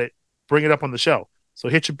hear about it. Bring it up on the show. So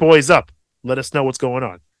hit your boys up. Let us know what's going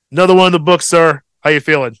on. Another one in the book, sir. How you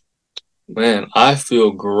feeling? Man, I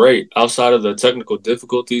feel great. Outside of the technical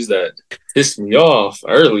difficulties that pissed me off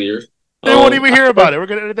earlier, They won't even hear about it. We're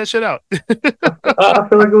gonna edit that shit out. I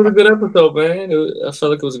feel like it was a good episode, man. I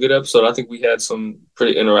felt like it was a good episode. I think we had some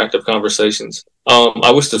pretty interactive conversations.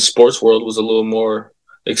 I wish the sports world was a little more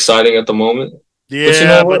exciting at the moment. But you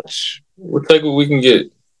Yeah, know what? We'll take what we can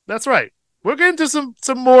get. That's right. We'll get into some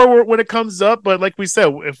more when it comes up, but like we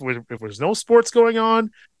said, if there's no sports going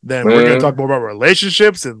on, then we're gonna talk more about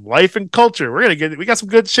relationships and life and culture. We got some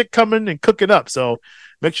good shit coming and cooking up. So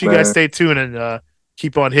make sure you guys stay tuned and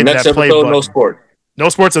keep on hitting Next that play episode, button. no sport. No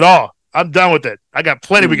sports at all. I'm done with it. I got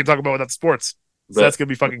plenty we can talk about without the sports. So that's gonna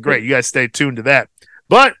be fucking great. You guys stay tuned to that.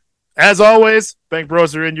 But as always, Bank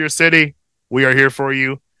Bros are in your city. We are here for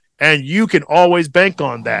you, and you can always bank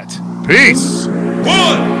on that. Peace.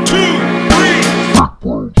 1, 2,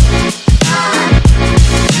 3.